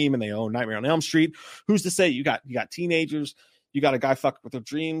both Scream and they own Nightmare on Elm Street, who's to say? You got teenagers, You got a guy fucking with their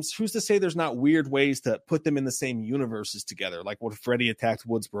dreams. Who's to say there's not weird ways to put them in the same universes together? Like what if Freddy attacked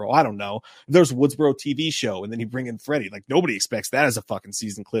Woodsboro? I don't know. If there's a Woodsboro TV show and then you bring in Freddy. Like nobody expects that as a fucking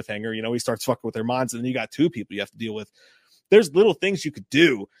season cliffhanger. You know, he starts fucking with their minds and then you got 2 people you have to deal with. There's little things you could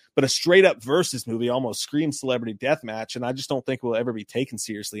do, but a straight up versus movie almost screams celebrity deathmatch. And I just don't think it will ever be taken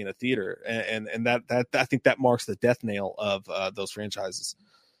seriously in a theater. And that I think that marks the death nail of those franchises.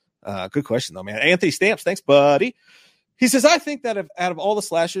 Good question though, man. Anthony Stamps. Thanks, buddy. He says, I think that out of all the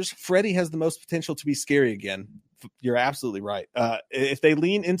slashers, Freddy has the most potential to be scary again. You're absolutely right. If they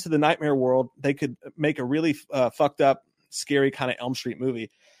lean into the nightmare world, they could make a really fucked up, scary kind of Elm Street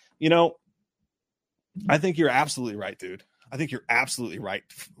movie. You know, I think you're absolutely right, dude. I think you're absolutely right.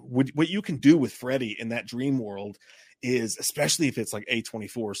 What you can do with Freddy in that dream world is, especially if it's like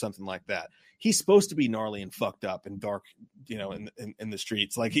A24 or something like that, he's supposed to be gnarly and fucked up and dark, you know, in the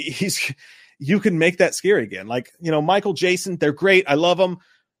streets. Like you can make that scary again. Like, you know, Michael, Jason, they're great. I love them.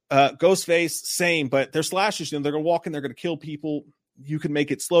 Ghostface, same, but they're slashers. You know, they're going to walk in, they're going to kill people. You can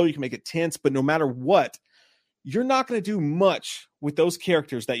make it slow. You can make it tense, but no matter what, you're not going to do much with those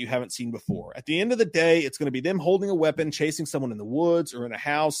characters that you haven't seen before. At the end of the day, it's going to be them holding a weapon, chasing someone in the woods or in a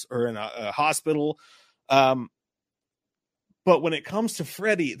house or in a hospital. But when it comes to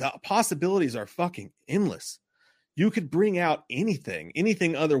Freddy, the possibilities are fucking endless. You could bring out anything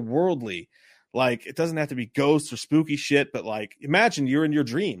otherworldly. Like, it doesn't have to be ghosts or spooky shit, but like, imagine you're in your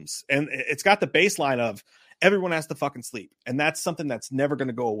dreams and it's got the baseline of everyone has to fucking sleep. And that's something that's never going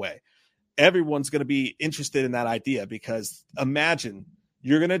to go away. Everyone's going to be interested in that idea because imagine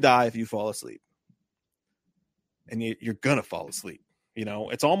you're going to die if you fall asleep. And you're going to fall asleep. You know,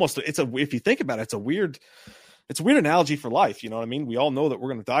 if you think about it, it's a weird analogy for life. You know what I mean? We all know that we're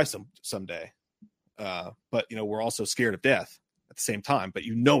going to die someday. But you know, we're also scared of death at the same time, but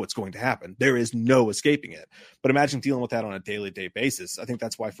you know, it's going to happen. There is no escaping it. But imagine dealing with that on a daily basis. I think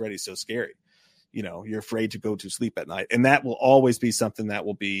that's why Freddy's so scary. You know, you're afraid to go to sleep at night, and that will always be something that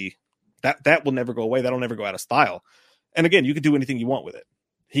will be, that will never go away. That'll never go out of style. And again, you could do anything you want with it.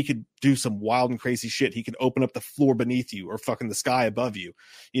 He could do some wild and crazy shit. He could open up the floor beneath you or fucking the sky above you.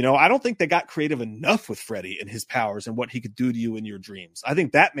 You know, I don't think they got creative enough with Freddy and his powers and what he could do to you in your dreams. I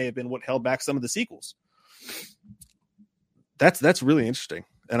think that may have been what held back some of the sequels. That's really interesting.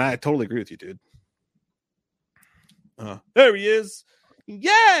 And I totally agree with you, dude. There he is.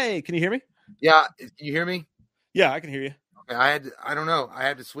 Yay. Can you hear me? Yeah. Can you hear me? Yeah, I can hear you. Okay. I don't know. I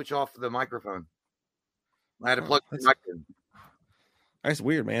had to switch off the microphone. I had to plug the mic in. That's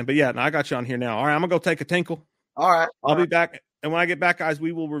weird, man. But yeah, I got you on here now. All right, I'm gonna go take a tinkle. All right. I'll be back. And when I get back, guys,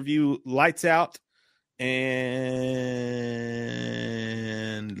 we will review Lights Out and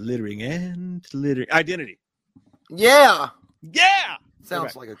Littering Identity. Yeah. Yeah.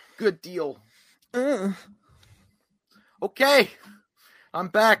 Sounds like a good deal. Okay. I'm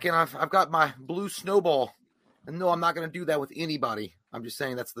back and I've got my blue snowball. And no, I'm not gonna do that with anybody. I'm just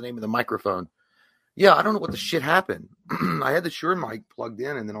saying that's the name of the microphone. Yeah, I don't know what the shit happened. I had the Shure mic plugged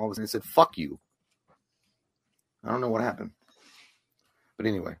in, and then all of a sudden it said, fuck you. I don't know what happened. But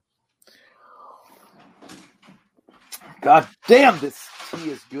anyway. God damn, this tea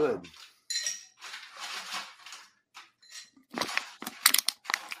is good.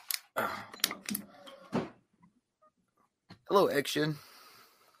 Hello, Action.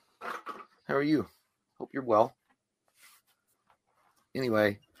 How are you? Hope you're well.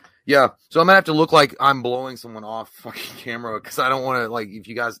 Anyway. Yeah, so I'm going to have to look like I'm blowing someone off fucking camera because I don't want to, like, if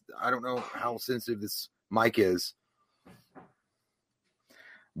you guys, I don't know how sensitive this mic is.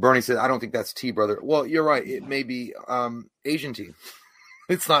 Bernie said, I don't think that's tea, brother. Well, you're right. It may be Asian tea.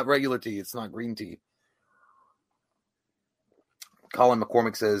 It's not regular tea. It's not green tea. Colin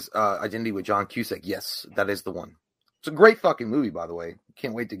McCormick says, Identity with John Cusack. Yes, that is the one. It's a great fucking movie, by the way.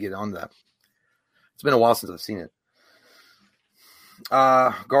 Can't wait to get on that. It's been a while since I've seen it.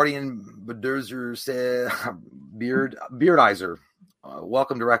 Guardian Bederzer said, Beardizer,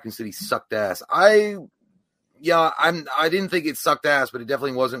 welcome to Raccoon City, sucked ass. I didn't think it sucked ass, but it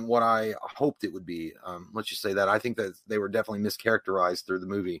definitely wasn't what I hoped it would be. Let's just say that. I think that they were definitely mischaracterized through the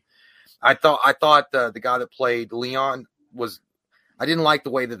movie. I thought the guy that played Leon I didn't like the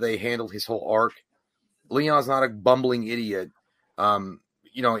way that they handled his whole arc. Leon's not a bumbling idiot.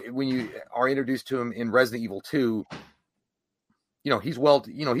 You know, when you are introduced to him in Resident Evil 2, you know, he's a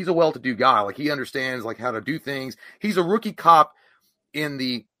well-to-do guy. Like, he understands, like, how to do things. He's a rookie cop in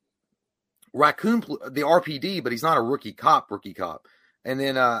the RPD, but he's not a rookie cop. And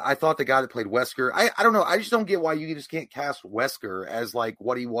then I thought the guy that played Wesker, I don't know. I just don't get why you just can't cast Wesker as, like,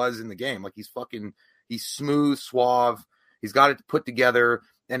 what he was in the game. Like, he's smooth, suave. He's got it put together,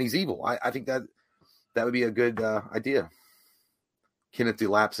 and he's evil. I think that would be a good idea. Kenneth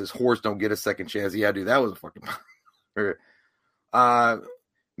DeLapp says, "Whores don't get a second chance." Yeah, dude, that was a fucking.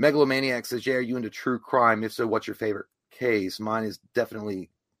 Megalomaniac says, "Jay, are you into true crime? If so, what's your favorite case?" Mine is definitely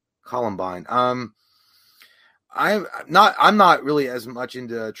Columbine. I'm not really as much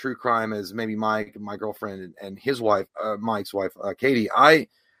into true crime as maybe Mike, my girlfriend, and his wife, Mike's wife, Katie. I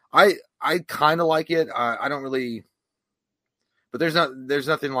kind of like it. I don't really, but there's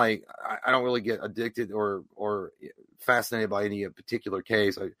nothing like I don't really get addicted or fascinated by any particular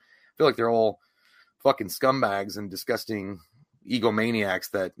case. I feel like they're all fucking scumbags and disgusting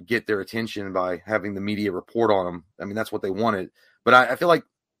egomaniacs that get their attention by having the media report on them. I mean, that's what they wanted. But I feel like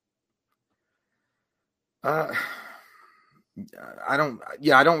I don't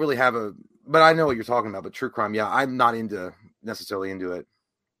really have but I know what you're talking about. But true crime, yeah, I'm not necessarily into it.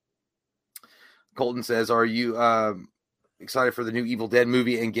 Colton says, "Are you excited for the new Evil Dead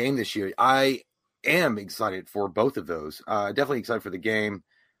movie and game this year?" I am excited for both of those. Definitely excited for the game.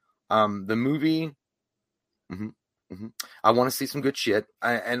 The movie, I want to see some good shit.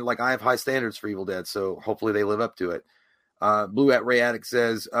 I have high standards for Evil Dead, so hopefully they live up to it. Blue at Ray Addict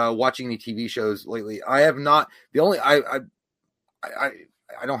says, "Watching any TV shows lately?" I have not. The only I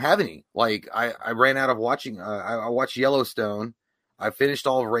don't have any. Like I ran out of watching. I watched Yellowstone. I finished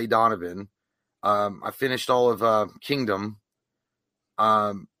all of Ray Donovan. I finished all of Kingdom.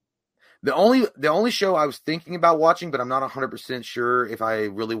 The only show I was thinking about watching, but I'm not 100% sure if I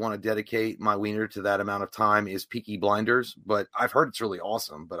really want to dedicate my wiener to that amount of time, is Peaky Blinders. But I've heard it's really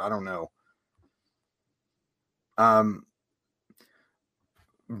awesome, but I don't know.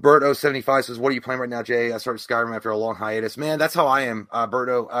 Bert075 says, "What are you playing right now, Jay?" I started Skyrim after a long hiatus. Man, that's how I am,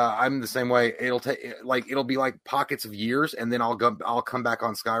 Berto. I'm the same way. It'll be like pockets of years, and then I'll come back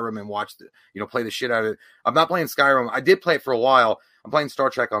on Skyrim and watch play the shit out of it. I'm not playing Skyrim. I did play it for a while. I'm playing Star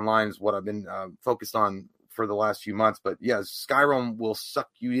Trek Online is what I've been focused on for the last few months. But yeah, Skyrim will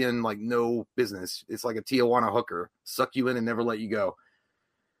suck you in like no business. It's like a Tijuana hooker, suck you in and never let you go.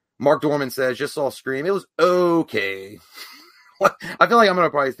 Mark Dorman says, "Just saw Scream. It was okay." I feel like I'm going to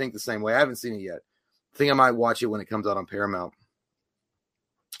probably think the same way. I haven't seen it yet. I think I might watch it when it comes out on Paramount.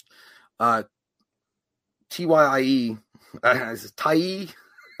 TYIE. Tai.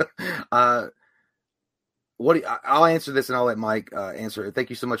 I'll answer this and I'll let Mike answer it.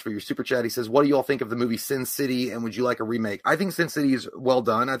 Thank you so much for your super chat. He says, "What do you all think of the movie Sin City, and would you like a remake?" I think Sin City is well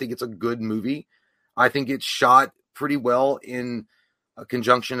done. I think it's a good movie. I think it's shot pretty well in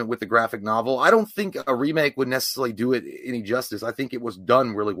conjunction with the graphic novel. I don't think a remake would necessarily do it any justice. I think it was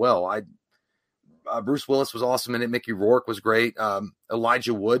done really well. Bruce Willis was awesome in it. Mickey Rourke was great.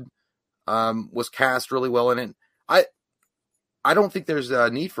 Elijah Wood was cast really well in it. I don't think there's a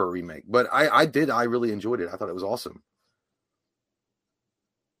need for a remake, but I really enjoyed it. I thought it was awesome.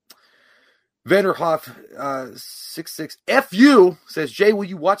 Vanderhoff 66 FU says, "Jay, will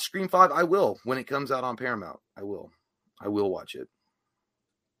you watch Scream 5? I will when it comes out on Paramount. I will watch it."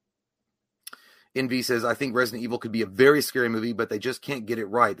 Envy says, "I think Resident Evil could be a very scary movie, but they just can't get it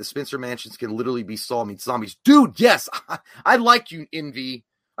right. The Spencer Mansions can literally be Saw meets zombies." Dude, yes, I like you, Envy.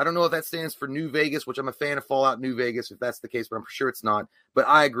 I don't know if that stands for New Vegas, which I'm a fan of Fallout New Vegas, if that's the case, but I'm sure it's not. But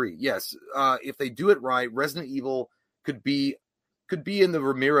I agree. Yes, if they do it right, Resident Evil could be in the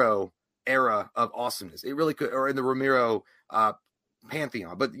Romero era of awesomeness. It really could, or in the Romero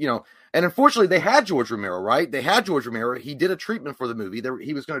pantheon. But and unfortunately, they had George Romero, right? They had George Romero. He did a treatment for the movie.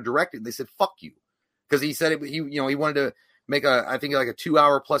 He was going to direct it. They said, "Fuck you," because he said he wanted to make I think like a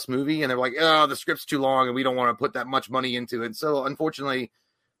 2-hour plus movie, and they're like, "Oh, the script's too long, and we don't want to put that much money into it." So unfortunately,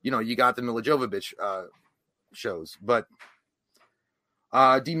 you got the Mila Jovovich shows. But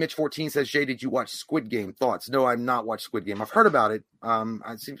D Mitch 14 says, "Jay, did you watch Squid Game? Thoughts?" No, I've not watched Squid Game. I've heard about it.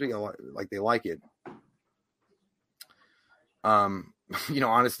 It seems to be like they like it.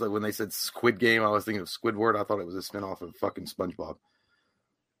 Honestly, when they said Squid Game, I was thinking of Squidward. I thought it was a spinoff of fucking SpongeBob.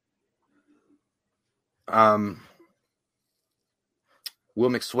 Will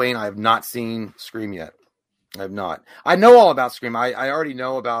McSwain, I have not seen Scream yet. I have not. I know all about Scream. I already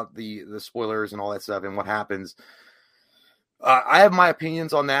know about the spoilers and all that stuff and what happens. I have my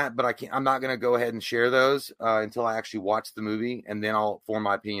opinions on that, but I'm not going to go ahead and share those until I actually watch the movie, and then I'll form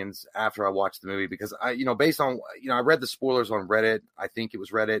my opinions after I watch the movie, because based on, I read the spoilers on Reddit. I think it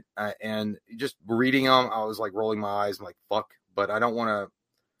was Reddit, and just reading them, I was like rolling my eyes. I'm like, fuck, but I don't want to.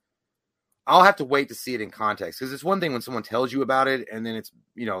 I'll have to wait to see it in context, because it's one thing when someone tells you about it and then it's,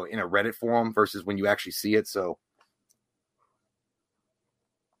 in a Reddit forum versus when you actually see it. So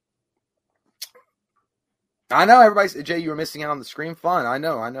I know everybody's, Jay, you were missing out on the Scream fun. I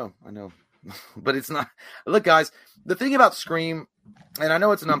know. But it's not. Look, guys, the thing about Scream, and I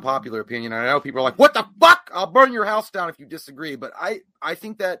know it's an unpopular opinion, and I know people are like, "What the fuck? I'll burn your house down if you disagree. But I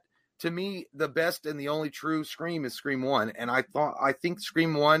think that, to me, the best and the only true Scream is Scream 1. And I think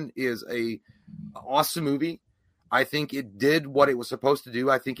Scream 1 is a awesome movie. I think it did what it was supposed to do.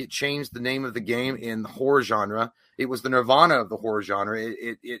 I think it changed the name of the game in the horror genre. It was the Nirvana of the horror genre.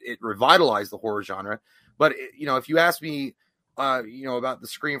 It revitalized the horror genre. But, if you ask me, about the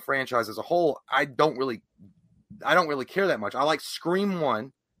Scream franchise as a whole, I don't really care that much. I like Scream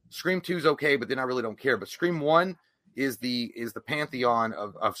 1. Scream 2 is okay, but then I really don't care. But Scream 1 is the pantheon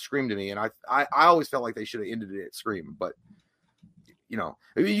of Scream to me, and I always felt like they should have ended it at Scream. But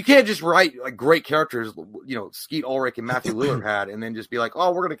you can't just write like great characters, Skeet Ulrich and Matthew Lillard had, and then just be like,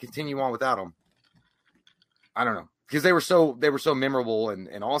 oh, we're going to continue on without them. I don't know, because they were so memorable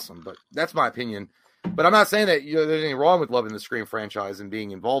and awesome. But that's my opinion. But I'm not saying that there's anything wrong with loving the Scream franchise and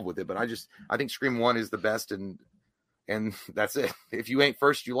being involved with it. But I think Scream 1 is the best, and that's it. If you ain't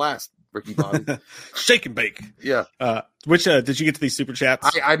first, you last, Ricky Bobby. Shake and bake. Yeah. Which did you get to these super chats?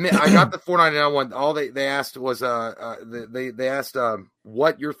 I got the $4.99 one. All they asked was they asked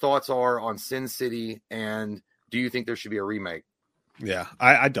what your thoughts are on Sin City, and do you think there should be a remake? Yeah,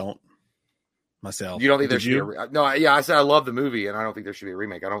 I don't myself. You don't think there should be no? Yeah, I said I love the movie, and I don't think there should be a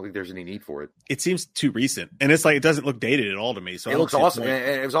remake. I don't think there's any need for it. It seems too recent, and it's like it doesn't look dated at all to me. So it looks awesome,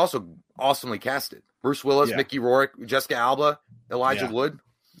 and it was also awesomely casted. Bruce Willis, Mickey Rourke, Jessica Alba, Elijah Wood.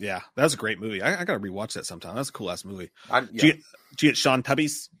 Yeah, that was a great movie. I got to rewatch that sometime. That's a cool ass movie. Did you get Sean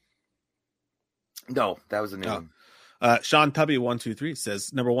Tubby's? No, that was a new one. Sean Tubby 123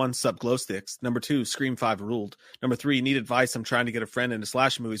 says, number 1, sup glow sticks. Number 2, Scream 5 ruled. Number 3, need advice. I'm trying to get a friend into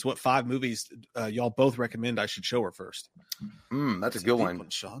slasher movies. What 5 movies y'all both recommend I should show her first? That's a good one,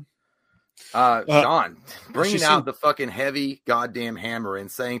 Sean. Sean, bringing out the fucking heavy goddamn hammer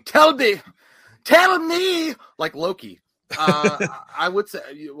and saying, "Tell me, like Loki." I would say,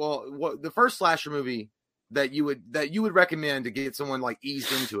 the first slasher movie that you would recommend to get someone like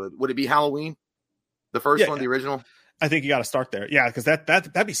eased into it, would it be Halloween? The first one, the original. I think you got to start there. Yeah, because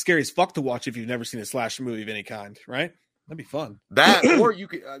that'd be scary as fuck to watch if you've never seen a slasher movie of any kind, right? That'd be fun. That, or you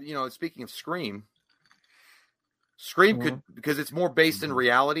could, speaking of Scream could, because it's more based in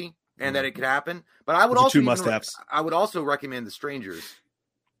reality and that it could happen. But I would I would also recommend The Strangers,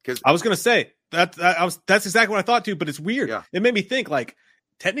 because I was gonna say that's exactly what I thought too. But it's weird. Yeah. It made me think like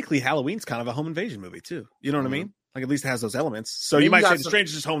technically Halloween's kind of a home invasion movie too. You know what I mean? Like at least it has those elements. So you might say The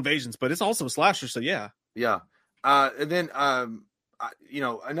Strangers is home invasions, but it's also a slasher. So yeah. Yeah. And then,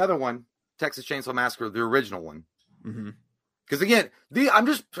 another one, Texas Chainsaw Massacre, the original one. Because again, I'm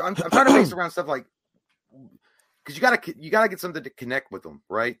trying to base around stuff like, because you gotta get something to connect with them,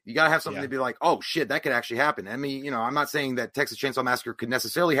 right? You gotta have something to be like, oh shit, that could actually happen. I mean, I'm not saying that Texas Chainsaw Massacre could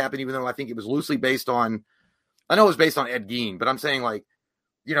necessarily happen, even though I think it was loosely based on, I know it was based on Ed Gein, but I'm saying like,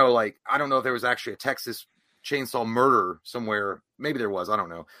 I don't know if there was actually a Texas chainsaw murder somewhere. Maybe there was, I don't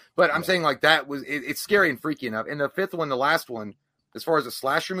know, but I'm saying like that was it's scary and freaky enough. And the fifth one, the last one, as far as a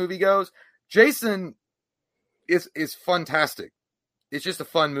slasher movie goes, Jason is fantastic. It's just a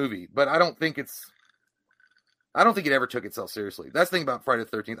fun movie, but I don't think it ever took itself seriously. That's the thing about Friday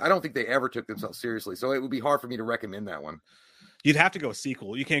the 13th. I don't think they ever took themselves seriously, so it would be hard for me to recommend that one. You'd have to go a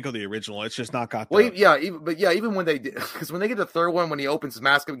sequel. You can't go the original. It's just not got the... Well, even when they did, because when they get the third one, when he opens his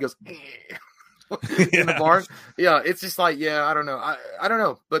mask up, he goes in the barn. Yeah, it's just like, I don't know. I don't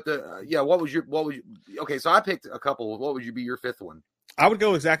know. But what would you okay, so I picked a couple. What would be your fifth one? I would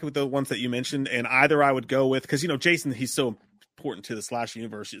go exactly with the ones that you mentioned, and either I would go with, because Jason, he's so important to the slash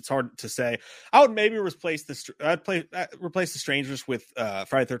universe. It's hard to say. I would maybe replace the Strangers with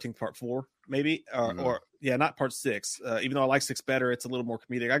Friday the 13th Part 4, maybe, or not Part 6. Even though I like 6 better, it's a little more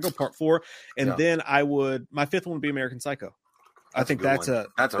comedic. I go Part 4, and then my fifth one would be American Psycho. I think that's a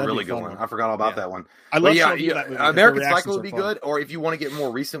really good one. I forgot all about that one. I love that movie. American Psycho would be good, or if you want to get more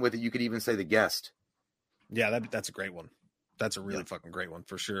recent with it, you could even say The Guest. Yeah, that's a great one. That's a really fucking great one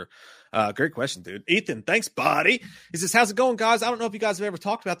for sure. Great question, dude. Ethan, thanks, buddy. He says, how's it going, guys? I don't know if you guys have ever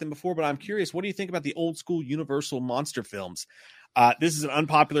talked about them before, but I'm curious. What do you think about the old school Universal monster films? This is an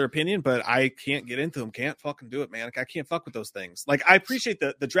unpopular opinion, but I can't get into them. Can't fucking do it, man. Like, I can't fuck with those things. Like, I appreciate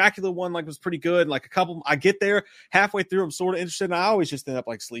the Dracula one, like, was pretty good. Like, a couple, I get there halfway through, I'm sort of interested, and I always just end up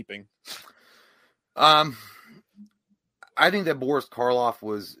like sleeping. I think that Boris Karloff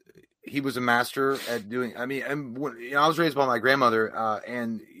was a master at doing. I mean, I was raised by my grandmother,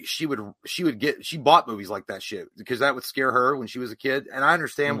 and she bought movies like that shit because that would scare her when she was a kid. And I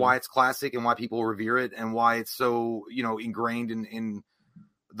understand why it's classic and why people revere it and why it's so, ingrained in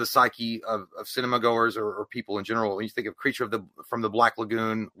the psyche of cinema goers or people in general. When you think of Creature from the Black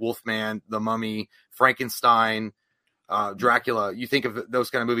Lagoon, Wolfman, The Mummy, Frankenstein, Dracula, you think of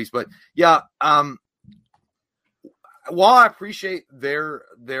those kind of movies. But while I appreciate their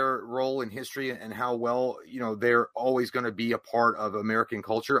role in history and how well, they're always going to be a part of American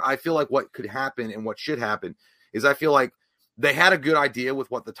culture, I feel like what could happen and what should happen is I feel like they had a good idea with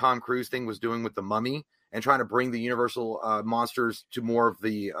what the Tom Cruise thing was doing with the Mummy and trying to bring the Universal monsters to more of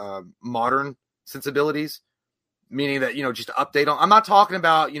the modern sensibilities. Meaning that, just to update on, I'm not talking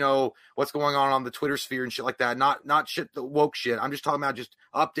about, what's going on the Twitter sphere and shit like that. Not shit, the woke shit. I'm just talking about just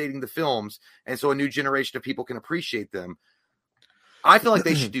updating the films. And so a new generation of people can appreciate them. I feel like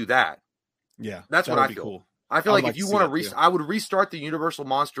they should do that. Yeah. That's what I feel. Cool. I feel like if you want to, I would restart the Universal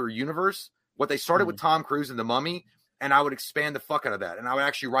Monster universe, what they started with Tom Cruise and the Mummy, and I would expand the fuck out of that. And I would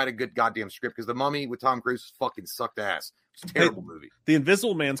actually write a good goddamn script because the Mummy with Tom Cruise fucking sucked ass. It's a terrible movie. The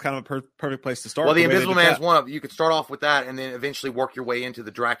Invisible Man's kind of a perfect place to start. Well, the Invisible Man's one of you could start off with that and then eventually work your way into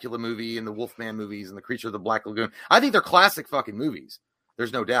the Dracula movie and the Wolfman movies and the Creature of the Black Lagoon. I think they're classic fucking movies.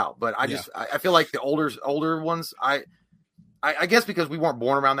 There's no doubt. But I feel like the older ones, I guess because we weren't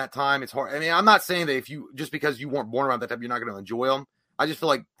born around that time, it's hard. I mean, I'm not saying that just because you weren't born around that time, you're not going to enjoy them. I just feel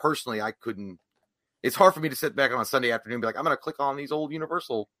like personally, I couldn't. It's hard for me to sit back on a Sunday afternoon and be like, I'm going to click on these old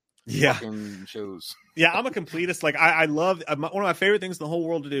Universal fucking shows. Yeah, I'm a completist. Like, I love one of my favorite things in the whole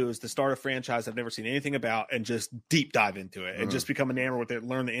world to do is to start a franchise I've never seen anything about and just deep dive into it and just become enamored with it,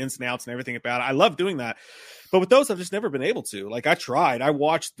 learn the ins and outs and everything about it. I love doing that. But with those, I've just never been able to. Like, I tried. I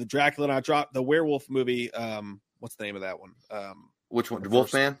watched the Dracula and I dropped the werewolf movie. What's the name of that one? Which one?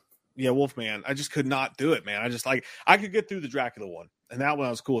 Wolfman? Yeah, Wolfman. I just could not do it, man. I could get through the Dracula one. And that one I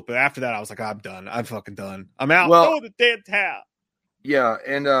was cool with. But after that, I was like, I'm done. I'm fucking done. I'm out. Well, the dead town. Yeah,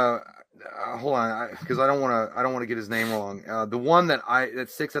 and hold on, because I don't want to get his name wrong. The one that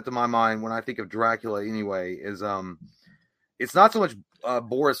sticks out to my mind when I think of Dracula anyway is it's not so much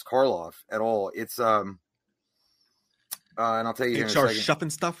Boris Karloff at all. It's and I'll tell you here in a second. Shuffling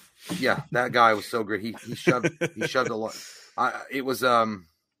stuff. Yeah, that guy was so great. He shoved a lot. It was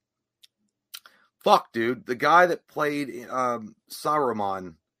fuck, dude. The guy that played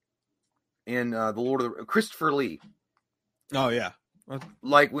Saruman in the Lord of the Christopher Lee. Oh yeah.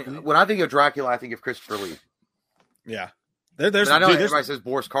 Like when I think of Dracula, I think of Christopher Lee. Yeah. I know everybody says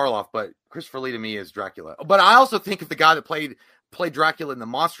Boris Karloff, but Christopher Lee to me is Dracula. But I also think of the guy that played Dracula in the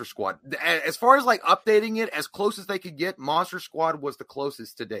Monster Squad. As far as like updating it as close as they could get, Monster Squad was the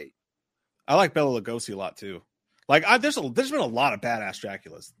closest to date. I like Bela Lugosi a lot too. Like there's been a lot of badass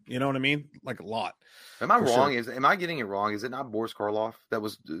Draculas. You know what I mean? Like a lot. Am I wrong? Sure. Am I getting it wrong? Is it not Boris Karloff that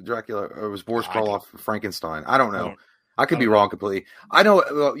was Dracula, or was Boris Karloff Frankenstein? I don't know. I could be wrong completely. I know,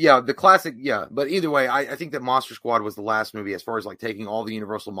 the classic, but either way, I think that Monster Squad was the last movie as far as like taking all the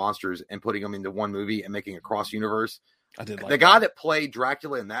Universal monsters and putting them into one movie and making a cross universe. I did like the guy that played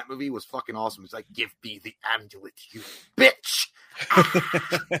Dracula in that movie was fucking awesome. He's like, "Give me the amulet, you bitch."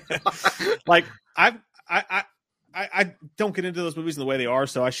 Like I don't get into those movies in the way they are,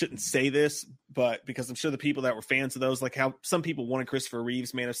 so I shouldn't say this, but because I'm sure the people that were fans of those, like how some people wanted Christopher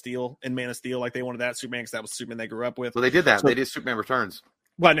Reeve's Man of Steel, like they wanted that Superman because that was Superman they grew up with. Well, they did that. So, they did Superman Returns.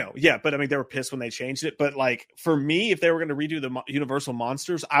 Well, no, yeah, but I mean, they were pissed when they changed it. But like for me, if they were going to redo the Universal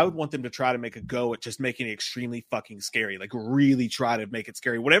monsters, I would want them to try to make a go at just making it extremely fucking scary. Like really try to make it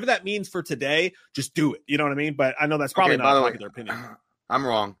scary. Whatever that means for today, just do it. You know what I mean? But I know that's probably not a popular opinion. I'm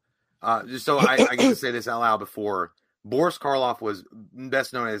wrong. Just so I get to say this out loud before. Boris Karloff was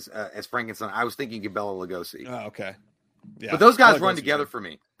best known as Frankenstein. I was thinking of Bela Lugosi. Oh, okay. Yeah. But those guys run together for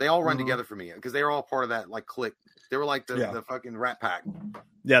me. They all run together for me because they were all part of that like clique. They were like the fucking Rat Pack.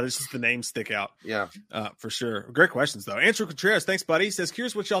 Yeah, this is the names stick out. Yeah. For sure. Great questions, though. Andrew Contreras, thanks, buddy. He says,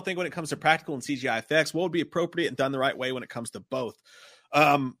 curious what y'all think when it comes to practical and CGI effects. What would be appropriate and done the right way when it comes to both?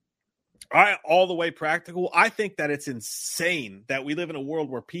 All the way practical. I think that it's insane that we live in a world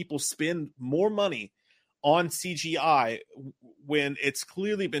where people spend more money on CGI when it's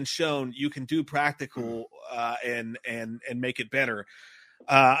clearly been shown you can do practical and make it better.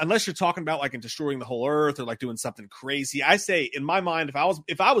 Unless you're talking about like in destroying the whole earth or like doing something crazy. I say in my mind,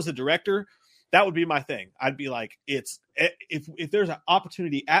 if I was a director, that would be my thing. I'd be like, if there's an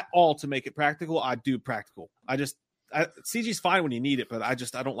opportunity at all to make it practical, I'd do practical. CG's fine when you need it, but I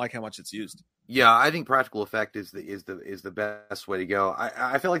don't like how much it's used. Yeah, I think practical effect is the best way to go.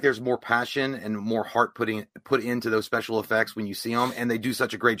 I feel like there's more passion and more heart put into those special effects when you see them, and they do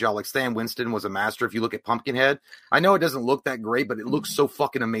such a great job. Like Stan Winston was a master. If you look at Pumpkinhead, I know it doesn't look that great, but it looks so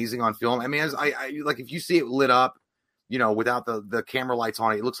fucking amazing on film. I mean, I like if you see it lit up, without the camera lights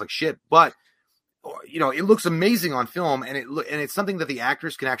on it looks like shit, but it looks amazing on film, and it's something that the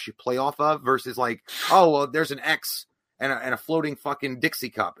actors can actually play off of versus like, oh well, there's an X and a floating fucking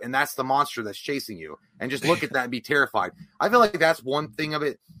Dixie cup, and that's the monster that's chasing you. And just look at that and be terrified. I feel like that's one thing of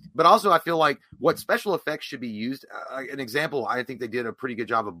it. But also, I feel like what special effects should be used. An example, I think they did a pretty good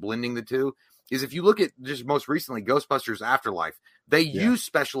job of blending the two. Is if you look at just most recently Ghostbusters Afterlife, they use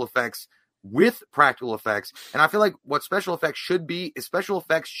special effects with practical effects, and I feel like what special effects should be is special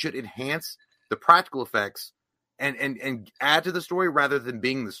effects should enhance the practical effects and add to the story rather than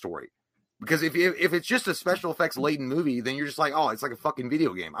being the story. Because if it's just a special effects laden movie, then you're just like, oh, it's like a fucking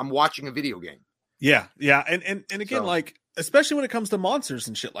video game. I'm watching a video game. Yeah, and again, like, especially when it comes to monsters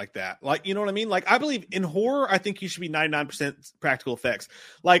and shit like that, like, you know what I mean? Like, I believe in horror, I think you should be 99% practical effects.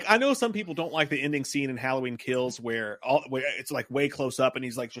 Like, I know some people don't like the ending scene in Halloween Kills where it's like way close up and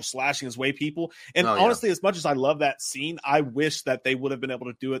he's like just slashing his way people. And honestly, as much as I love that scene, I wish that they would have been able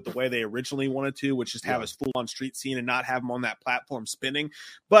to do it the way they originally wanted to, which is have his full on street scene and not have him on that platform spinning.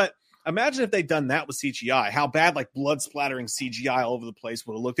 But imagine if they'd done that with CGI, how bad like blood splattering CGI all over the place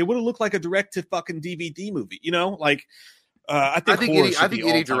would have looked. It would have looked like a direct to fucking DVD movie, you know? Like, I think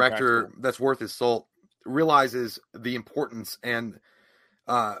any director that's worth his salt realizes the importance and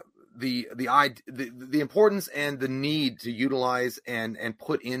the importance and the need to utilize and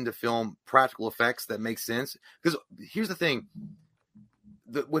put into film practical effects that make sense. Because here's the thing,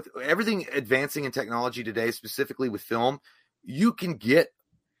 with everything advancing in technology today, specifically with film, you can get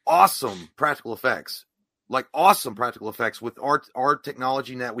awesome practical effects with our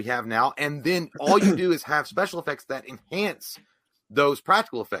technology that we have now, and then all you do is have special effects that enhance those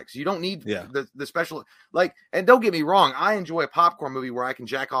practical effects. You don't need the special, like, and don't get me wrong, I enjoy a popcorn movie where I can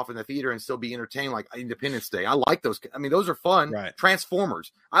jack off in the theater and still be entertained, like Independence Day. I like those. I mean, those are fun. Right.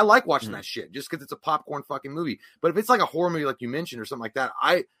 Transformers, I like watching that shit just because it's a popcorn fucking movie. But if it's like a horror movie like you mentioned or something like that,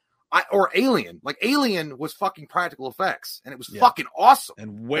 or Alien. Like, Alien was fucking practical effects, and it was fucking awesome.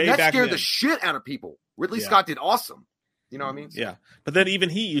 And that scared the shit out of people. Ridley Scott did awesome. You know what I mean? Yeah. But then even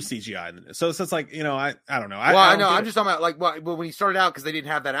he used CGI. So it's like, you know, I don't know. I know. I'm just talking about, like, when he started out, because they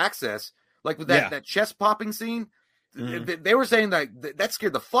didn't have that access, like with that chest popping scene, they were saying that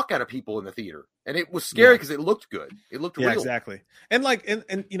scared the fuck out of people in the theater. And it was scary because it looked good. It looked real. Exactly. And like,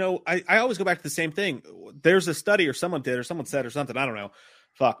 and you know, I always go back to the same thing. There's a study or someone said or something, I don't know.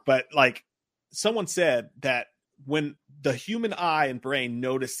 But like, someone said that when the human eye and brain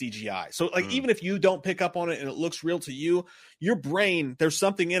notice CGI, so like even if you don't pick up on it and it looks real to you, your brain, there's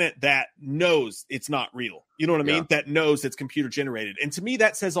something in it that knows it's not real. You know what I mean? That knows it's computer generated. And to me,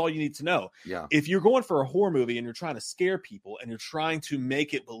 that says all you need to know. Yeah. If you're going for a horror movie and you're trying to scare people and you're trying to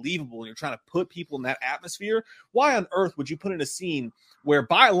make it believable and you're trying to put people in that atmosphere, why on earth would you put in a scene where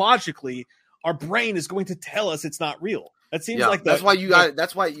biologically our brain is going to tell us it's not real? That seems like that's why you got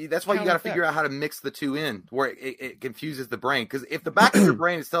to figure out how to mix the two in where it confuses the brain. Because if the back of your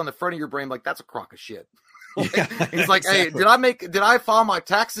brain is telling the front of your brain, like, that's a crock of shit. It's like, exactly. Hey, did I file my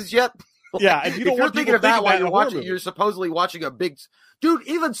taxes yet? Yeah, if you're thinking of that while you're watching, you're supposedly watching a big dude.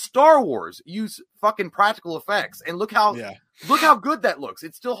 Even Star Wars use fucking practical effects, and look how good that looks.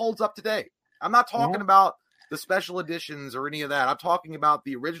 It still holds up today. I'm not talking about the special editions or any of that. I'm talking about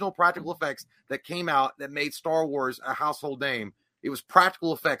the original practical effects that came out that made Star Wars a household name. It was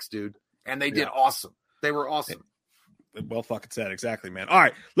practical effects, dude, and they did awesome. They were awesome. Well fucking said. Exactly, man. All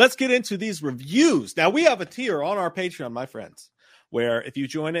right, let's get into these reviews. Now, we have a tier on our Patreon, my friends, where if you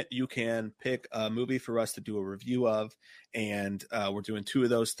join it, you can pick a movie for us to do a review of, and we're doing 2 of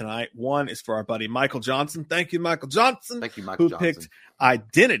those tonight. One is for our buddy Michael Johnson. Thank you, Michael Johnson. Thank you, Michael Johnson. Who picked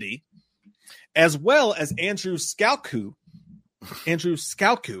Identity, as well as Andrew Skalku. Andrew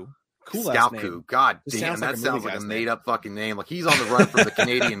Skalku. Cool ass name. God damn, that sounds like a made-up fucking name. Like he's on the run from the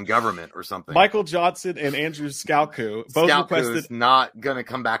Canadian government or something. Michael Johnson and Andrew Skalku both requested. Is not going to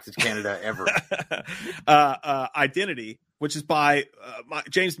come back to Canada ever. Identity, which is by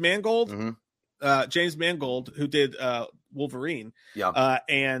James Mangold. Mm-hmm. James Mangold, who did Wolverine. Yeah.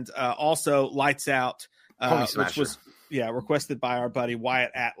 And also Lights Out, which was requested by our buddy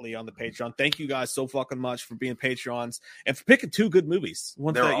Wyatt Atley on the Patreon. Thank you guys so fucking much for being Patrons and for picking 2 good movies.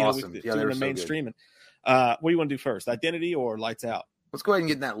 Ones that awesome. We doing the mainstreaming. What do you want to do first, Identity or Lights Out? Let's go ahead and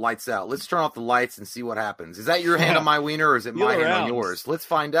get that Lights Out. Let's turn off the lights and see what happens. Is that your hand on my wiener, or is it my hand on yours? Let's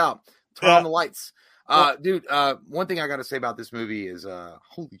find out. Turn on the lights. Dude, one thing I got to say about this movie is,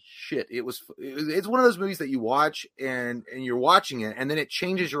 holy shit, it's one of those movies that you watch and you're watching it, and then it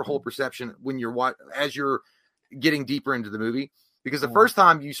changes your whole perception when as you're getting deeper into the movie. Because the first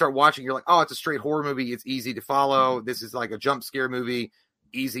time you start watching, you're like, oh, it's a straight horror movie. It's easy to follow. This is like a jump scare movie,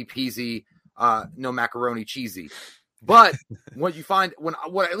 easy peasy, no macaroni cheesy. But what you find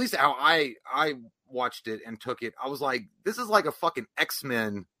at least how I watched it and took it, I was like, this is like a fucking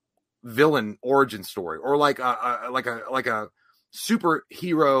X-Men villain origin story, or like a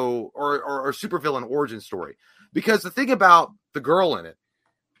superhero or supervillain origin story. Because the thing about the girl in it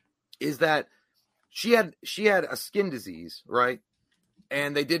is that she had a skin disease, right?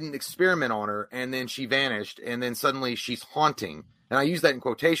 And they did an experiment on her, and then she vanished, and then suddenly she's haunting. And I use that in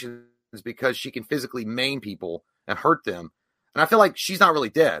quotations because she can physically maim people and hurt them. And I feel like she's not really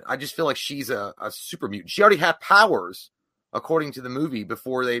dead. I just feel like she's a super mutant. She already had powers, according to the movie,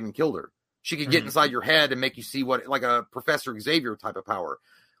 before they even killed her. She could get inside your head and make you see what, like a Professor Xavier type of power.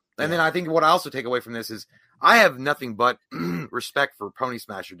 And then I think what I also take away from this is I have nothing but respect for Pony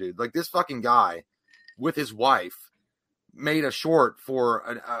Smasher, dude. Like, this fucking guy with his wife made a short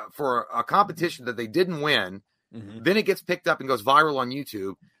for a competition that they didn't win. Then it gets picked up and goes viral on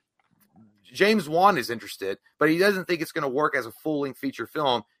YouTube. James Wan is interested, but he doesn't think it's going to work as a full-length feature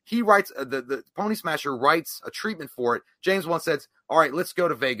film. He writes the Pony Smasher writes a treatment for it. James Wan says, "All right, let's go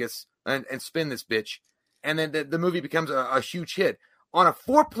to Vegas and spin this bitch," and then the movie becomes a huge hit. On a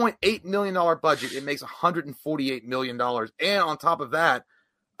 $4.8 million budget, it makes $148 million, and on top of that,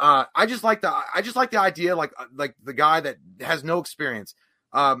 I just like the idea, like the guy that has no experience,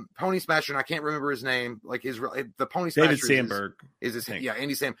 Pony Smasher, and I can't remember his name, like the Pony Smasher. David Sandberg is his name. Yeah,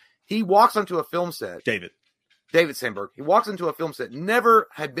 Andy Sam. He walks onto a film set. David Sandberg. He walks into a film set. Never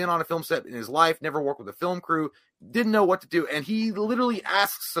had been on a film set in his life. Never worked with a film crew. Didn't know what to do, and he literally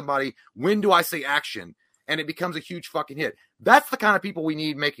asks somebody, "When do I say action?" And it becomes a huge fucking hit. That's the kind of people we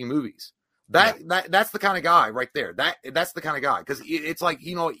need making movies. That's the kind of guy right there. That's the kind of guy, because it's like,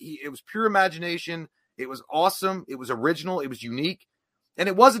 it was pure imagination. It was awesome. It was original. It was unique, and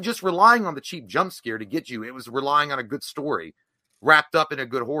it wasn't just relying on the cheap jump scare to get you. It was relying on a good story wrapped up in a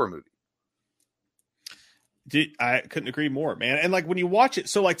good horror movie. Dude, I couldn't agree more, man. And like when you watch it,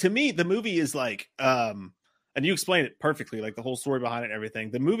 so like to me, the movie is like, and you explained it perfectly, like the whole story behind it and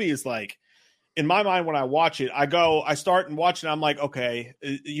everything. The movie is like, in my mind, when I watch it, I start and watch it. I'm like, okay,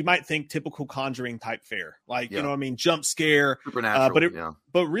 you might think typical Conjuring type fare, like, you know what I mean? Jump scare, supernatural,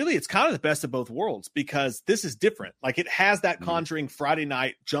 but really it's kind of the best of both worlds, because this is different. Like, it has that Conjuring Friday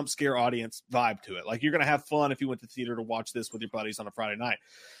night jump scare audience vibe to it. Like, you're going to have fun if you went to the theater to watch this with your buddies on a Friday night,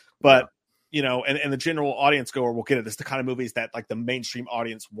 but and the general audience goer will get it. It's the kind of movies that like the mainstream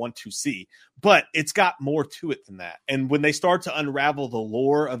audience want to see, but it's got more to it than that. And when they start to unravel the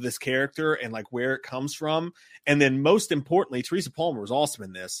lore of this character and like where it comes from, and then most importantly, Teresa Palmer was awesome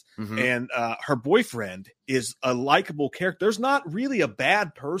in this, and her boyfriend is a likable character. There's not really a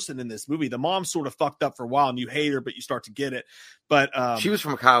bad person in this movie. The mom's sort of fucked up for a while, and you hate her, but you start to get it. But she was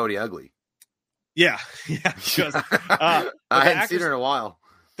from Coyote Ugly. Yeah, she was. I hadn't seen her in a while.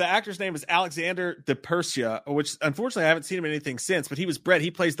 The actor's name is Alexander DePersia, which unfortunately I haven't seen him in anything since, but he was Brett.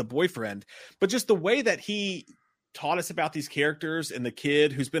 He plays the boyfriend. But just the way that he taught us about these characters and the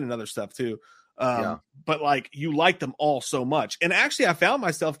kid, who's been in other stuff too. But like, you like them all so much. And actually I found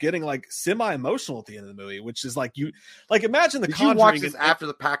myself getting like semi-emotional at the end of the movie, which is like, imagine the Did Conjuring. You watch this after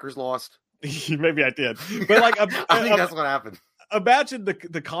the Packers lost? Maybe I did. But like, I think that's what happened. Imagine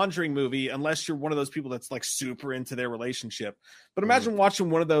the Conjuring movie, unless you're one of those people that's like super into their relationship. But imagine watching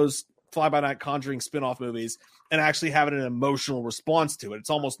one of those fly-by-night Conjuring spin-off movies and actually having an emotional response to it. It's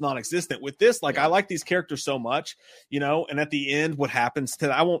almost non-existent. With this, like, I like these characters so much, and at the end, what happens to,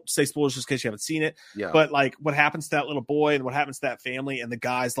 I won't say spoilers just in case you haven't seen it, but like what happens to that little boy and what happens to that family, and the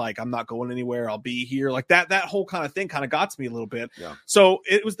guy's like, I'm not going anywhere, I'll be here. Like that whole kind of thing kind of got to me a little bit. So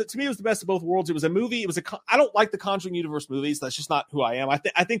it was, to me, it was the best of both worlds. It was a movie. I don't like the Conjuring universe movies. That's just not who I am.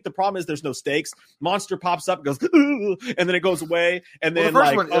 I think the problem is there's no stakes. Monster pops up, goes, and then it goes away. And then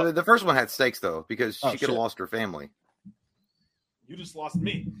the first one had stakes though, because she could have lost her family. You just lost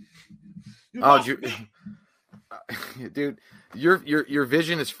me. Dude, your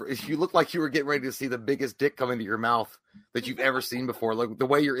vision is. You look like you were getting ready to see the biggest dick come into your mouth that you've ever seen before. Like the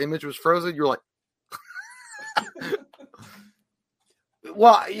way your image was frozen, you're like.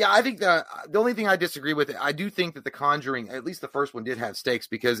 Well, yeah, I think the only thing I disagree with it, I do think that The Conjuring, at least the first one, did have stakes,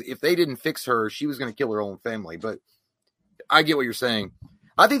 because if they didn't fix her, she was going to kill her own family. But I get what you're saying.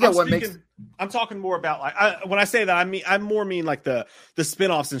 I think that I'm talking more about like when I say that, I more mean like the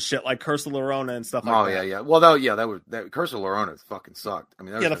spinoffs and shit, like Curse of La Llorona and stuff like that. Yeah. Well, that Curse of La Llorona fucking sucked. I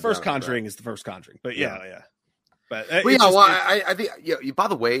mean, the first Conjuring is the first Conjuring, but yeah. But I think. By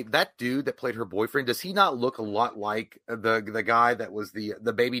the way, that dude that played her boyfriend, does he not look a lot like the guy that was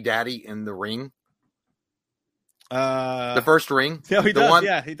the baby daddy in The Ring? The first Ring. Yeah, he does.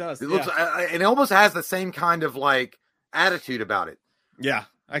 Yeah, he does. It looks, and it almost has the same kind of like attitude about it. Yeah,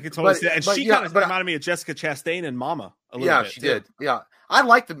 I could totally see that. And she kind of reminded me of Jessica Chastain and Mama a little bit. She did. Yeah, I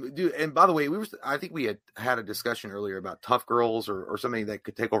like the dude. And by the way, I think we had a discussion earlier about tough girls or somebody that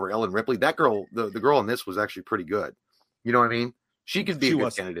could take over Ellen Ripley. That girl, the girl in this was actually pretty good. You know what I mean? She could be She a good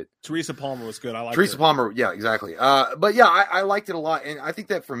was. candidate. Teresa Palmer was good. I like Teresa her. Palmer, yeah, exactly. But yeah, I liked it a lot, and I think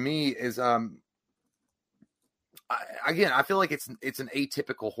that for me is I feel like it's an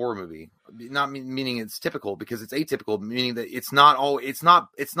atypical horror movie. Not meaning it's typical, because it's atypical, meaning that it's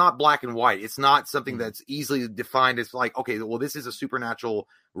not black and white. It's not something that's easily defined as like, okay, well, this is a supernatural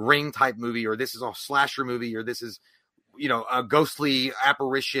Ring type movie, or this is a slasher movie, or this is, a ghostly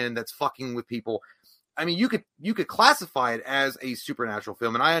apparition that's fucking with people. I mean, you could classify it as a supernatural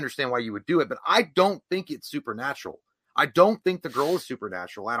film, and I understand why you would do it, but I don't think it's supernatural. I don't think the girl is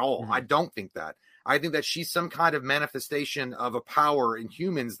supernatural at all. I don't think that. I think that she's some kind of manifestation of a power in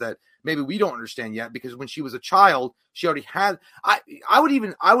humans that maybe we don't understand yet, because when she was a child, she already had. I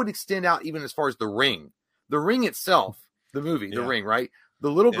would extend out even as far as The Ring. The Ring itself, the movie, The Ring, right? The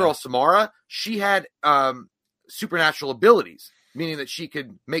little girl Samara, she had supernatural abilities, meaning that she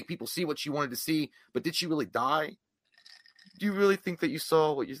could make people see what she wanted to see. But did she really die? Do you really think that you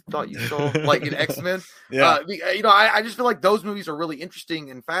saw what you thought you saw, like in X-Men? Yeah. I just feel like those movies are really interesting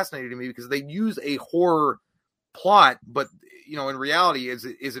and fascinating to me, because they use a horror plot, but in reality, is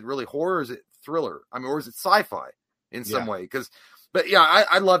it really horror? Or is it thriller? I mean, or is it sci-fi in some way?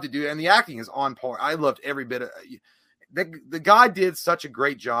 I love to do it, and the acting is on par. I loved every bit of the guy did such a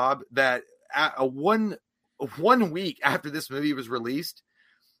great job that one week after this movie was released,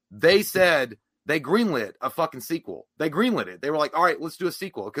 they said. They greenlit a fucking sequel. They greenlit it. They were like, all right, let's do a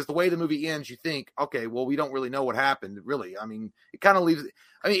sequel. Because the way the movie ends, you think, okay, well, we don't really know what happened, really. I mean, it kind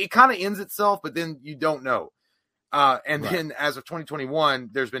of ends itself, but then you don't know. Then as of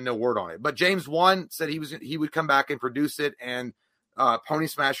 2021, there's been no word on it. But James Wan said he would come back and produce it. And Pony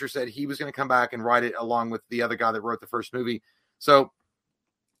Smasher said he was going to come back and write it along with the other guy that wrote the first movie. So,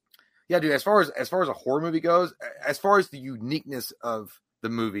 yeah, dude, as far as a horror movie goes, as far as the uniqueness of the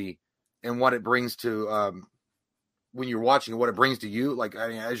movie, and what it brings to when you're watching it, what it brings to you, like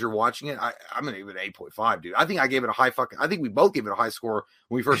as you're watching it, I'm gonna give it an 8.5, dude. I think I gave it a high I think we both gave it a high score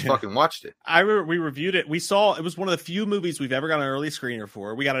when we first fucking watched it. I remember we reviewed it. We saw it was one of the few movies we've ever got an early screener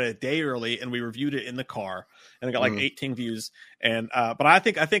for. We got it a day early, and we reviewed it in the car, and it got like 18 views. And but I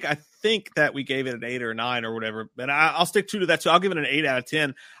think that we gave it an 8 or a 9 or whatever. And I'll stick true to that. So I'll give it an 8 out of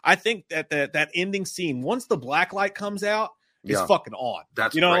 10. I think that ending scene, once the black light comes out, is fucking on.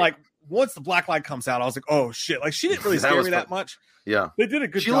 That's great. Like. Once the black light comes out, I was like, oh shit. Like, she didn't really scare me that much. Yeah. They did a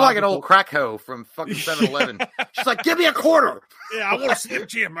good job. She looked like an old crack hoe from fucking 7-Eleven. She's like, give me a quarter. Yeah, I want to Slim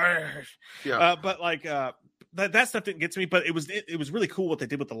Jim. Yeah. But like, that stuff didn't get to me, but it was really cool what they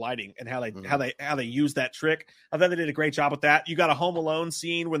did with the lighting and how they used that trick. I thought they did a great job with that. You got a Home Alone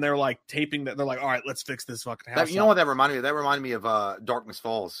scene when they're like taping that. They're like, all right, let's fix this fucking house. You know what that reminded me of? That reminded me of Darkness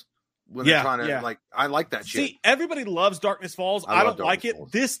Falls. When they're trying to like, I like that shit. See, everybody loves Darkness Falls. I don't like it.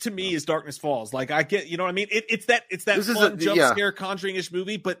 Falls. This to me is Darkness Falls. Like, I get, you know what I mean? It's that fun jump scare Conjuring-ish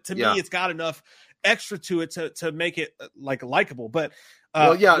movie, but to me, it's got enough extra to it to make it like likable. But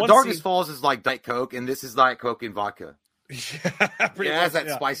Darkness Falls is like Diet Coke, and this is Diet Coke and vodka. It has that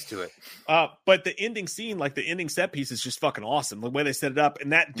spice to it. But the ending scene, like the ending set piece, is just fucking awesome. The way they set it up,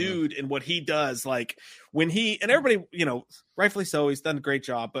 and that dude and what he does, like when he and everybody, rightfully so, he's done a great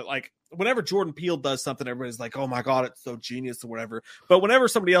job. But like whenever Jordan Peele does something, everybody's like, "Oh my god, it's so genius" or whatever. But whenever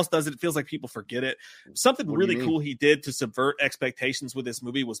somebody else does it, it feels like people forget it. Something really cool he did to subvert expectations with this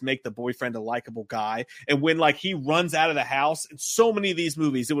movie was make the boyfriend a likable guy. And when like he runs out of the house, in so many of these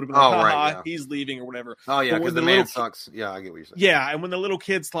movies, it would have been like, he's leaving or whatever. Oh yeah, because the man sucks. Yeah, I get what you're saying. Yeah, and when the little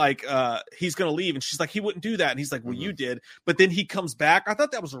kid's like, he's gonna leave, and she's like, he wouldn't do that, and he's like, well, you did. But then he comes back. I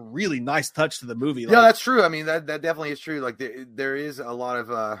thought that was a really nice touch to the movie. Yeah, that's true. I mean, that definitely is true. Like there is a lot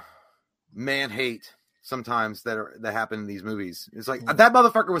of man hate sometimes that happen in these movies. It's like that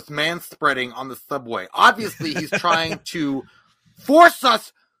motherfucker was man spreading on the subway. Obviously, he's trying to force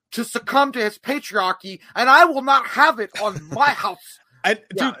us to succumb to his patriarchy, and I will not have it on my house.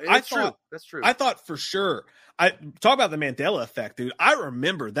 That's true. I thought for sure. I talk about the Mandela effect, dude. I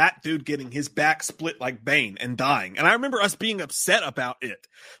remember that dude getting his back split like Bane and dying. And I remember us being upset about it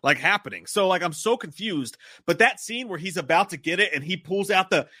like happening. So like, I'm so confused, but that scene where he's about to get it and he pulls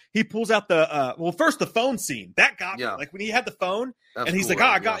out the first the phone scene that got me. Like when he had the phone and he's like,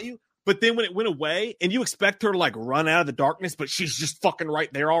 I got you. But then when it went away and you expect her to like run out of the darkness, but she's just fucking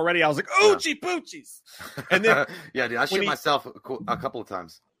right there already. I was like, oochie poochies. And then dude, I shit myself a couple of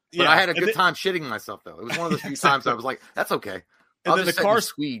times. But I had a good time shitting myself, though. It was one of those few times I was like, that's okay. And then the car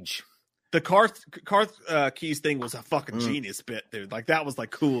squeege. The car keys thing was a fucking genius bit, dude. Like that was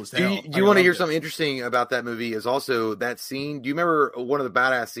like cool as hell. Do you want to hear something interesting about that movie? Is also that scene. Do you remember one of the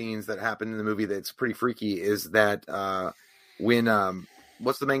badass scenes that happened in the movie that's pretty freaky? Is that when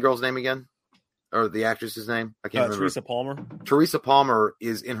what's the main girl's name again? or the actress's name? I can't remember. Teresa Palmer. Teresa Palmer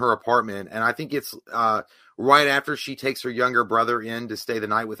is in her apartment, and I think it's right after she takes her younger brother in to stay the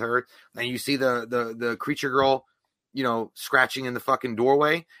night with her, and you see the creature girl, scratching in the fucking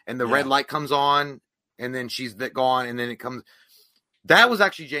doorway, and the red light comes on, and then she's gone, and then it comes. That was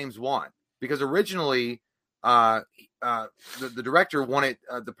actually James Wan, because originally the director wanted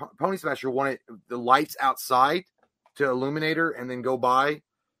the Pony Smasher wanted the lights outside to illuminate her and then go by.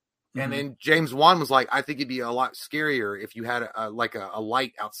 And then James Wan was like, I think it'd be a lot scarier if you had a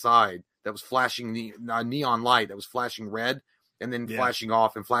light outside that was flashing a neon light that was flashing red and then flashing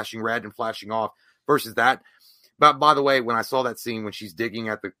off and flashing red and flashing off versus that. But by the way, when I saw that scene when she's digging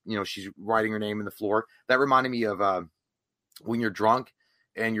at the, she's writing her name in the floor, that reminded me of when you're drunk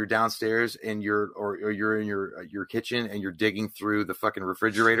and you're downstairs and you're in your kitchen and you're digging through the fucking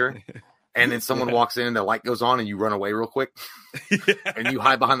refrigerator. And then someone walks in and the light goes on and you run away real quick and you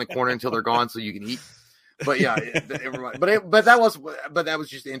hide behind the corner until they're gone so you can eat. But yeah, but that was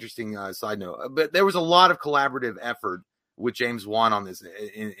just an interesting side note. But there was a lot of collaborative effort with James Wan on this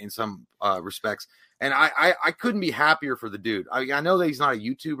in some respects. And I couldn't be happier for the dude. I know that he's not a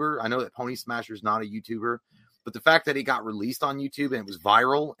YouTuber. I know that Pony Smasher is not a YouTuber, but the fact that he got released on YouTube and it was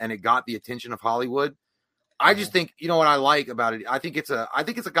viral and it got the attention of Hollywood, I just think, what I like about it, I think it's a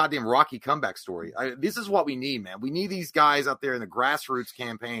goddamn Rocky comeback story. This is what we need, man. We need these guys out there in the grassroots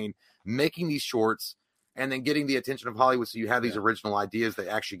campaign making these shorts and then getting the attention of Hollywood so you have these original ideas that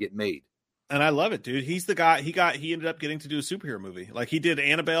actually get made. And I love it, dude. He's the guy. He ended up getting to do a superhero movie. Like he did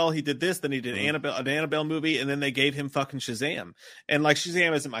Annabelle, he did this, then he did an Annabelle movie, and then they gave him fucking Shazam. And like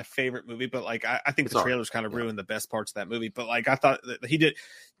Shazam isn't my favorite movie, but like I think the trailers kind of ruined the best parts of that movie. But like I thought that he did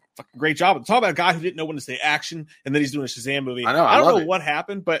fucking great job. Talk about a guy who didn't know when to say action, and then he's doing a Shazam movie. I don't know what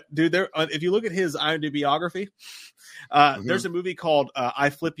happened, but dude, if you look at his IMDb biography, there's a movie called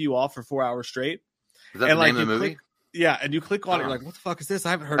 "I Flip You Off for 4 Hours Straight." Is that the name of the movie? And you click on it, you're like, "What the fuck is this?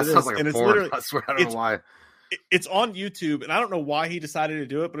 I haven't heard of this." Sounds like and a it's porn. literally, I swear, I don't know why. It's on YouTube, and I don't know why he decided to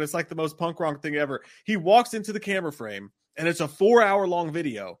do it, but it's like the most punk rock thing ever. He walks into the camera frame, and it's a 4 hour long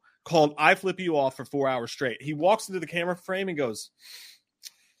video called "I Flip You Off for 4 Hours Straight." He walks into the camera frame and goes.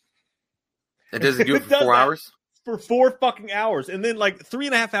 It doesn't do it for 4 hours? For 4 fucking hours. And then like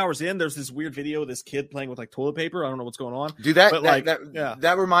 3.5 hours in, there's this weird video of this kid playing with like toilet paper. I don't know what's going on. Dude,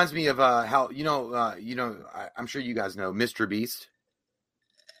 that reminds me of how, I'm sure you guys know Mr. Beast.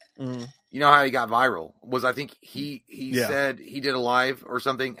 Mm-hmm. You know how he got viral? Was I think he said he did a live or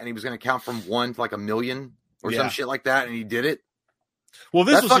something and he was going to count from 1 to like 1 million or some shit like that. And he did it. Well,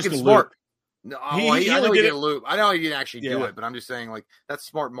 this that's was fucking just smart. No, I know he did a loop. I know he didn't actually do it, but I'm just saying like that's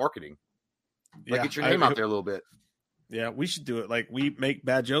smart marketing. Like, get your name out there a little bit. Yeah, we should do it. Like, we make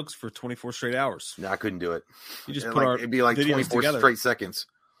bad jokes for 24 straight hours. No, I couldn't do it. You just put it'd be like 24 together. straight seconds.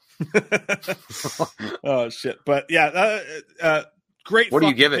 Oh, shit. But, yeah, great. What do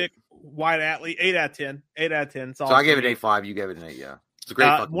you give it? Wyatt Atlee, 8 out of 10. 8 out of 10. So I gave it 8.5. You gave it an 8, yeah. It's a great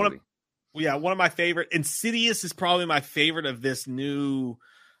fucking movie. One of my favorite. Insidious is probably my favorite of this new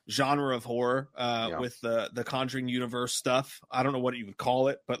genre of horror with the Conjuring universe stuff. I don't know what you would call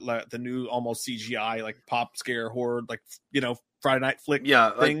it, but like the new almost CGI like pop scare horror, like Friday Night Flick thing.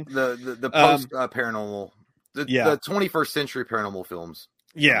 Like the post paranormal, the 21st century paranormal films.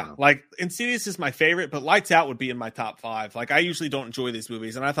 Yeah, like Insidious is my favorite, but Lights Out would be in my top 5. Like I usually don't enjoy these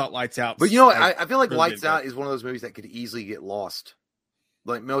movies, and I thought Lights Out. But I feel like Lights Out is one of those movies that could easily get lost.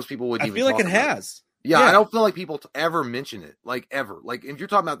 Like most people wouldn't. I feel like it has. Yeah, I don't feel like people ever mention it, like ever. Like if you're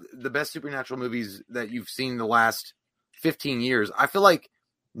talking about the best supernatural movies that you've seen in the last 15 years, I feel like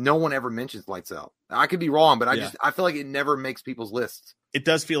no one ever mentions Lights Out. I could be wrong, but I feel like it never makes people's lists. It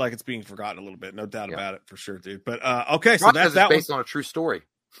does feel like it's being forgotten a little bit, no doubt about it, for sure, dude. But okay, so that's based on a true story.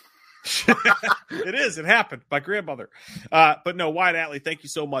 It is. It happened. My grandmother. But no, Wyatt Atlee, thank you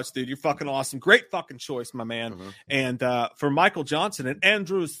so much, dude. You're fucking awesome. Great fucking choice, my man. Mm-hmm. And for Michael Johnson and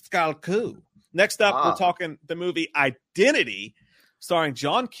Andrew Scalcu. Next up, we're talking the movie Identity, starring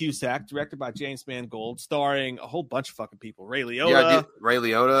John Cusack, directed by James Mangold, starring a whole bunch of fucking people. Ray Liotta. Yeah, Ray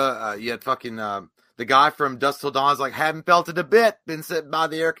Liotta. You had fucking the guy from Dusk Till Dawn's like, haven't felt it a bit, been sitting by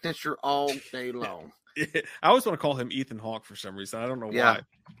the air conditioner all day long. I always want to call him Ethan Hawke for some reason. I don't know why.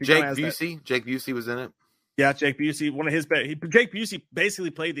 Jake Busey. Jake Busey was in it. Yeah, Jake Busey. One of his Jake Busey basically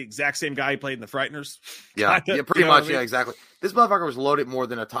played the exact same guy he played in The Frighteners. Yeah, pretty much. Yeah, exactly. This motherfucker was loaded more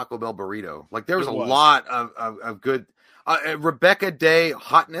than a Taco Bell burrito. Like there was a lot of good. Rebecca Day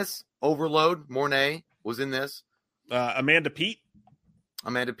hotness overload. Mornay was in this. Amanda Peet.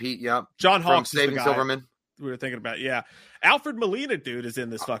 Yeah. John Hawkes, Saving Silverman. We were thinking about. Yeah, Alfred Molina, dude, is in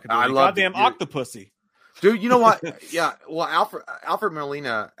this fucking movie. I love goddamn Octopussy. Dude, you know what? Yeah, well, Alfred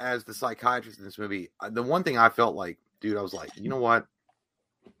Molina as the psychiatrist in this movie, the one thing I felt like, dude, I was like, you know what?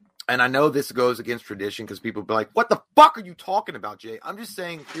 And I know this goes against tradition because people be like, what the fuck are you talking about, Jay? I'm just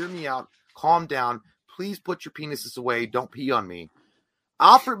saying, hear me out. Calm down. Please put your penises away. Don't pee on me.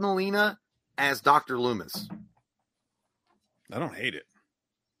 Alfred Molina as Dr. Loomis. I don't hate it.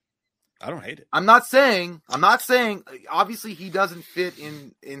 I'm not saying, obviously he doesn't fit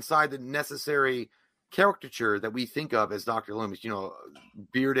inside the necessary caricature that we think of as Dr. Loomis, you know,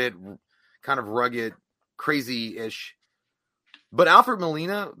 bearded, kind of rugged, crazy-ish. But Alfred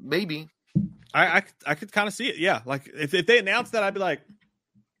Molina, maybe. I could kind of see it. Yeah. Like if they announced that, I'd be like,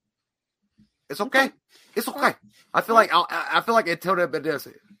 it's okay. It's okay. I feel like Antonio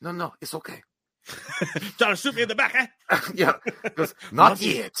Banderas. No, it's okay. Trying to shoot me in the back, eh? Yeah, because not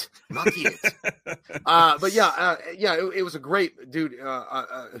yet. But yeah, it was a great dude,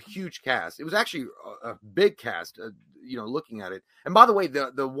 a huge cast. It was actually a big cast. You know, looking at it. And by the way,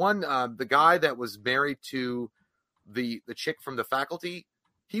 the guy that was married to the chick from The Faculty,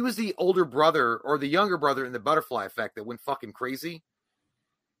 he was the older brother or the younger brother in The Butterfly Effect that went fucking crazy.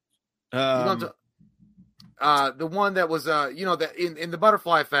 The one that was that in The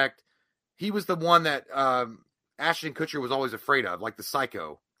Butterfly Effect. He was the one that Ashton Kutcher was always afraid of, like the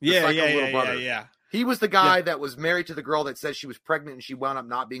psycho. Little brother. Yeah. He was the guy that was married to the girl that said she was pregnant and she wound up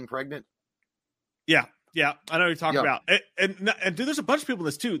not being pregnant. Yeah. I know what you're talking about. And dude, there's a bunch of people in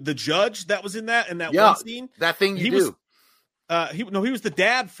this too. The judge that was in that one scene. That thing he was the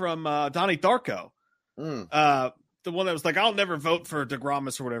dad from Donnie Darko. The one that was like, I'll never vote for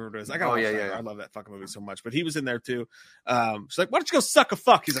DeGramis or whatever it is. I love that fucking movie so much. But he was in there too. She's like, why don't you go suck a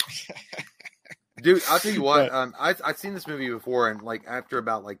fuck? He's like, dude, I'll tell you what. I've seen this movie before, and like after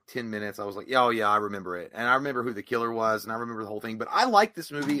about like 10 minutes, I was like, oh yeah, I remember it, and I remember who the killer was, and I remember the whole thing. But I like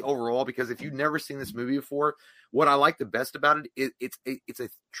this movie overall because if you've never seen this movie before, what I like the best about it, it's a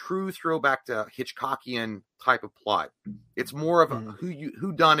true throwback to Hitchcockian type of plot. It's more of a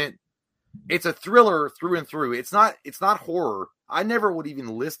who done it. It's a thriller through and through. It's not horror. I never would even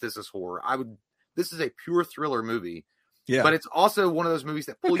list this as horror. This is a pure thriller movie. Yeah. But it's also one of those movies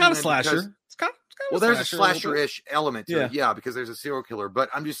that pull you in. Slasher. It's kind of there's a slasher-ish element to it. Yeah, because there's a serial killer. But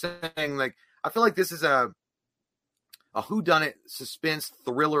I'm just saying, like, I feel like this is a whodunit suspense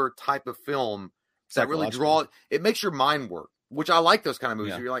thriller type of film that really it makes your mind work, which I like those kind of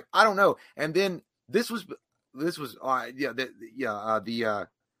movies where you're like, I don't know. And then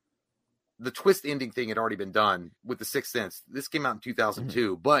the twist ending thing had already been done with The Sixth Sense. This came out in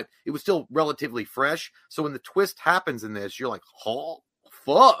 2002, but it was still relatively fresh. So when the twist happens in this, you're like, oh,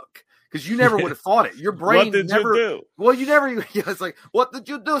 fuck. Because you never would have thought it. Your brain what did you do? Well, you never. Yeah, it's like, what did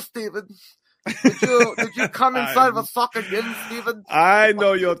you do, Steven? Did you come inside of a sock again, Steven? I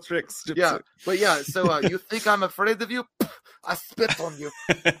know your tricks. Gypsy. Yeah, but yeah. So you think I'm afraid of you? I spit on you.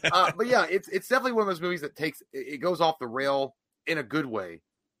 But yeah, it's definitely one of those movies that it goes off the rail in a good way.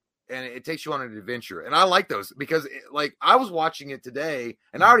 And it takes you on an adventure, and I like those because, like, I was watching it today,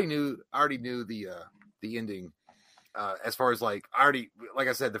 and I already knew the ending. As far as like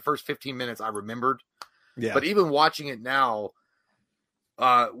I said, the first 15 minutes I remembered. Yeah. But even watching it now,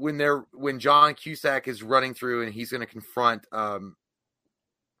 when John Cusack is running through and he's going to confront Ray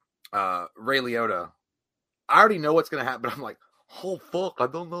Liotta, I already know what's going to happen. But I'm like, oh fuck, I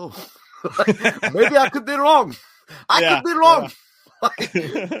don't know. Maybe I could be wrong. I could be wrong. Yeah.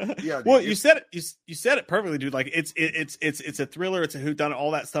 Yeah, well, you said it. You said it perfectly, dude. Like it's a thriller. It's a whodunit,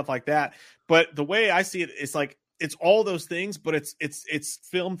 all that stuff like that. But the way I see it, it's like it's all those things, but it's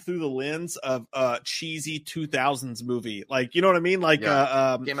filmed through the lens of cheesy 2000s movie. Like, you know what I mean? Like came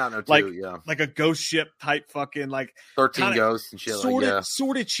out in 2002, like a ghost ship type fucking like 13 Ghosts and shit.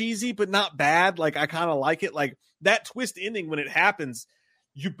 Sort of cheesy, but not bad. Like I kind of like it. Like that twist ending when it happens,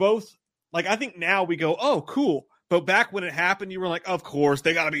 you both like. I think now we go, oh, cool. But back when it happened, you were like, of course,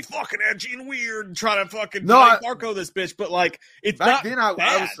 they got to be fucking edgy and weird and try to fucking Marco this bitch. But like, it's back then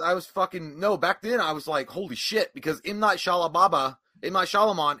bad. I was fucking no. Back then I was like, holy shit, because M. Night Shyamalan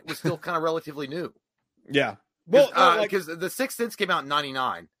was still kind of relatively new. Yeah, well, because The Sixth Sense came out in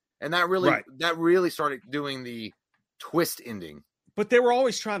 '99, and that really started doing the twist ending. But they were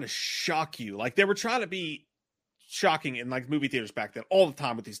always trying to shock you. Like they were trying to be shocking in like movie theaters back then all the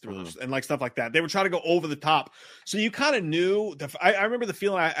time with these thrillers and like stuff like that. They were trying to go over the top. So you kind of knew I remember the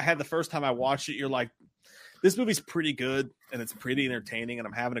feeling I had the first time I watched it. You're like, this movie's pretty good and it's pretty entertaining and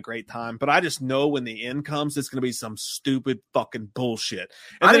I'm having a great time. But I just know when the end comes, it's going to be some stupid fucking bullshit.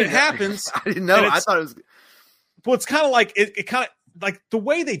 And then it happens. I didn't know. I thought it was. Well, it's kind of like it kind of like the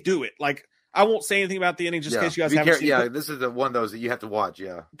way they do it. Like I won't say anything about the ending just in case you guys haven't seen it. Yeah, this is the one of those that you have to watch.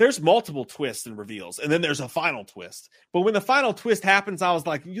 Yeah, there's multiple twists and reveals, and then there's a final twist. But when the final twist happens, I was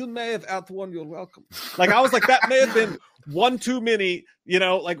like, "You may have outwon your welcome." Like I was like, that may have been one too many. You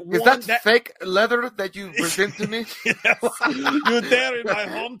know, like is that fake leather that you present to me? Yes. You're there in my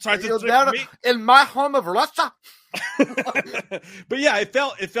home trying to trick me in my home of Russia. But yeah, it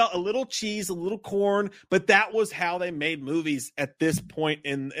felt a little cheese, a little corn, but that was how they made movies at this point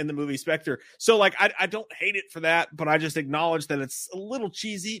in the movie Spectre. So like I don't hate it for that, but I just acknowledge that it's a little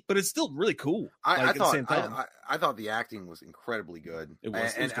cheesy, but it's still really cool. I thought the acting was incredibly good. It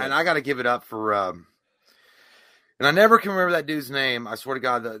was good. And I got to give it up for and I never can remember that dude's name. I swear to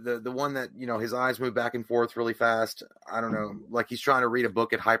God, the one that, you know, his eyes move back and forth really fast. I don't know, like he's trying to read a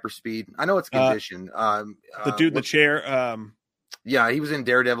book at hyperspeed. I know it's conditioned. The dude in the chair. Yeah, he was in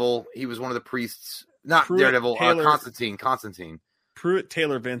Daredevil. He was one of the priests. Not Daredevil. Constantine. Pruitt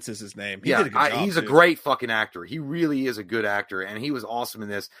Taylor Vince is his name. He did a good job, he's a great fucking actor. He really is a good actor, and he was awesome in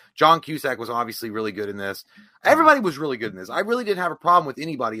this. John Cusack was obviously really good in this. Everybody was really good in this. I really didn't have a problem with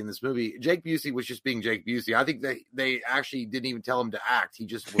anybody in this movie. Jake Busey was just being Jake Busey. I think they actually didn't even tell him to act. He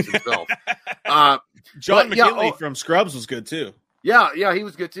just was himself. John McGinley from Scrubs was good too. Yeah, he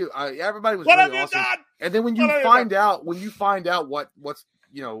was good too. Everybody was really awesome. Done? And then when you find out what's,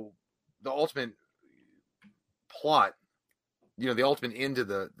 you know, the ultimate plot, you know, the ultimate end of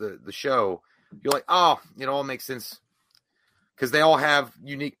the show, you're like, oh, it all makes sense because they all have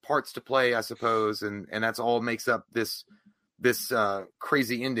unique parts to play, I suppose, and that's all makes up this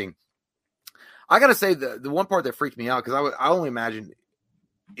crazy ending. I gotta say the one part that freaked me out, because I only imagine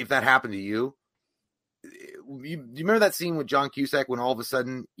if that happened to you. Do you remember that scene with John Cusack when all of a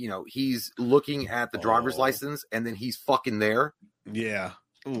sudden, you know, he's looking at the driver's license and then he's fucking there? Yeah.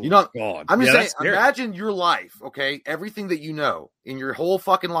 Ooh, you know, God. I'm just saying, imagine your life, okay? Everything that you know in your whole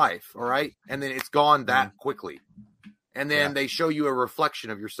fucking life, all right? And then it's gone that quickly. And then they show you a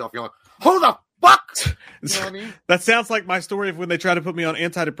reflection of yourself. You're like, who the fuck? You know what I mean? That sounds like my story of when they tried to put me on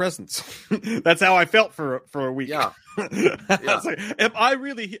antidepressants. That's how I felt for a week. Yeah. I was like, am I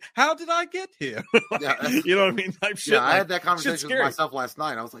really, how did I get here? You know what I mean? Type shit. I had that conversation with myself last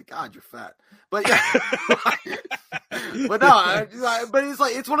night. I was like, God, you're fat. But yeah. But no, but it's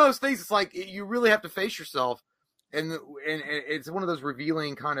like, it's one of those things. It's like, you really have to face yourself. And it's one of those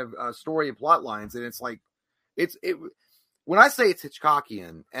revealing kind of story and plot lines. And it's like, when I say it's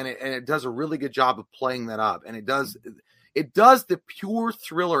Hitchcockian, and it does a really good job of playing that up, and it does the pure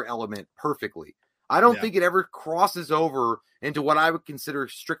thriller element perfectly. I don't think it ever crosses over into what I would consider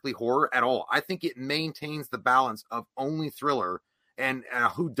strictly horror at all. I think it maintains the balance of only thriller and a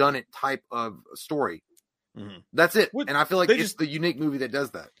whodunit type of story. Mm-hmm. That's it. And I feel like it's the unique movie that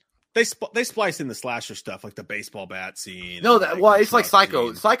does that. They splice in the slasher stuff, like the baseball bat scene. No, it's like Psycho.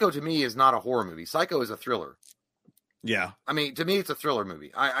 Scene. Psycho to me is not a horror movie. Psycho is a thriller. Yeah. I mean, to me, it's a thriller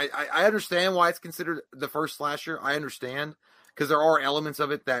movie. I understand why it's considered the first slasher. I understand because there are elements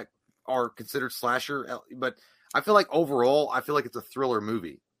of it that are considered slasher, but I feel like overall, I feel like it's a thriller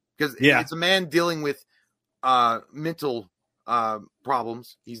movie because it's a man dealing with mental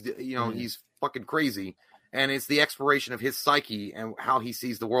problems. He's, you know, he's fucking crazy, and it's the exploration of his psyche and how he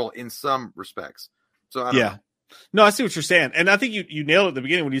sees the world in some respects. So I don't know. No, I see what you're saying, and I think you nailed it at the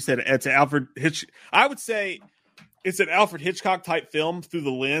beginning when you said it's an Alfred Hitchcock. I would say it's an Alfred Hitchcock type film through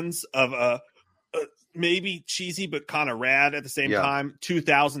the lens of a maybe cheesy but kind of rad at the same time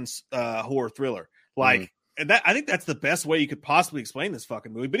 2000s horror thriller. Like, and that I think that's the best way you could possibly explain this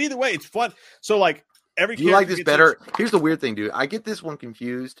fucking movie. But either way, it's fun. So like every do you like this better? Here's the weird thing, dude. I get this one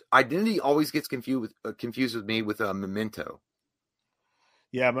confused. Identity always gets confused with me with Memento.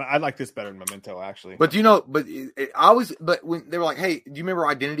 Yeah, but I like this better than Memento, actually. But you know, but when they were like, "Hey, do you remember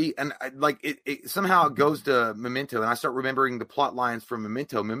Identity?" And it somehow goes to Memento, and I start remembering the plot lines from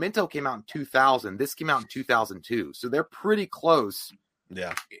Memento. Memento came out in 2000. This came out in 2002, so they're pretty close.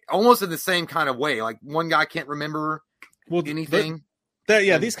 Yeah, almost in the same kind of way. Like one guy can't remember anything.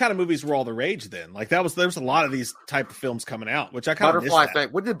 These kind of movies were all the rage then. Like there was a lot of these type of films coming out, which I kind of Butterfly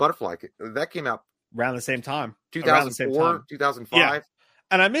Effect. What did Butterfly? That came out around the same time. 2004, 2005. Yeah.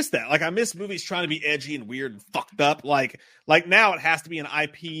 And I miss that. Like, I miss movies trying to be edgy and weird and fucked up. Like now it has to be an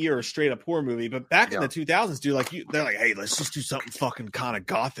IP or a straight up horror movie. But back in the 2000s, dude, they're like, hey, let's just do something fucking kind of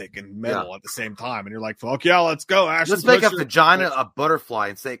gothic and metal at the same time. And you're like, fuck yeah, let's go. Ashton let's make a vagina a butterfly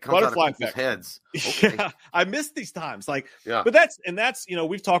and say it comes out of people's heads. Okay. Yeah, I miss these times. Like, but that's, you know,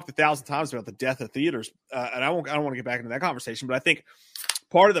 we've talked 1,000 times about the death of theaters. And I don't want to get back into that conversation, but I think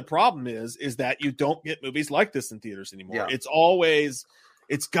part of the problem is that you don't get movies like this in theaters anymore. Yeah. It's always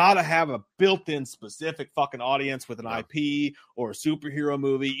It's got to have a built-in specific fucking audience with an IP or a superhero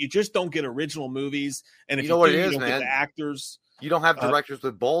movie. You just don't get original movies, and if You know what do, it you is, don't man? get the actors. You don't have directors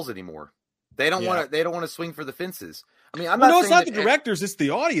with balls anymore. They don't Yeah. want to. They don't want to swing for the fences. I mean, No, it's not the directors; it's the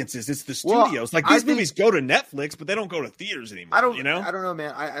audiences, it's the Well, studios. Like I these think- movies go to Netflix, but they don't go to theaters anymore. I don't. you know. I don't know,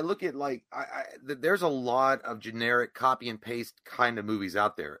 man. I look at like there's a lot of generic copy and paste kind of movies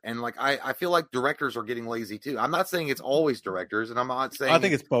out there, and like I feel like directors are getting lazy too. I'm not saying it's always directors, and I'm not saying I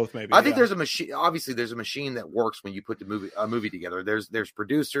think it's both. Maybe I think there's a machine. Obviously, there's a machine that works when you put a movie together. There's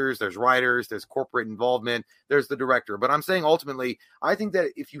producers, there's writers, there's corporate involvement, there's the director. But I'm saying ultimately, I think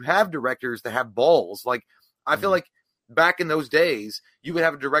that if you have directors that have balls, like I feel like back in those days, you would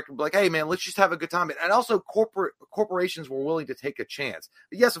have a director be like, "Hey, man, let's just have a good time." And also, corporations were willing to take a chance.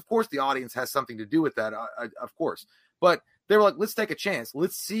 Yes, of course, the audience has something to do with that, of course. But they were like, "Let's take a chance.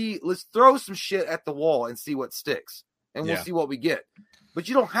 Let's throw some shit at the wall and see what sticks, and we'll see what we get." But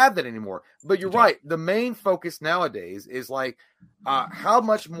you don't have that anymore. But you're right. The main focus nowadays is like, how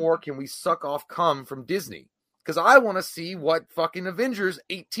much more can we suck off cum from Disney? Because I want to see what fucking Avengers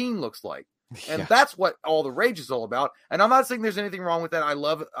 18 looks like. And that's what all the rage is all about. And I'm not saying there's anything wrong with that. I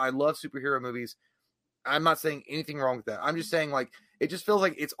love superhero movies. I'm not saying anything wrong with that. I'm just saying, like, it just feels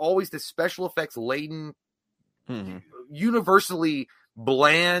like it's always this special effects laden, universally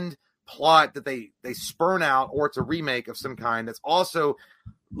bland plot that they spurn out, or it's a remake of some kind that's also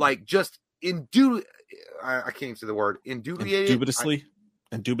like just I can't even say the word Indubitously.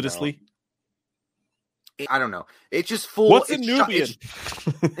 I don't know. It's just full. What's a Nubian?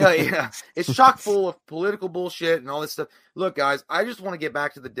 Yeah. It's chock full of political bullshit and all this stuff. Look, guys, I just want to get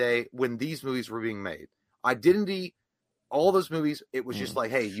back to the day when these movies were being made. Identity, all those movies, it was just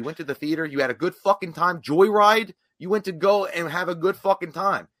like, hey, you went to the theater, you had a good fucking time. Joyride, you went to go and have a good fucking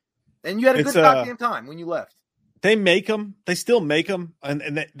time. And you had a good goddamn time when you left. They make them. They still make them,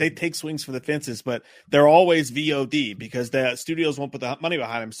 and they take swings for the fences, but they're always VOD because the studios won't put the money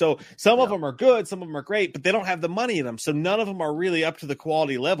behind them. So some of them are good, some of them are great, but they don't have the money in them. So none of them are really up to the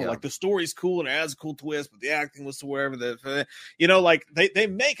quality level. Like the story's cool and it has a cool twist, but the acting was wherever like they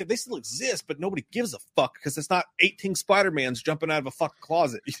make it. They still exist, but nobody gives a fuck because it's not 18 Spider-Mans jumping out of a fucking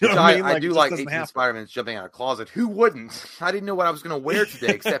closet. You know what I mean? I do like 18 Spider-Mans jumping out of a closet. Who wouldn't? I didn't know what I was going to wear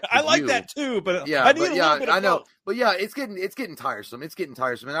today, except I like that too, but yeah, I need a little bit of I know. both. But yeah, it's getting tiresome. It's getting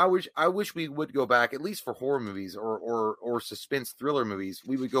tiresome, and I wish we would go back, at least for horror movies or suspense thriller movies.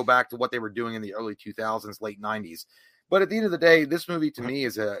 We would go back to what they were doing in the early 2000s, late 90s. But at the end of the day, this movie to me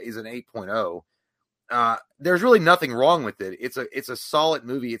is an 8.0. There's really nothing wrong with it. It's a solid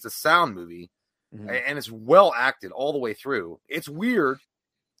movie. It's a sound movie, and it's well acted all the way through. It's weird,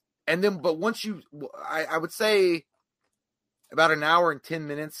 and then but once I would say, about an hour and 10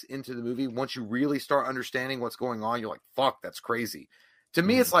 minutes into the movie, once you really start understanding what's going on, you're like, fuck, that's crazy. To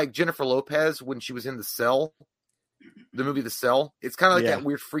me, it's like Jennifer Lopez when she was in The Cell, the movie The Cell. It's kind of like that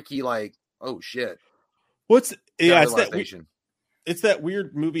weird, freaky, like, oh, shit. It's that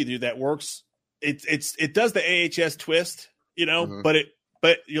weird movie, dude, that works. It does the AHS twist,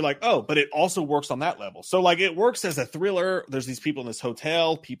 but you're like, oh, but it also works on that level. So like it works as a thriller. There's these people in this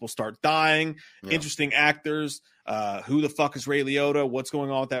hotel. People start dying. Interesting actors. Who the fuck is Ray Liotta? What's going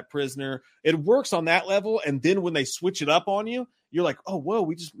on with that prisoner? It works on that level. And then when they switch it up on you, you're like, oh, whoa,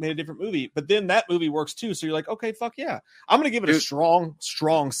 we just made a different movie. But then that movie works too. So you're like, okay, fuck yeah. I'm going to give it a strong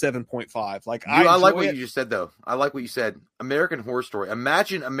 7.5. Like, I like what you just said, though. I like what you said. American Horror Story.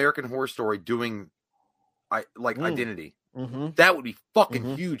 Imagine American Horror Story doing Identity. That would be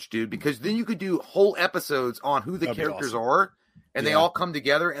fucking huge, dude, because then you could do whole episodes on who the characters are, and they all come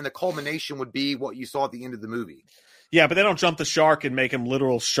together, and the culmination would be what you saw at the end of the movie. Yeah, but they don't jump the shark and make them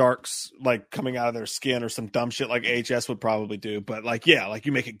literal sharks like coming out of their skin or some dumb shit like AHS would probably do. But like, yeah, like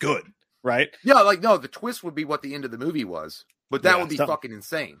you make it good, right? Yeah, like no, the twist would be what the end of the movie was, but that would be fucking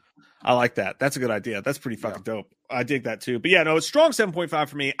insane. I like that. That's a good idea. That's pretty fucking dope. I dig that too. But yeah, no, it's strong 7.5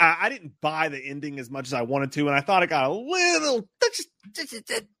 for me. I didn't buy the ending as much as I wanted to, and I thought it got a little,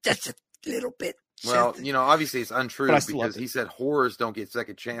 just a little bit. Well, obviously it's untrue because he said horrors don't get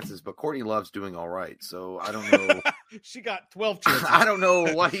second chances, but Courtney Love's doing all right. So I don't know. She got 12 chances. I don't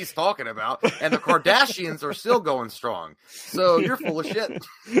know what he's talking about. And the Kardashians are still going strong. So you're full of shit.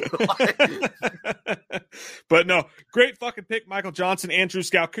 But no, great fucking pick, Michael Johnson, Andrew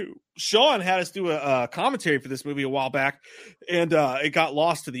Scalcu. Sean had us do a commentary for this movie a while back, and it got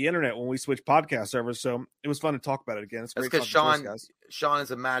lost to the internet when we switched podcast servers. So it was fun to talk about it again. It's great because Sean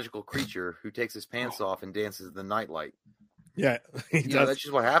is a magical creature who takes his pants off and dances in the nightlight. Yeah, that's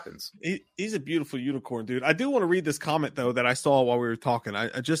just what happens. He's a beautiful unicorn, dude. I do want to read this comment though that I saw while we were talking.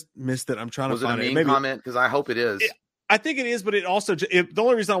 I just missed it. I'm trying to find it. Was it a mean comment? Because I hope it is. I think it is, but it also the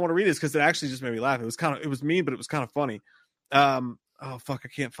only reason I want to read it is because it actually just made me laugh. It was mean, but it was kind of funny. Oh fuck, I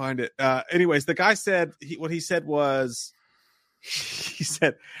can't find it. Anyways, the guy said what he said was he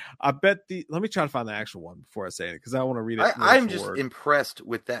said, "I bet let me try to find the actual one before I say it because I want to read it. I'm just impressed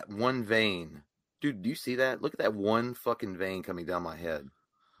with that one vein, dude. Do you see that? Look at that one fucking vein coming down my head.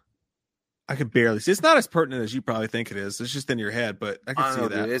 I could barely see. It's not as pertinent as you probably think it is. It's just in your head, but I can see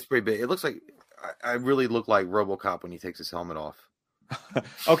that. Dude, it's pretty big. It looks like I really look like RoboCop when he takes his helmet off.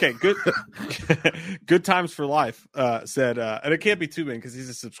 Okay, good. Good times for life. Said, and it can't be too big because he's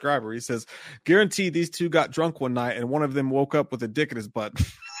a subscriber. He says, "Guaranteed, these two got drunk one night, and one of them woke up with a dick in his butt."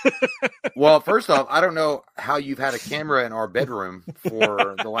 Well, first off, I don't know how you've had a camera in our bedroom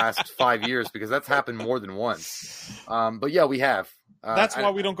for the last 5 years because that's happened more than once. But yeah, we have. That's why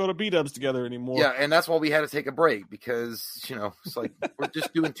we don't go to B-dubs together anymore. Yeah, and that's why we had to take a break because, it's like we're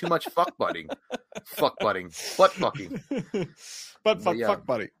just doing too much butt fucking. Fuck fucking. Fuck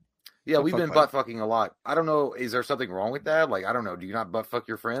buddy. Yeah, we've been butt fucking a lot. I don't know. Is there something wrong with that? Like, I don't know. Do you not butt fuck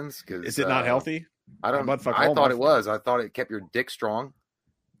your friends? Is it not healthy? I don't. I thought it was. I thought it kept your dick strong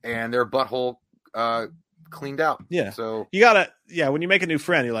and their butthole cleaned out. Yeah. So you gotta. Yeah. When you make a new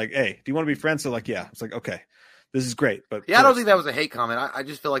friend, you're like, "Hey, do you want to be friends?" So like, yeah. It's like, okay, this is great. But yeah, I don't think that was a hate comment. I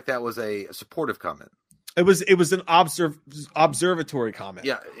just feel like that was a supportive comment. It was an observatory comment.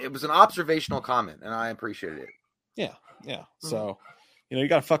 Yeah, it was an observational comment, and I appreciated it. Yeah. Yeah. So, you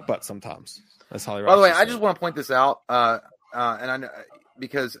got to fuck butt sometimes. That's Holly. By the way, I just want to point this out, and I know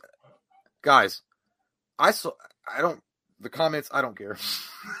because, guys, the comments. I don't care.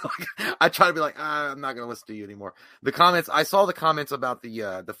 I try to be like, I'm not going to listen to you anymore. The comments. I saw the comments about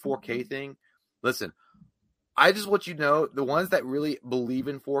the 4K thing. Listen, I just want you to know the ones that really believe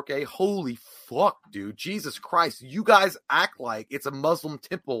in 4K. Holy fuck, dude! Jesus Christ, you guys act like it's a Muslim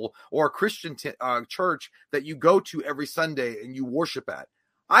temple or a Christian church that you go to every Sunday and you worship at.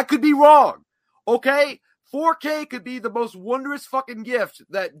 I could be wrong. Okay, 4K could be the most wondrous fucking gift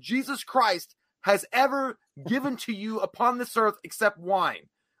that Jesus Christ has ever given to you upon this earth, except wine.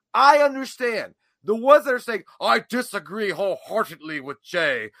 I understand. The ones that are saying, I disagree wholeheartedly with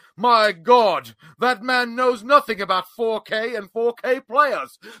Jay. My God, that man knows nothing about 4K and 4K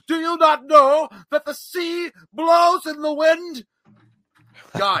players. Do you not know that the sea blows in the wind?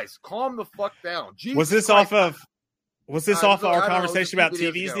 Guys, calm the fuck down. Jesus was this Christ. off of our conversation about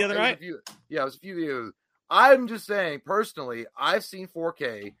TVs the other night? It was a few videos. I'm just saying, personally, I've seen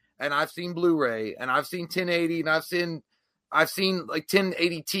 4K and I've seen Blu-ray and I've seen 1080 and I've seen like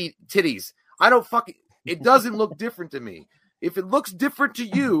 1080 titties. It doesn't look different to me. If it looks different to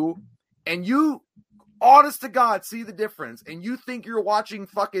you and you, honest to God, see the difference and you think you're watching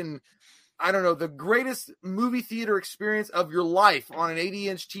fucking, I don't know, the greatest movie theater experience of your life on an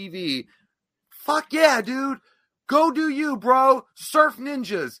 80-inch TV, fuck yeah, dude. Go do you, bro. Surf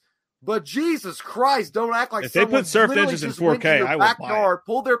Ninjas. But Jesus Christ, don't act like if they put Surf Ninjas in 4K, I would buy it.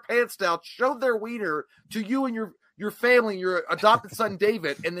 Pulled their pants down, showed their wiener to you and your family, your adopted son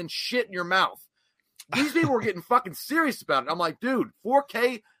David, and then shit in your mouth. These people were getting fucking serious about it. I'm like, dude,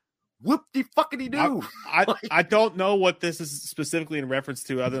 4K, whoop-de-fuckity-doo. I don't know what this is specifically in reference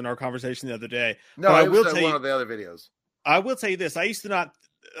to other than our conversation the other day. No, it was one of the other videos. I will tell you this. I used to not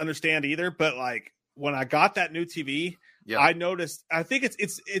understand either, but like when I got that new TV, I noticed, I think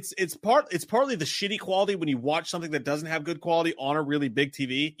it's partly the shitty quality when you watch something that doesn't have good quality on a really big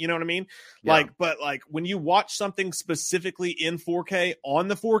TV. You know what I mean? Yeah. But when you watch something specifically in 4K on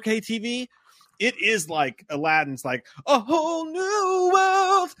the 4K TV, it is like Aladdin's like a whole new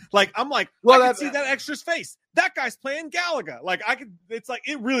world. Like, I'm like, well, I can see that extra's face. That guy's playing Galaga. Like, it's like,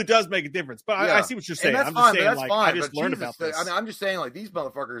 it really does make a difference. But I see what you're saying. I'm just saying, like, I just learned about this. I mean, I'm just saying, like, these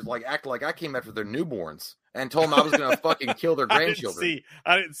motherfuckers, like, act like I came after their newborns and told them I was going to fucking kill their grandchildren.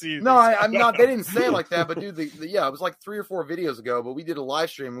 I didn't see. No, I'm not. They didn't say it like that. But, dude, it was like 3 or 4 videos ago. But we did a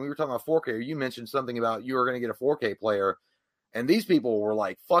live stream and we were talking about 4K. You mentioned something about you were going to get a 4K player. And these people were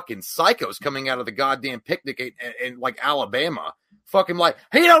like fucking psychos coming out of the goddamn picnic in like Alabama. Fucking like,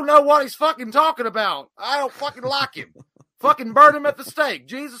 he don't know what he's fucking talking about. I don't fucking like him. Fucking burn him at the stake.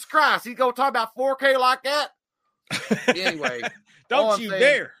 Jesus Christ. He's going to talk about 4K like that? Anyway. Don't you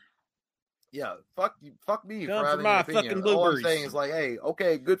dare. Yeah. Fuck me Come for having my an opinion. Fucking All I'm saying is like, hey,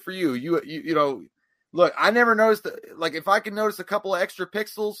 okay, good for you. You know, look, I never noticed like if I can notice a couple of extra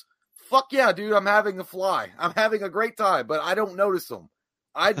pixels, fuck yeah, dude, I'm having a fly. I'm having a great time, but I don't notice them.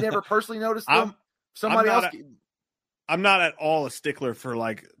 I'd never personally noticed them. Somebody else. I'm not at all a stickler for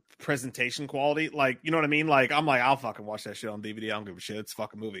like presentation quality. Like, you know what I mean? Like, I'm like, I'll fucking watch that shit on DVD. I don't give a shit. It's a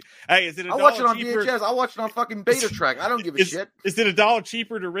fucking movie. Hey, is it I watch it on VHS. I watch it on fucking Beta Track. I don't give a shit. Is it $1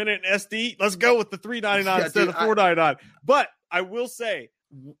 cheaper to rent it in SD? Let's go with the $3.99 instead of $4.99. But I will say,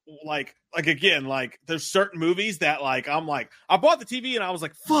 like again, like there's certain movies that like I'm like, I bought the TV and I was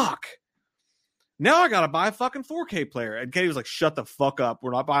like, fuck. Now I gotta buy a fucking 4K player. And Katie was like, shut the fuck up.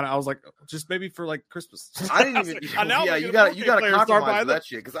 We're not buying it. I was like, just maybe for like Christmas. I didn't even. Yeah, you gotta compromise with that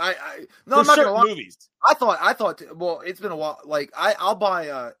shit. Because no, I'm not gonna lie. Movies. I thought. Well, it's been a while. Like I'll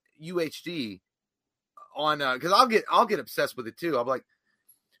buy UHD on because I'll get obsessed with it too. I'm like,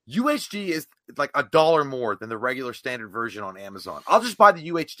 UHD is like $1 more than the regular standard version on Amazon. I'll just buy the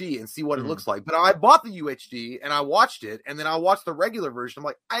UHD and see what it looks like. But I bought the UHD and I watched it, and then I watched the regular version. I'm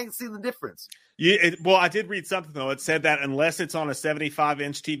like, I ain't seen the difference. Well, I did read something though. It said that unless it's on a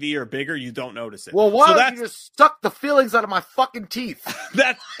 75-inch TV or bigger, you don't notice it. Well, why don't you just suck the fillings out of my fucking teeth?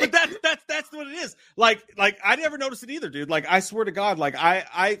 That's what it is. Like I never noticed it either, dude. Like I swear to God, like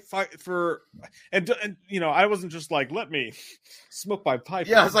I fight for and you know I wasn't just like let me smoke my pipe.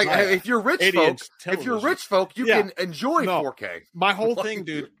 Yeah, it's like if you're rich folk, you can enjoy 4K. My whole thing,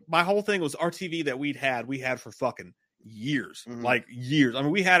 dude. My whole thing was our TV that we had for fucking years, like years. I mean,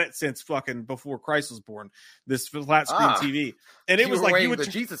 we had it since fucking before Christ was born. This flat screen TV, and it was like you would the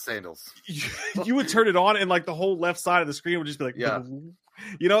Jesus sandals. You would turn it on, and like the whole left side of the screen would just be like,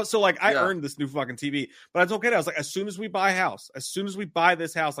 you know. So like, I earned this new fucking TV, but it's okay. I was like, as soon as we buy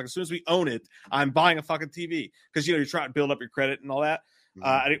this house, like as soon as we own it, I'm buying a fucking TV because you know you're trying to build up your credit and all that.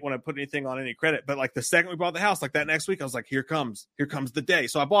 I didn't want to put anything on any credit, but like the second we bought the house, like that next week, I was like, here comes the day.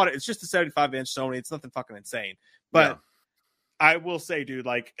 So I bought it. It's just a 75-inch Sony. It's nothing fucking insane. But I will say, dude,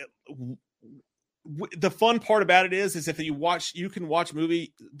 like the fun part about it is if you can watch a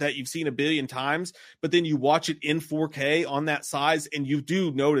movie that you've seen 1 billion times, but then you watch it in 4K on that size, and you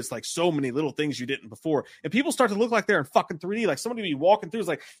do notice like so many little things you didn't before. And people start to look like they're in fucking 3D. Like somebody be walking through is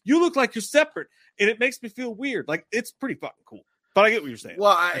like, you look like you're separate, and it makes me feel weird. Like it's pretty fucking cool. But I get what you're saying.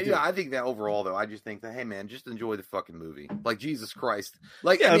 Well, I think that overall, though, I just think that, hey, man, just enjoy the fucking movie. Like, Jesus Christ.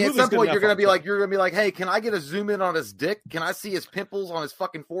 Like, I mean, at some point, you're going to be like, hey, can I get a zoom in on his dick? Can I see his pimples on his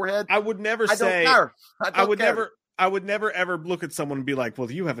fucking forehead? I would never say. I would never ever look at someone and be like, well,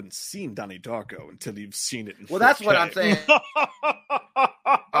 you haven't seen Donnie Darko until you've seen it in 4K. That's what I'm saying.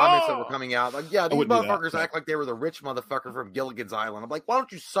 Comments that were coming out. Like, yeah, these motherfuckers act like they were the rich motherfucker from Gilligan's Island. I'm like, why don't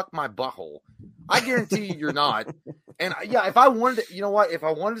you suck my butthole? I guarantee you you're not. And yeah, if I wanted to, you know what? If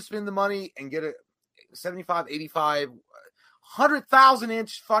I wanted to spend the money and get a 75, 85, 100,000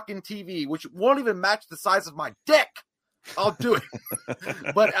 inch fucking TV, which won't even match the size of my dick, I'll do it.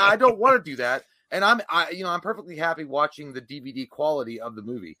 But I don't want to do that. And I'm perfectly happy watching the DVD quality of the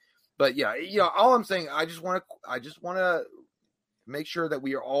movie. But yeah, you know, all I'm saying, I just want to make sure that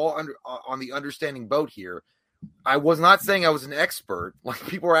we are all on the understanding boat here. I was not saying I was an expert. Like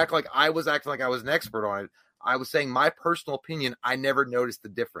people were acting like I was an expert on it. I was saying my personal opinion. I never noticed the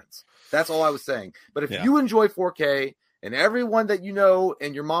difference. That's all I was saying. But if you enjoy 4K and everyone that you know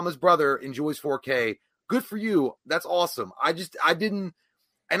and your mama's brother enjoys 4K, good for you. That's awesome. I haven't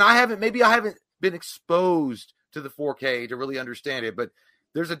been exposed to the 4K to really understand it. But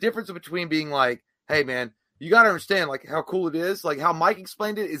there's a difference between being like, hey man, you got to understand like how cool it is. Like how Mike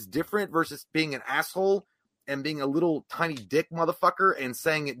explained it is different versus being an asshole and being a little tiny dick motherfucker and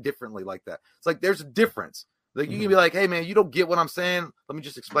saying it differently like that. It's like, there's a difference. Like you can be like, hey man, you don't get what I'm saying. Let me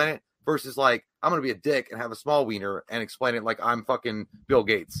just explain it. Versus like, I'm going to be a dick and have a small wiener and explain it like I'm fucking Bill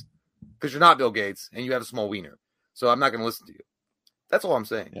Gates. Because you're not Bill Gates and you have a small wiener. So I'm not going to listen to you. That's all I'm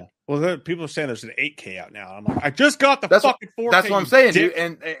saying. Yeah. Well, people are saying there's an 8K out now. I'm like, I just got the fucking 4K. That's what I'm saying, dude.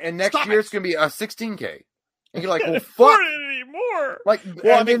 And next year it's going to be a 16K. And you're like, well, fuck. Anymore. Like,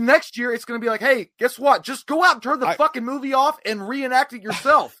 well, then next year it's going to be like, hey, guess what? Just go out and turn the fucking movie off and reenact it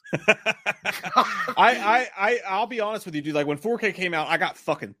yourself. I'll be honest with you, dude. Like when 4K came out, I got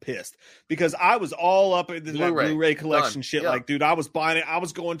fucking pissed because I was all up into that Blu-ray collection shit. Yeah. Like, dude, I was buying it. I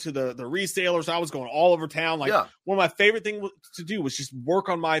was going to the resellers. I was going all over town. Like, one of my favorite things to do was just work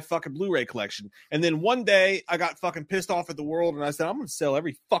on my fucking Blu-ray collection. And then one day I got fucking pissed off at the world, and I said, I'm going to sell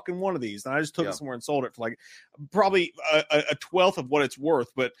every fucking one of these. And I just took it somewhere and sold it for like probably a 12th of what it's worth.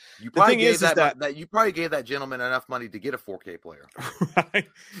 But the thing is that you probably gave that gentleman enough money to get a 4K player, right?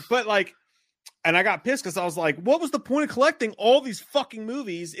 But like, and I got pissed because I was like, what was the point of collecting all these fucking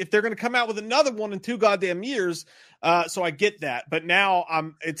movies if they're going to come out with another one in 2 goddamn years? So I get that. But now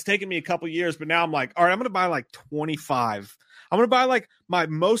it's taken me a couple years, but now I'm like, all right, I'm going to buy like 25. I'm going to buy like my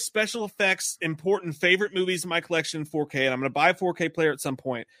most special effects, important favorite movies in my collection in 4K. And I'm going to buy a 4K player at some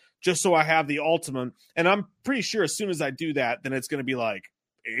point just so I have the ultimate. And I'm pretty sure as soon as I do that, then it's going to be like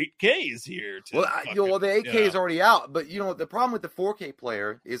 8K is here. Well, the 8K is already out, but the problem with the 4K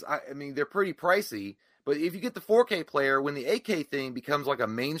player is, I mean, they're pretty pricey. But if you get the 4K player, when the 8K thing becomes like a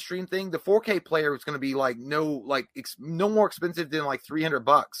mainstream thing, the 4K player is going to be like no more expensive than like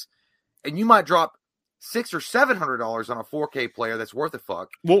 $300, and you might drop $600 or $700 on a 4K player that's worth a fuck.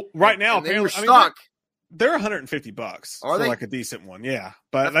 Well, right now, and apparently, you're stuck. They're $150 for they? like a decent one. Yeah,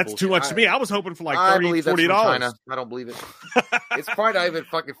 but that's too much to me. I was hoping for like $30, $40. China. I don't believe it. It's probably not even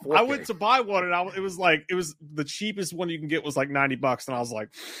fucking 4K. I went to buy one, and it was the cheapest one you can get was like $90, and I was like,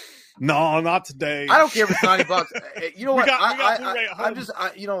 no, not today. I don't care if it's $90. You know what?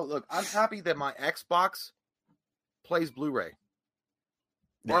 Look, I'm happy that my Xbox plays Blu-ray,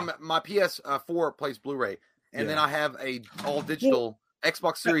 or my PS4 plays Blu-ray, and then I have a all digital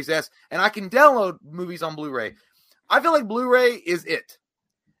Xbox Series S, and I can download movies on Blu-ray. I feel like Blu-ray is it.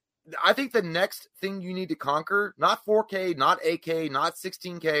 I think the next thing you need to conquer, not 4K, not 8K, not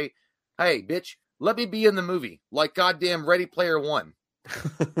 16K. Hey, bitch, let me be in the movie like goddamn Ready Player One.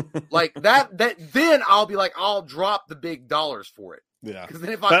 Like that then I'll be like, I'll drop the big dollars for it. Yeah. Because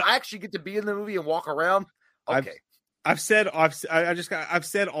then if I actually get to be in the movie and walk around, okay. I've said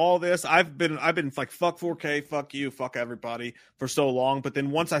all this. I've been like, fuck 4K, fuck you, fuck everybody for so long. But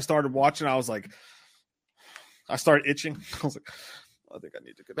then once I started watching, I started itching. I was like, I think I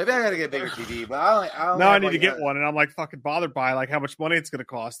need to get. Maybe I got to get a bigger TV, but I need to get one, and I'm like fucking bothered by like how much money it's going to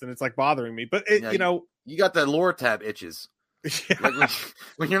cost, and it's like bothering me. But you got the lower tab itches. Yeah. Like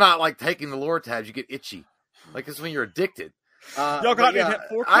when you're not like taking the lower tabs, you get itchy. Like it's when you're addicted. Y'all got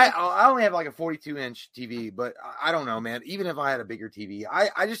 4K? I only have like a 42-inch TV, but I don't know, man. Even if I had a bigger TV,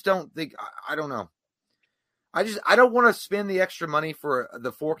 I just don't think I don't know. I don't want to spend the extra money for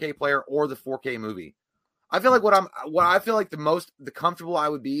the 4K player or the 4K movie. I feel like what I feel like the comfortable I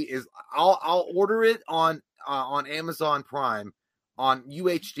would be is I'll order it on Amazon Prime on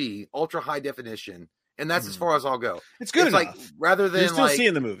UHD, ultra high definition, and that's as far as I'll go. It's good enough. Like rather than you're still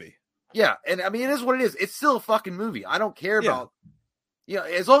seeing the movie. Yeah, and I mean it is what it is. It's still a fucking movie. I don't care about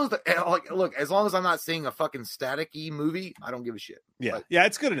as long as as long as I'm not seeing a fucking staticky movie, I don't give a shit. Yeah,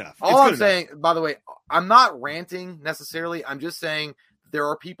 it's good enough. I'm saying, by the way, I'm not ranting necessarily. I'm just saying there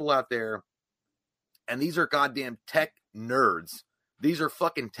are people out there, and these are goddamn tech nerds. These are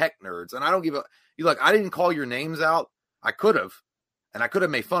fucking tech nerds, and I don't give a. Look, I didn't call your names out. I could have, and I could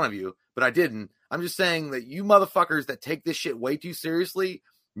have made fun of you, but I didn't. I'm just saying that you motherfuckers that take this shit way too seriously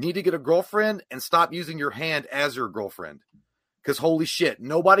need to get a girlfriend and stop using your hand as your girlfriend. Because holy shit,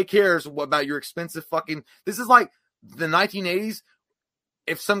 nobody cares about your expensive fucking. This is like the 1980s.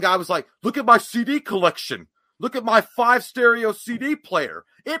 If some guy was like, look at my CD collection. Look at my 5 stereo CD player.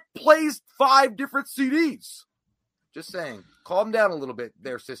 It plays 5 different CDs. Just saying. Calm down a little bit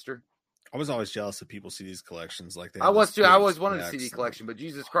there, sister. I was always jealous of people's CDs collections. Like I was too. I always wanted a CD collection, but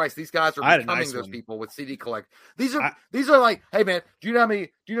Jesus Christ, these guys are becoming those people with CD collect. These are like, hey man, do you know how many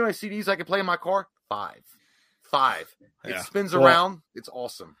CDs I can play in my car? 5. It spins around. It's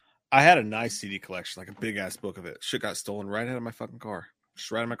awesome. I had a nice CD collection, like a big ass book of it. Shit got stolen right out of my fucking car.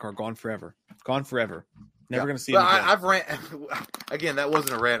 Just right out of my car. Gone forever. Never gonna see it again. I've again. That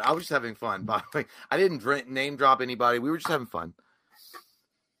wasn't a rant. I was just having fun. By the way, I didn't name drop anybody. We were just having fun.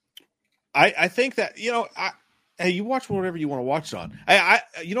 I think that, hey, you watch whatever you want to watch it on.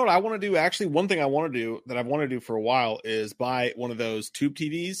 You know what I want to do? Actually, one thing I want to do that I've wanted to do for a while is buy one of those tube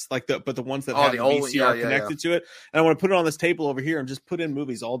TVs, but the ones that have the VCR connected to it. And I want to put it on this table over here and just put in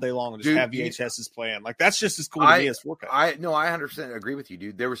movies all day long and just have VHSs playing. Like that's just as cool to me as 4K. I 100% agree with you,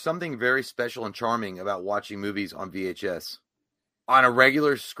 dude. There was something very special and charming about watching movies on VHS on a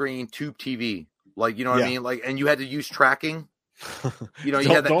regular screen tube TV. Like, you know what I mean? Like, and you had to use tracking. You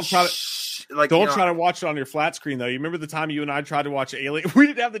had that. Don't try to watch it on your flat screen though. You remember the time you and I tried to watch Alien? We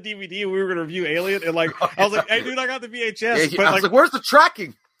didn't have the DVD. We were going to review Alien, and I was like, "Hey, dude, I got the VHS." But I was like, "Where's the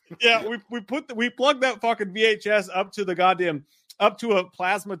tracking?" Yeah, we plugged that fucking VHS up to a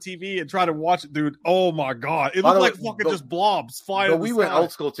plasma TV and tried to watch it, dude. Oh my god, it looked like fucking just blobs flying. But we went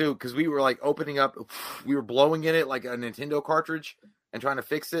old school too because we were like opening up. We were blowing in it like a Nintendo cartridge and trying to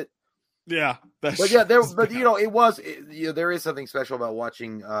fix it. Yeah, there is something special about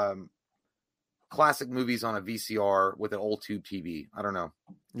watching classic movies on a VCR with an old tube TV. I don't know.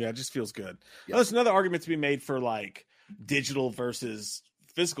 Yeah, it just feels good. Yeah. There's another argument to be made for like digital versus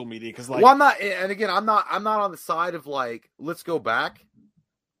physical media because I'm not on the side of like let's go back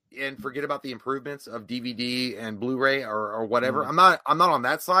and forget about the improvements of DVD and Blu-ray or whatever. I'm not on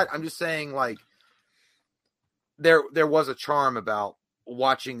that side. I'm just saying like there was a charm about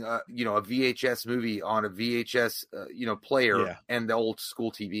watching a VHS movie on a VHS player and the old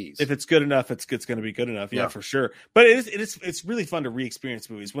school TVs. If it's good enough, it's going to be good enough. Yeah, for sure. But it's really fun to re-experience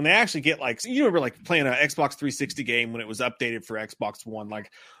movies when they actually get like, you remember like playing an Xbox 360 game when it was updated for Xbox One.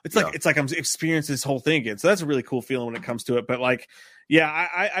 Like it's like I'm experiencing this whole thing again. So that's a really cool feeling when it comes to it. But like,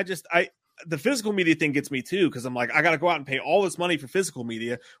 yeah, the physical media thing gets me too, because I'm like, I got to go out and pay all this money for physical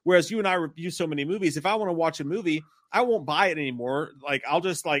media. Whereas you and I review so many movies. If I want to watch a movie, I won't buy it anymore. Like, I'll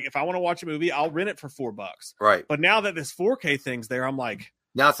just like, if I want to watch a movie, I'll rent it for $4. Right. But now that this 4K thing's there, I'm like,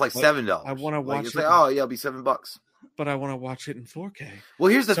 now it's like $7. I want to watch it. Like, oh yeah, it'll be $7. But I want to watch it in 4K. Well,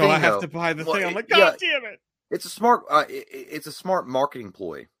 here's the thing. I have to buy the thing. I'm like, God damn it! It's a smart marketing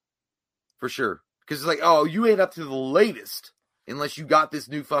ploy, for sure. Because it's like, oh, you ain't up to the latest unless you got this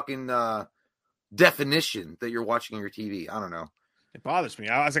new fucking definition that you're watching on your TV. I don't know. It bothers me.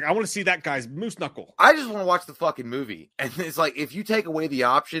 I was like, I want to see that guy's moose knuckle. I just want to watch the fucking movie. And it's like, if you take away the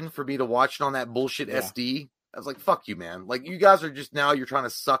option for me to watch it on that bullshit SD, I was like, fuck you, man. Like, you guys are just now, you're trying to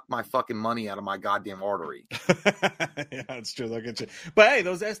suck my fucking money out of my goddamn artery. Yeah, it's true. Look at you. But hey,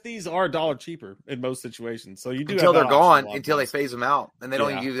 those SDs are $1 cheaper in most situations. So you do until they're gone, until they phase them out, and they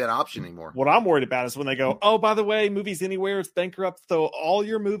don't even give you that option anymore. What I'm worried about is when they go, oh, by the way, Movies Anywhere is bankrupt, so all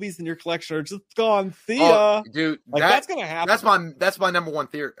your movies in your collection are just gone. See ya. Dude, like, that's gonna happen. That's my number one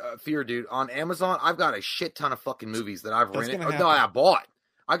fear, dude. On Amazon, I've got a shit ton of fucking movies that I've rented. No, I bought.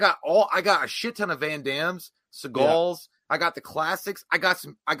 I got a shit ton of Van Dammes, Seagulls. I got the classics. I got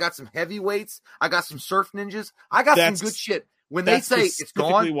some heavyweights. I got some Surf Ninjas. I got some good shit. When they say it's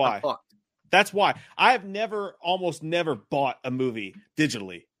gone, I'm fucked. That's why I have almost never bought a movie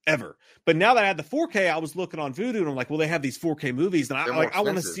digitally ever. But now that I had the 4K, I was looking on Vudu and I'm like, well, they have these 4K movies, and I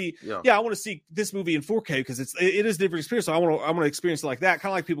want to see, I want to see this movie in 4K because it is a different experience. So I want to experience it like that,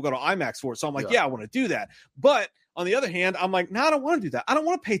 kind of like people go to IMAX for it. So I'm like, I want to do that. But on the other hand, I'm like, no, I don't want to do that. I don't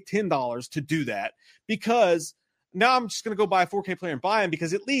want to pay $10 to do that because now I'm just going to go buy a 4K player and buy them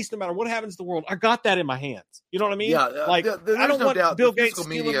because at least no matter what happens in the world, I got that in my hands. You know what I mean? Yeah. Like, I don't want Bill Gates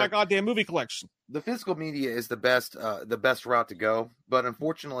stealing my goddamn movie collection. The physical media is the best route to go. But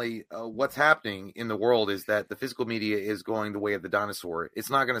unfortunately, what's happening in the world is that the physical media is going the way of the dinosaur. It's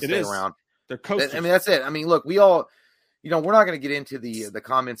not going to stay around. They're coasters. I mean, that's it. I mean, look, we all, we're not going to get into the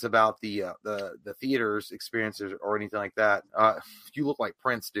comments about the theaters experiences or anything like that. You look like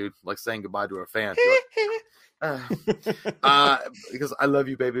Prince, dude, like saying goodbye to a fan. Because I love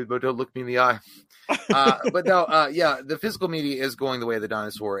you, baby, but don't look me in the eye. But no, the physical media is going the way of the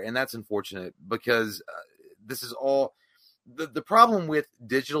dinosaur, and that's unfortunate because this is all the problem with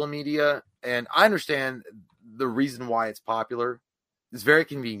digital media. And I understand the reason why it's popular. It's very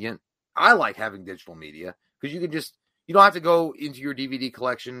convenient. I like having digital media because you don't have to go into your DVD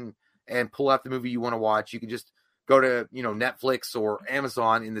collection and pull out the movie you want to watch. You can just go to Netflix or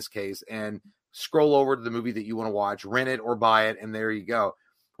Amazon in this case and scroll over to the movie that you want to watch, rent it or buy it, and there you go.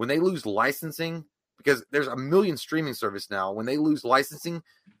 When they lose licensing, because there's a million streaming service now, when they lose licensing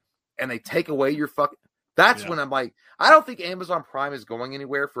and they take away your that's when I'm like, I don't think Amazon Prime is going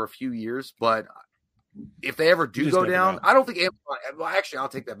anywhere for a few years, but if they ever do go down, I don't think Amazon, well, actually, I'll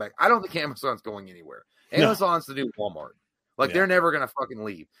take that back. I don't think Amazon's going anywhere. Amazon's the new Walmart. Like, they're never going to fucking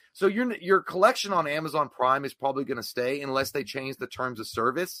leave. So your collection on Amazon Prime is probably going to stay unless they change the terms of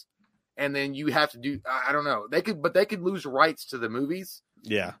service. And then you have to do, I don't know. They could lose rights to the movies.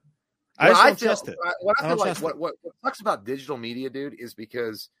 Yeah. What sucks about digital media, dude, is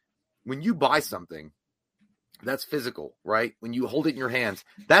because when you buy something that's physical, right? When you hold it in your hands,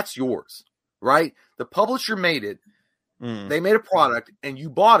 that's yours, right? The publisher made it. They made a product and you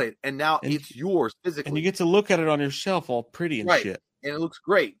bought it, and now it's yours physically. And you get to look at it on your shelf all pretty and shit. And it looks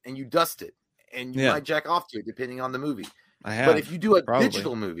great, and you dust it, and you might jack off to it depending on the movie. But if you do a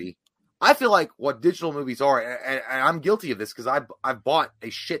digital movie, I feel like what digital movies are, and I'm guilty of this because I've bought a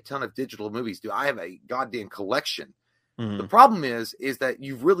shit ton of digital movies, dude. I have a goddamn collection. The problem is that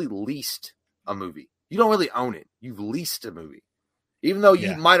you've really leased a movie. You don't really own it. You've leased a movie, even though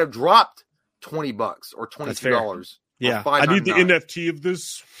you might have dropped $20 or $22. Yeah, I need the NFT of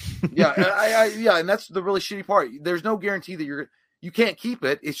this. And that's the really shitty part. There's no guarantee that you can't keep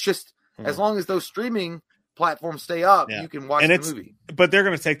it. It's just as long as those streaming platforms stay up, you can watch the movie. But they're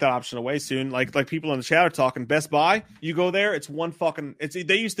going to take that option away soon. Like people in the chat are talking. Best Buy, you go there, it's one fucking.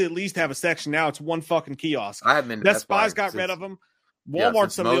 They used to at least have a section. Now it's one fucking kiosk. I haven't been. Best Buy's got rid of them.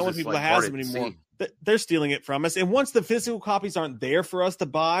 Walmart's some of the only people that has them anymore. They're stealing it from us. And once the physical copies aren't there for us to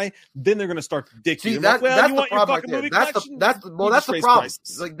buy, then they're going to start dictating. That's the problem. That's the problem.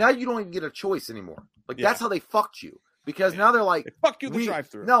 Like, now you don't even get a choice anymore. Like, that's how they fucked you. Because now they're like, fuck you, the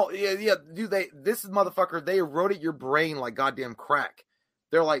drive-through. No, dude, this motherfucker, they eroded your brain like goddamn crack.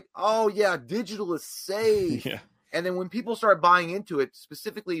 they're like, oh yeah, digital is safe. Yeah. And then when people start buying into it,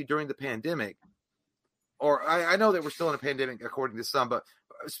 specifically during the pandemic, or I know that we're still in a pandemic according to some, but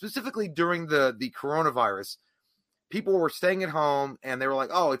specifically during the coronavirus, people were staying at home and they were like,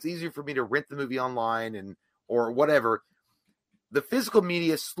 oh, it's easier for me to rent the movie online or whatever. The physical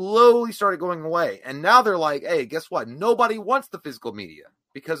media slowly started going away. And now they're like, hey, guess what? Nobody wants the physical media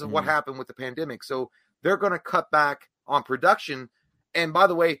because of what happened with the pandemic. So they're going to cut back on production. And by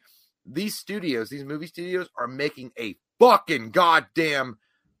the way, these movie studios are making a fucking goddamn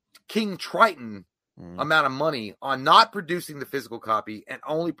King Triton amount of money on not producing the physical copy and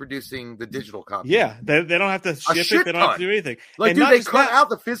only producing the digital copy. Yeah, they don't have to ship it. They don't have to do anything. Like, dude, they cut out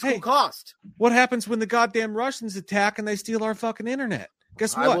the physical cost. What happens when the goddamn Russians attack and they steal our fucking internet?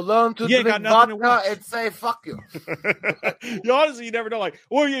 Guess what? I will learn to drink vodka and say fuck you. Honestly, you never know. Like,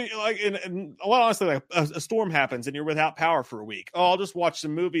 well, in a lot honestly, like a storm happens and you're without power for a week. Oh, I'll just watch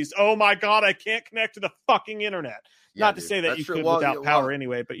some movies. Oh my god, I can't connect to the fucking internet. Yeah, Not to say that you could without power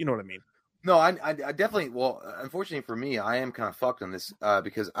anyway, but you know what I mean. No, I definitely. Well, unfortunately for me, I am kind of fucked on this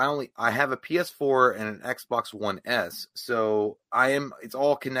because I have a PS4 and an Xbox One S, so it's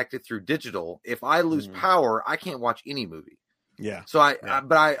all connected through digital. If I lose power, I can't watch any movie. Yeah. So I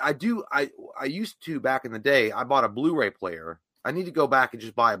used to back in the day. I bought a Blu-ray player. I need to go back and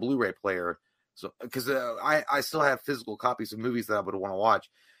just buy a Blu-ray player. So because I still have physical copies of movies that I would want to watch.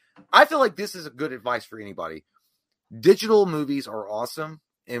 I feel like this is a good advice for anybody. Digital movies are awesome.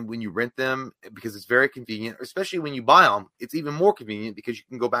 And when you rent them, because it's very convenient, especially when you buy them, it's even more convenient because you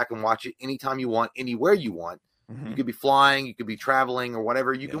can go back and watch it anytime you want, anywhere you want. You could be flying, you could be traveling or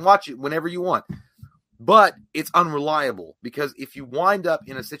whatever. You can watch it whenever you want. But it's unreliable because if you wind up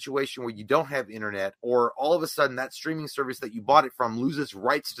in a situation where you don't have internet or all of a sudden that streaming service that you bought it from loses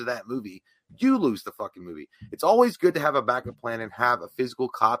rights to that movie, you lose the fucking movie. It's always good to have a backup plan and have a physical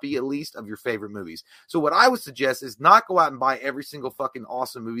copy at least of your favorite movies. So what I would suggest is not go out and buy every single fucking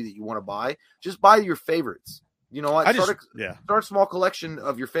awesome movie that you want to buy. Just buy your favorites. You know what? Start a small collection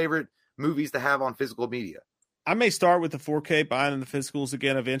of your favorite movies to have on physical media. I may start with the 4K, buying the physicals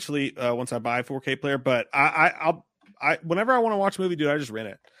again eventually once I buy a 4K player. But I'll whenever I want to watch a movie, dude, I just rent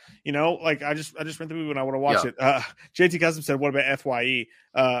it. You know, like I just rent the movie when I want to watch it. JT Custom said, "What about FYE?"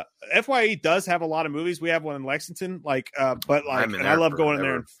 FYE does have a lot of movies. We have one in Lexington, but I love going in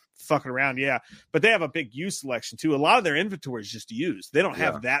there and fucking around. Yeah, but they have a big used selection too. A lot of their inventory is just used. They don't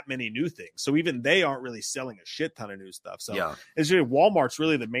have that many new things, so even they aren't really selling a shit ton of new stuff. So it's really Walmart's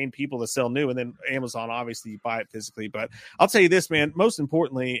really the main people that sell new, and then Amazon obviously you buy it physically. But I'll tell you this, man. Most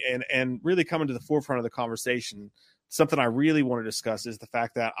importantly, and really coming to the forefront of the conversation, something I really want to discuss is the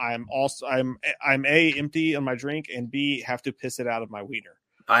fact that I'm A, empty on my drink, and B, have to piss it out of my wiener.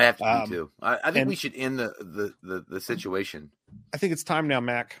 I have to too. I think we should end the situation. I think it's time now,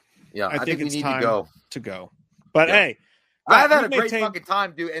 Mac. Yeah, I think it's we need time to go. But hey, I've had a great fucking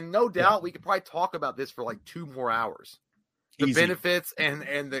time, dude, and no doubt we could probably talk about this for like 2 more hours. The benefits and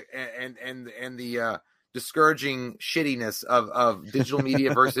the discouraging shittiness of digital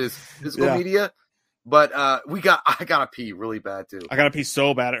media versus physical media. But I gotta pee really bad too. I gotta pee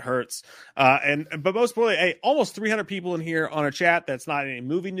so bad it hurts. But most importantly, hey, almost 300 people in here on a chat. That's not any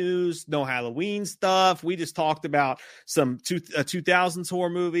movie news, no Halloween stuff. We just talked about some 2000s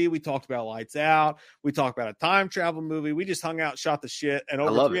horror movie. We talked about Lights Out. We talked about a time travel movie. We just hung out, shot the shit, and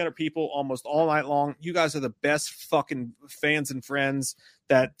over 300 people almost all night long. You guys are the best fucking fans and friends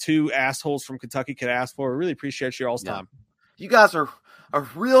that 2 assholes from Kentucky could ask for. We really appreciate your all's time. You guys are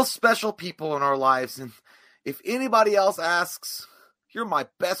real special people in our lives, and if anybody else asks, you're my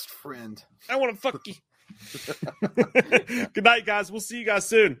best friend. I want to fuck you. Good night, guys. We'll see you guys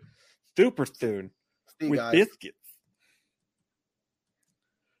soon. Super soon. See you with guys. biscuits.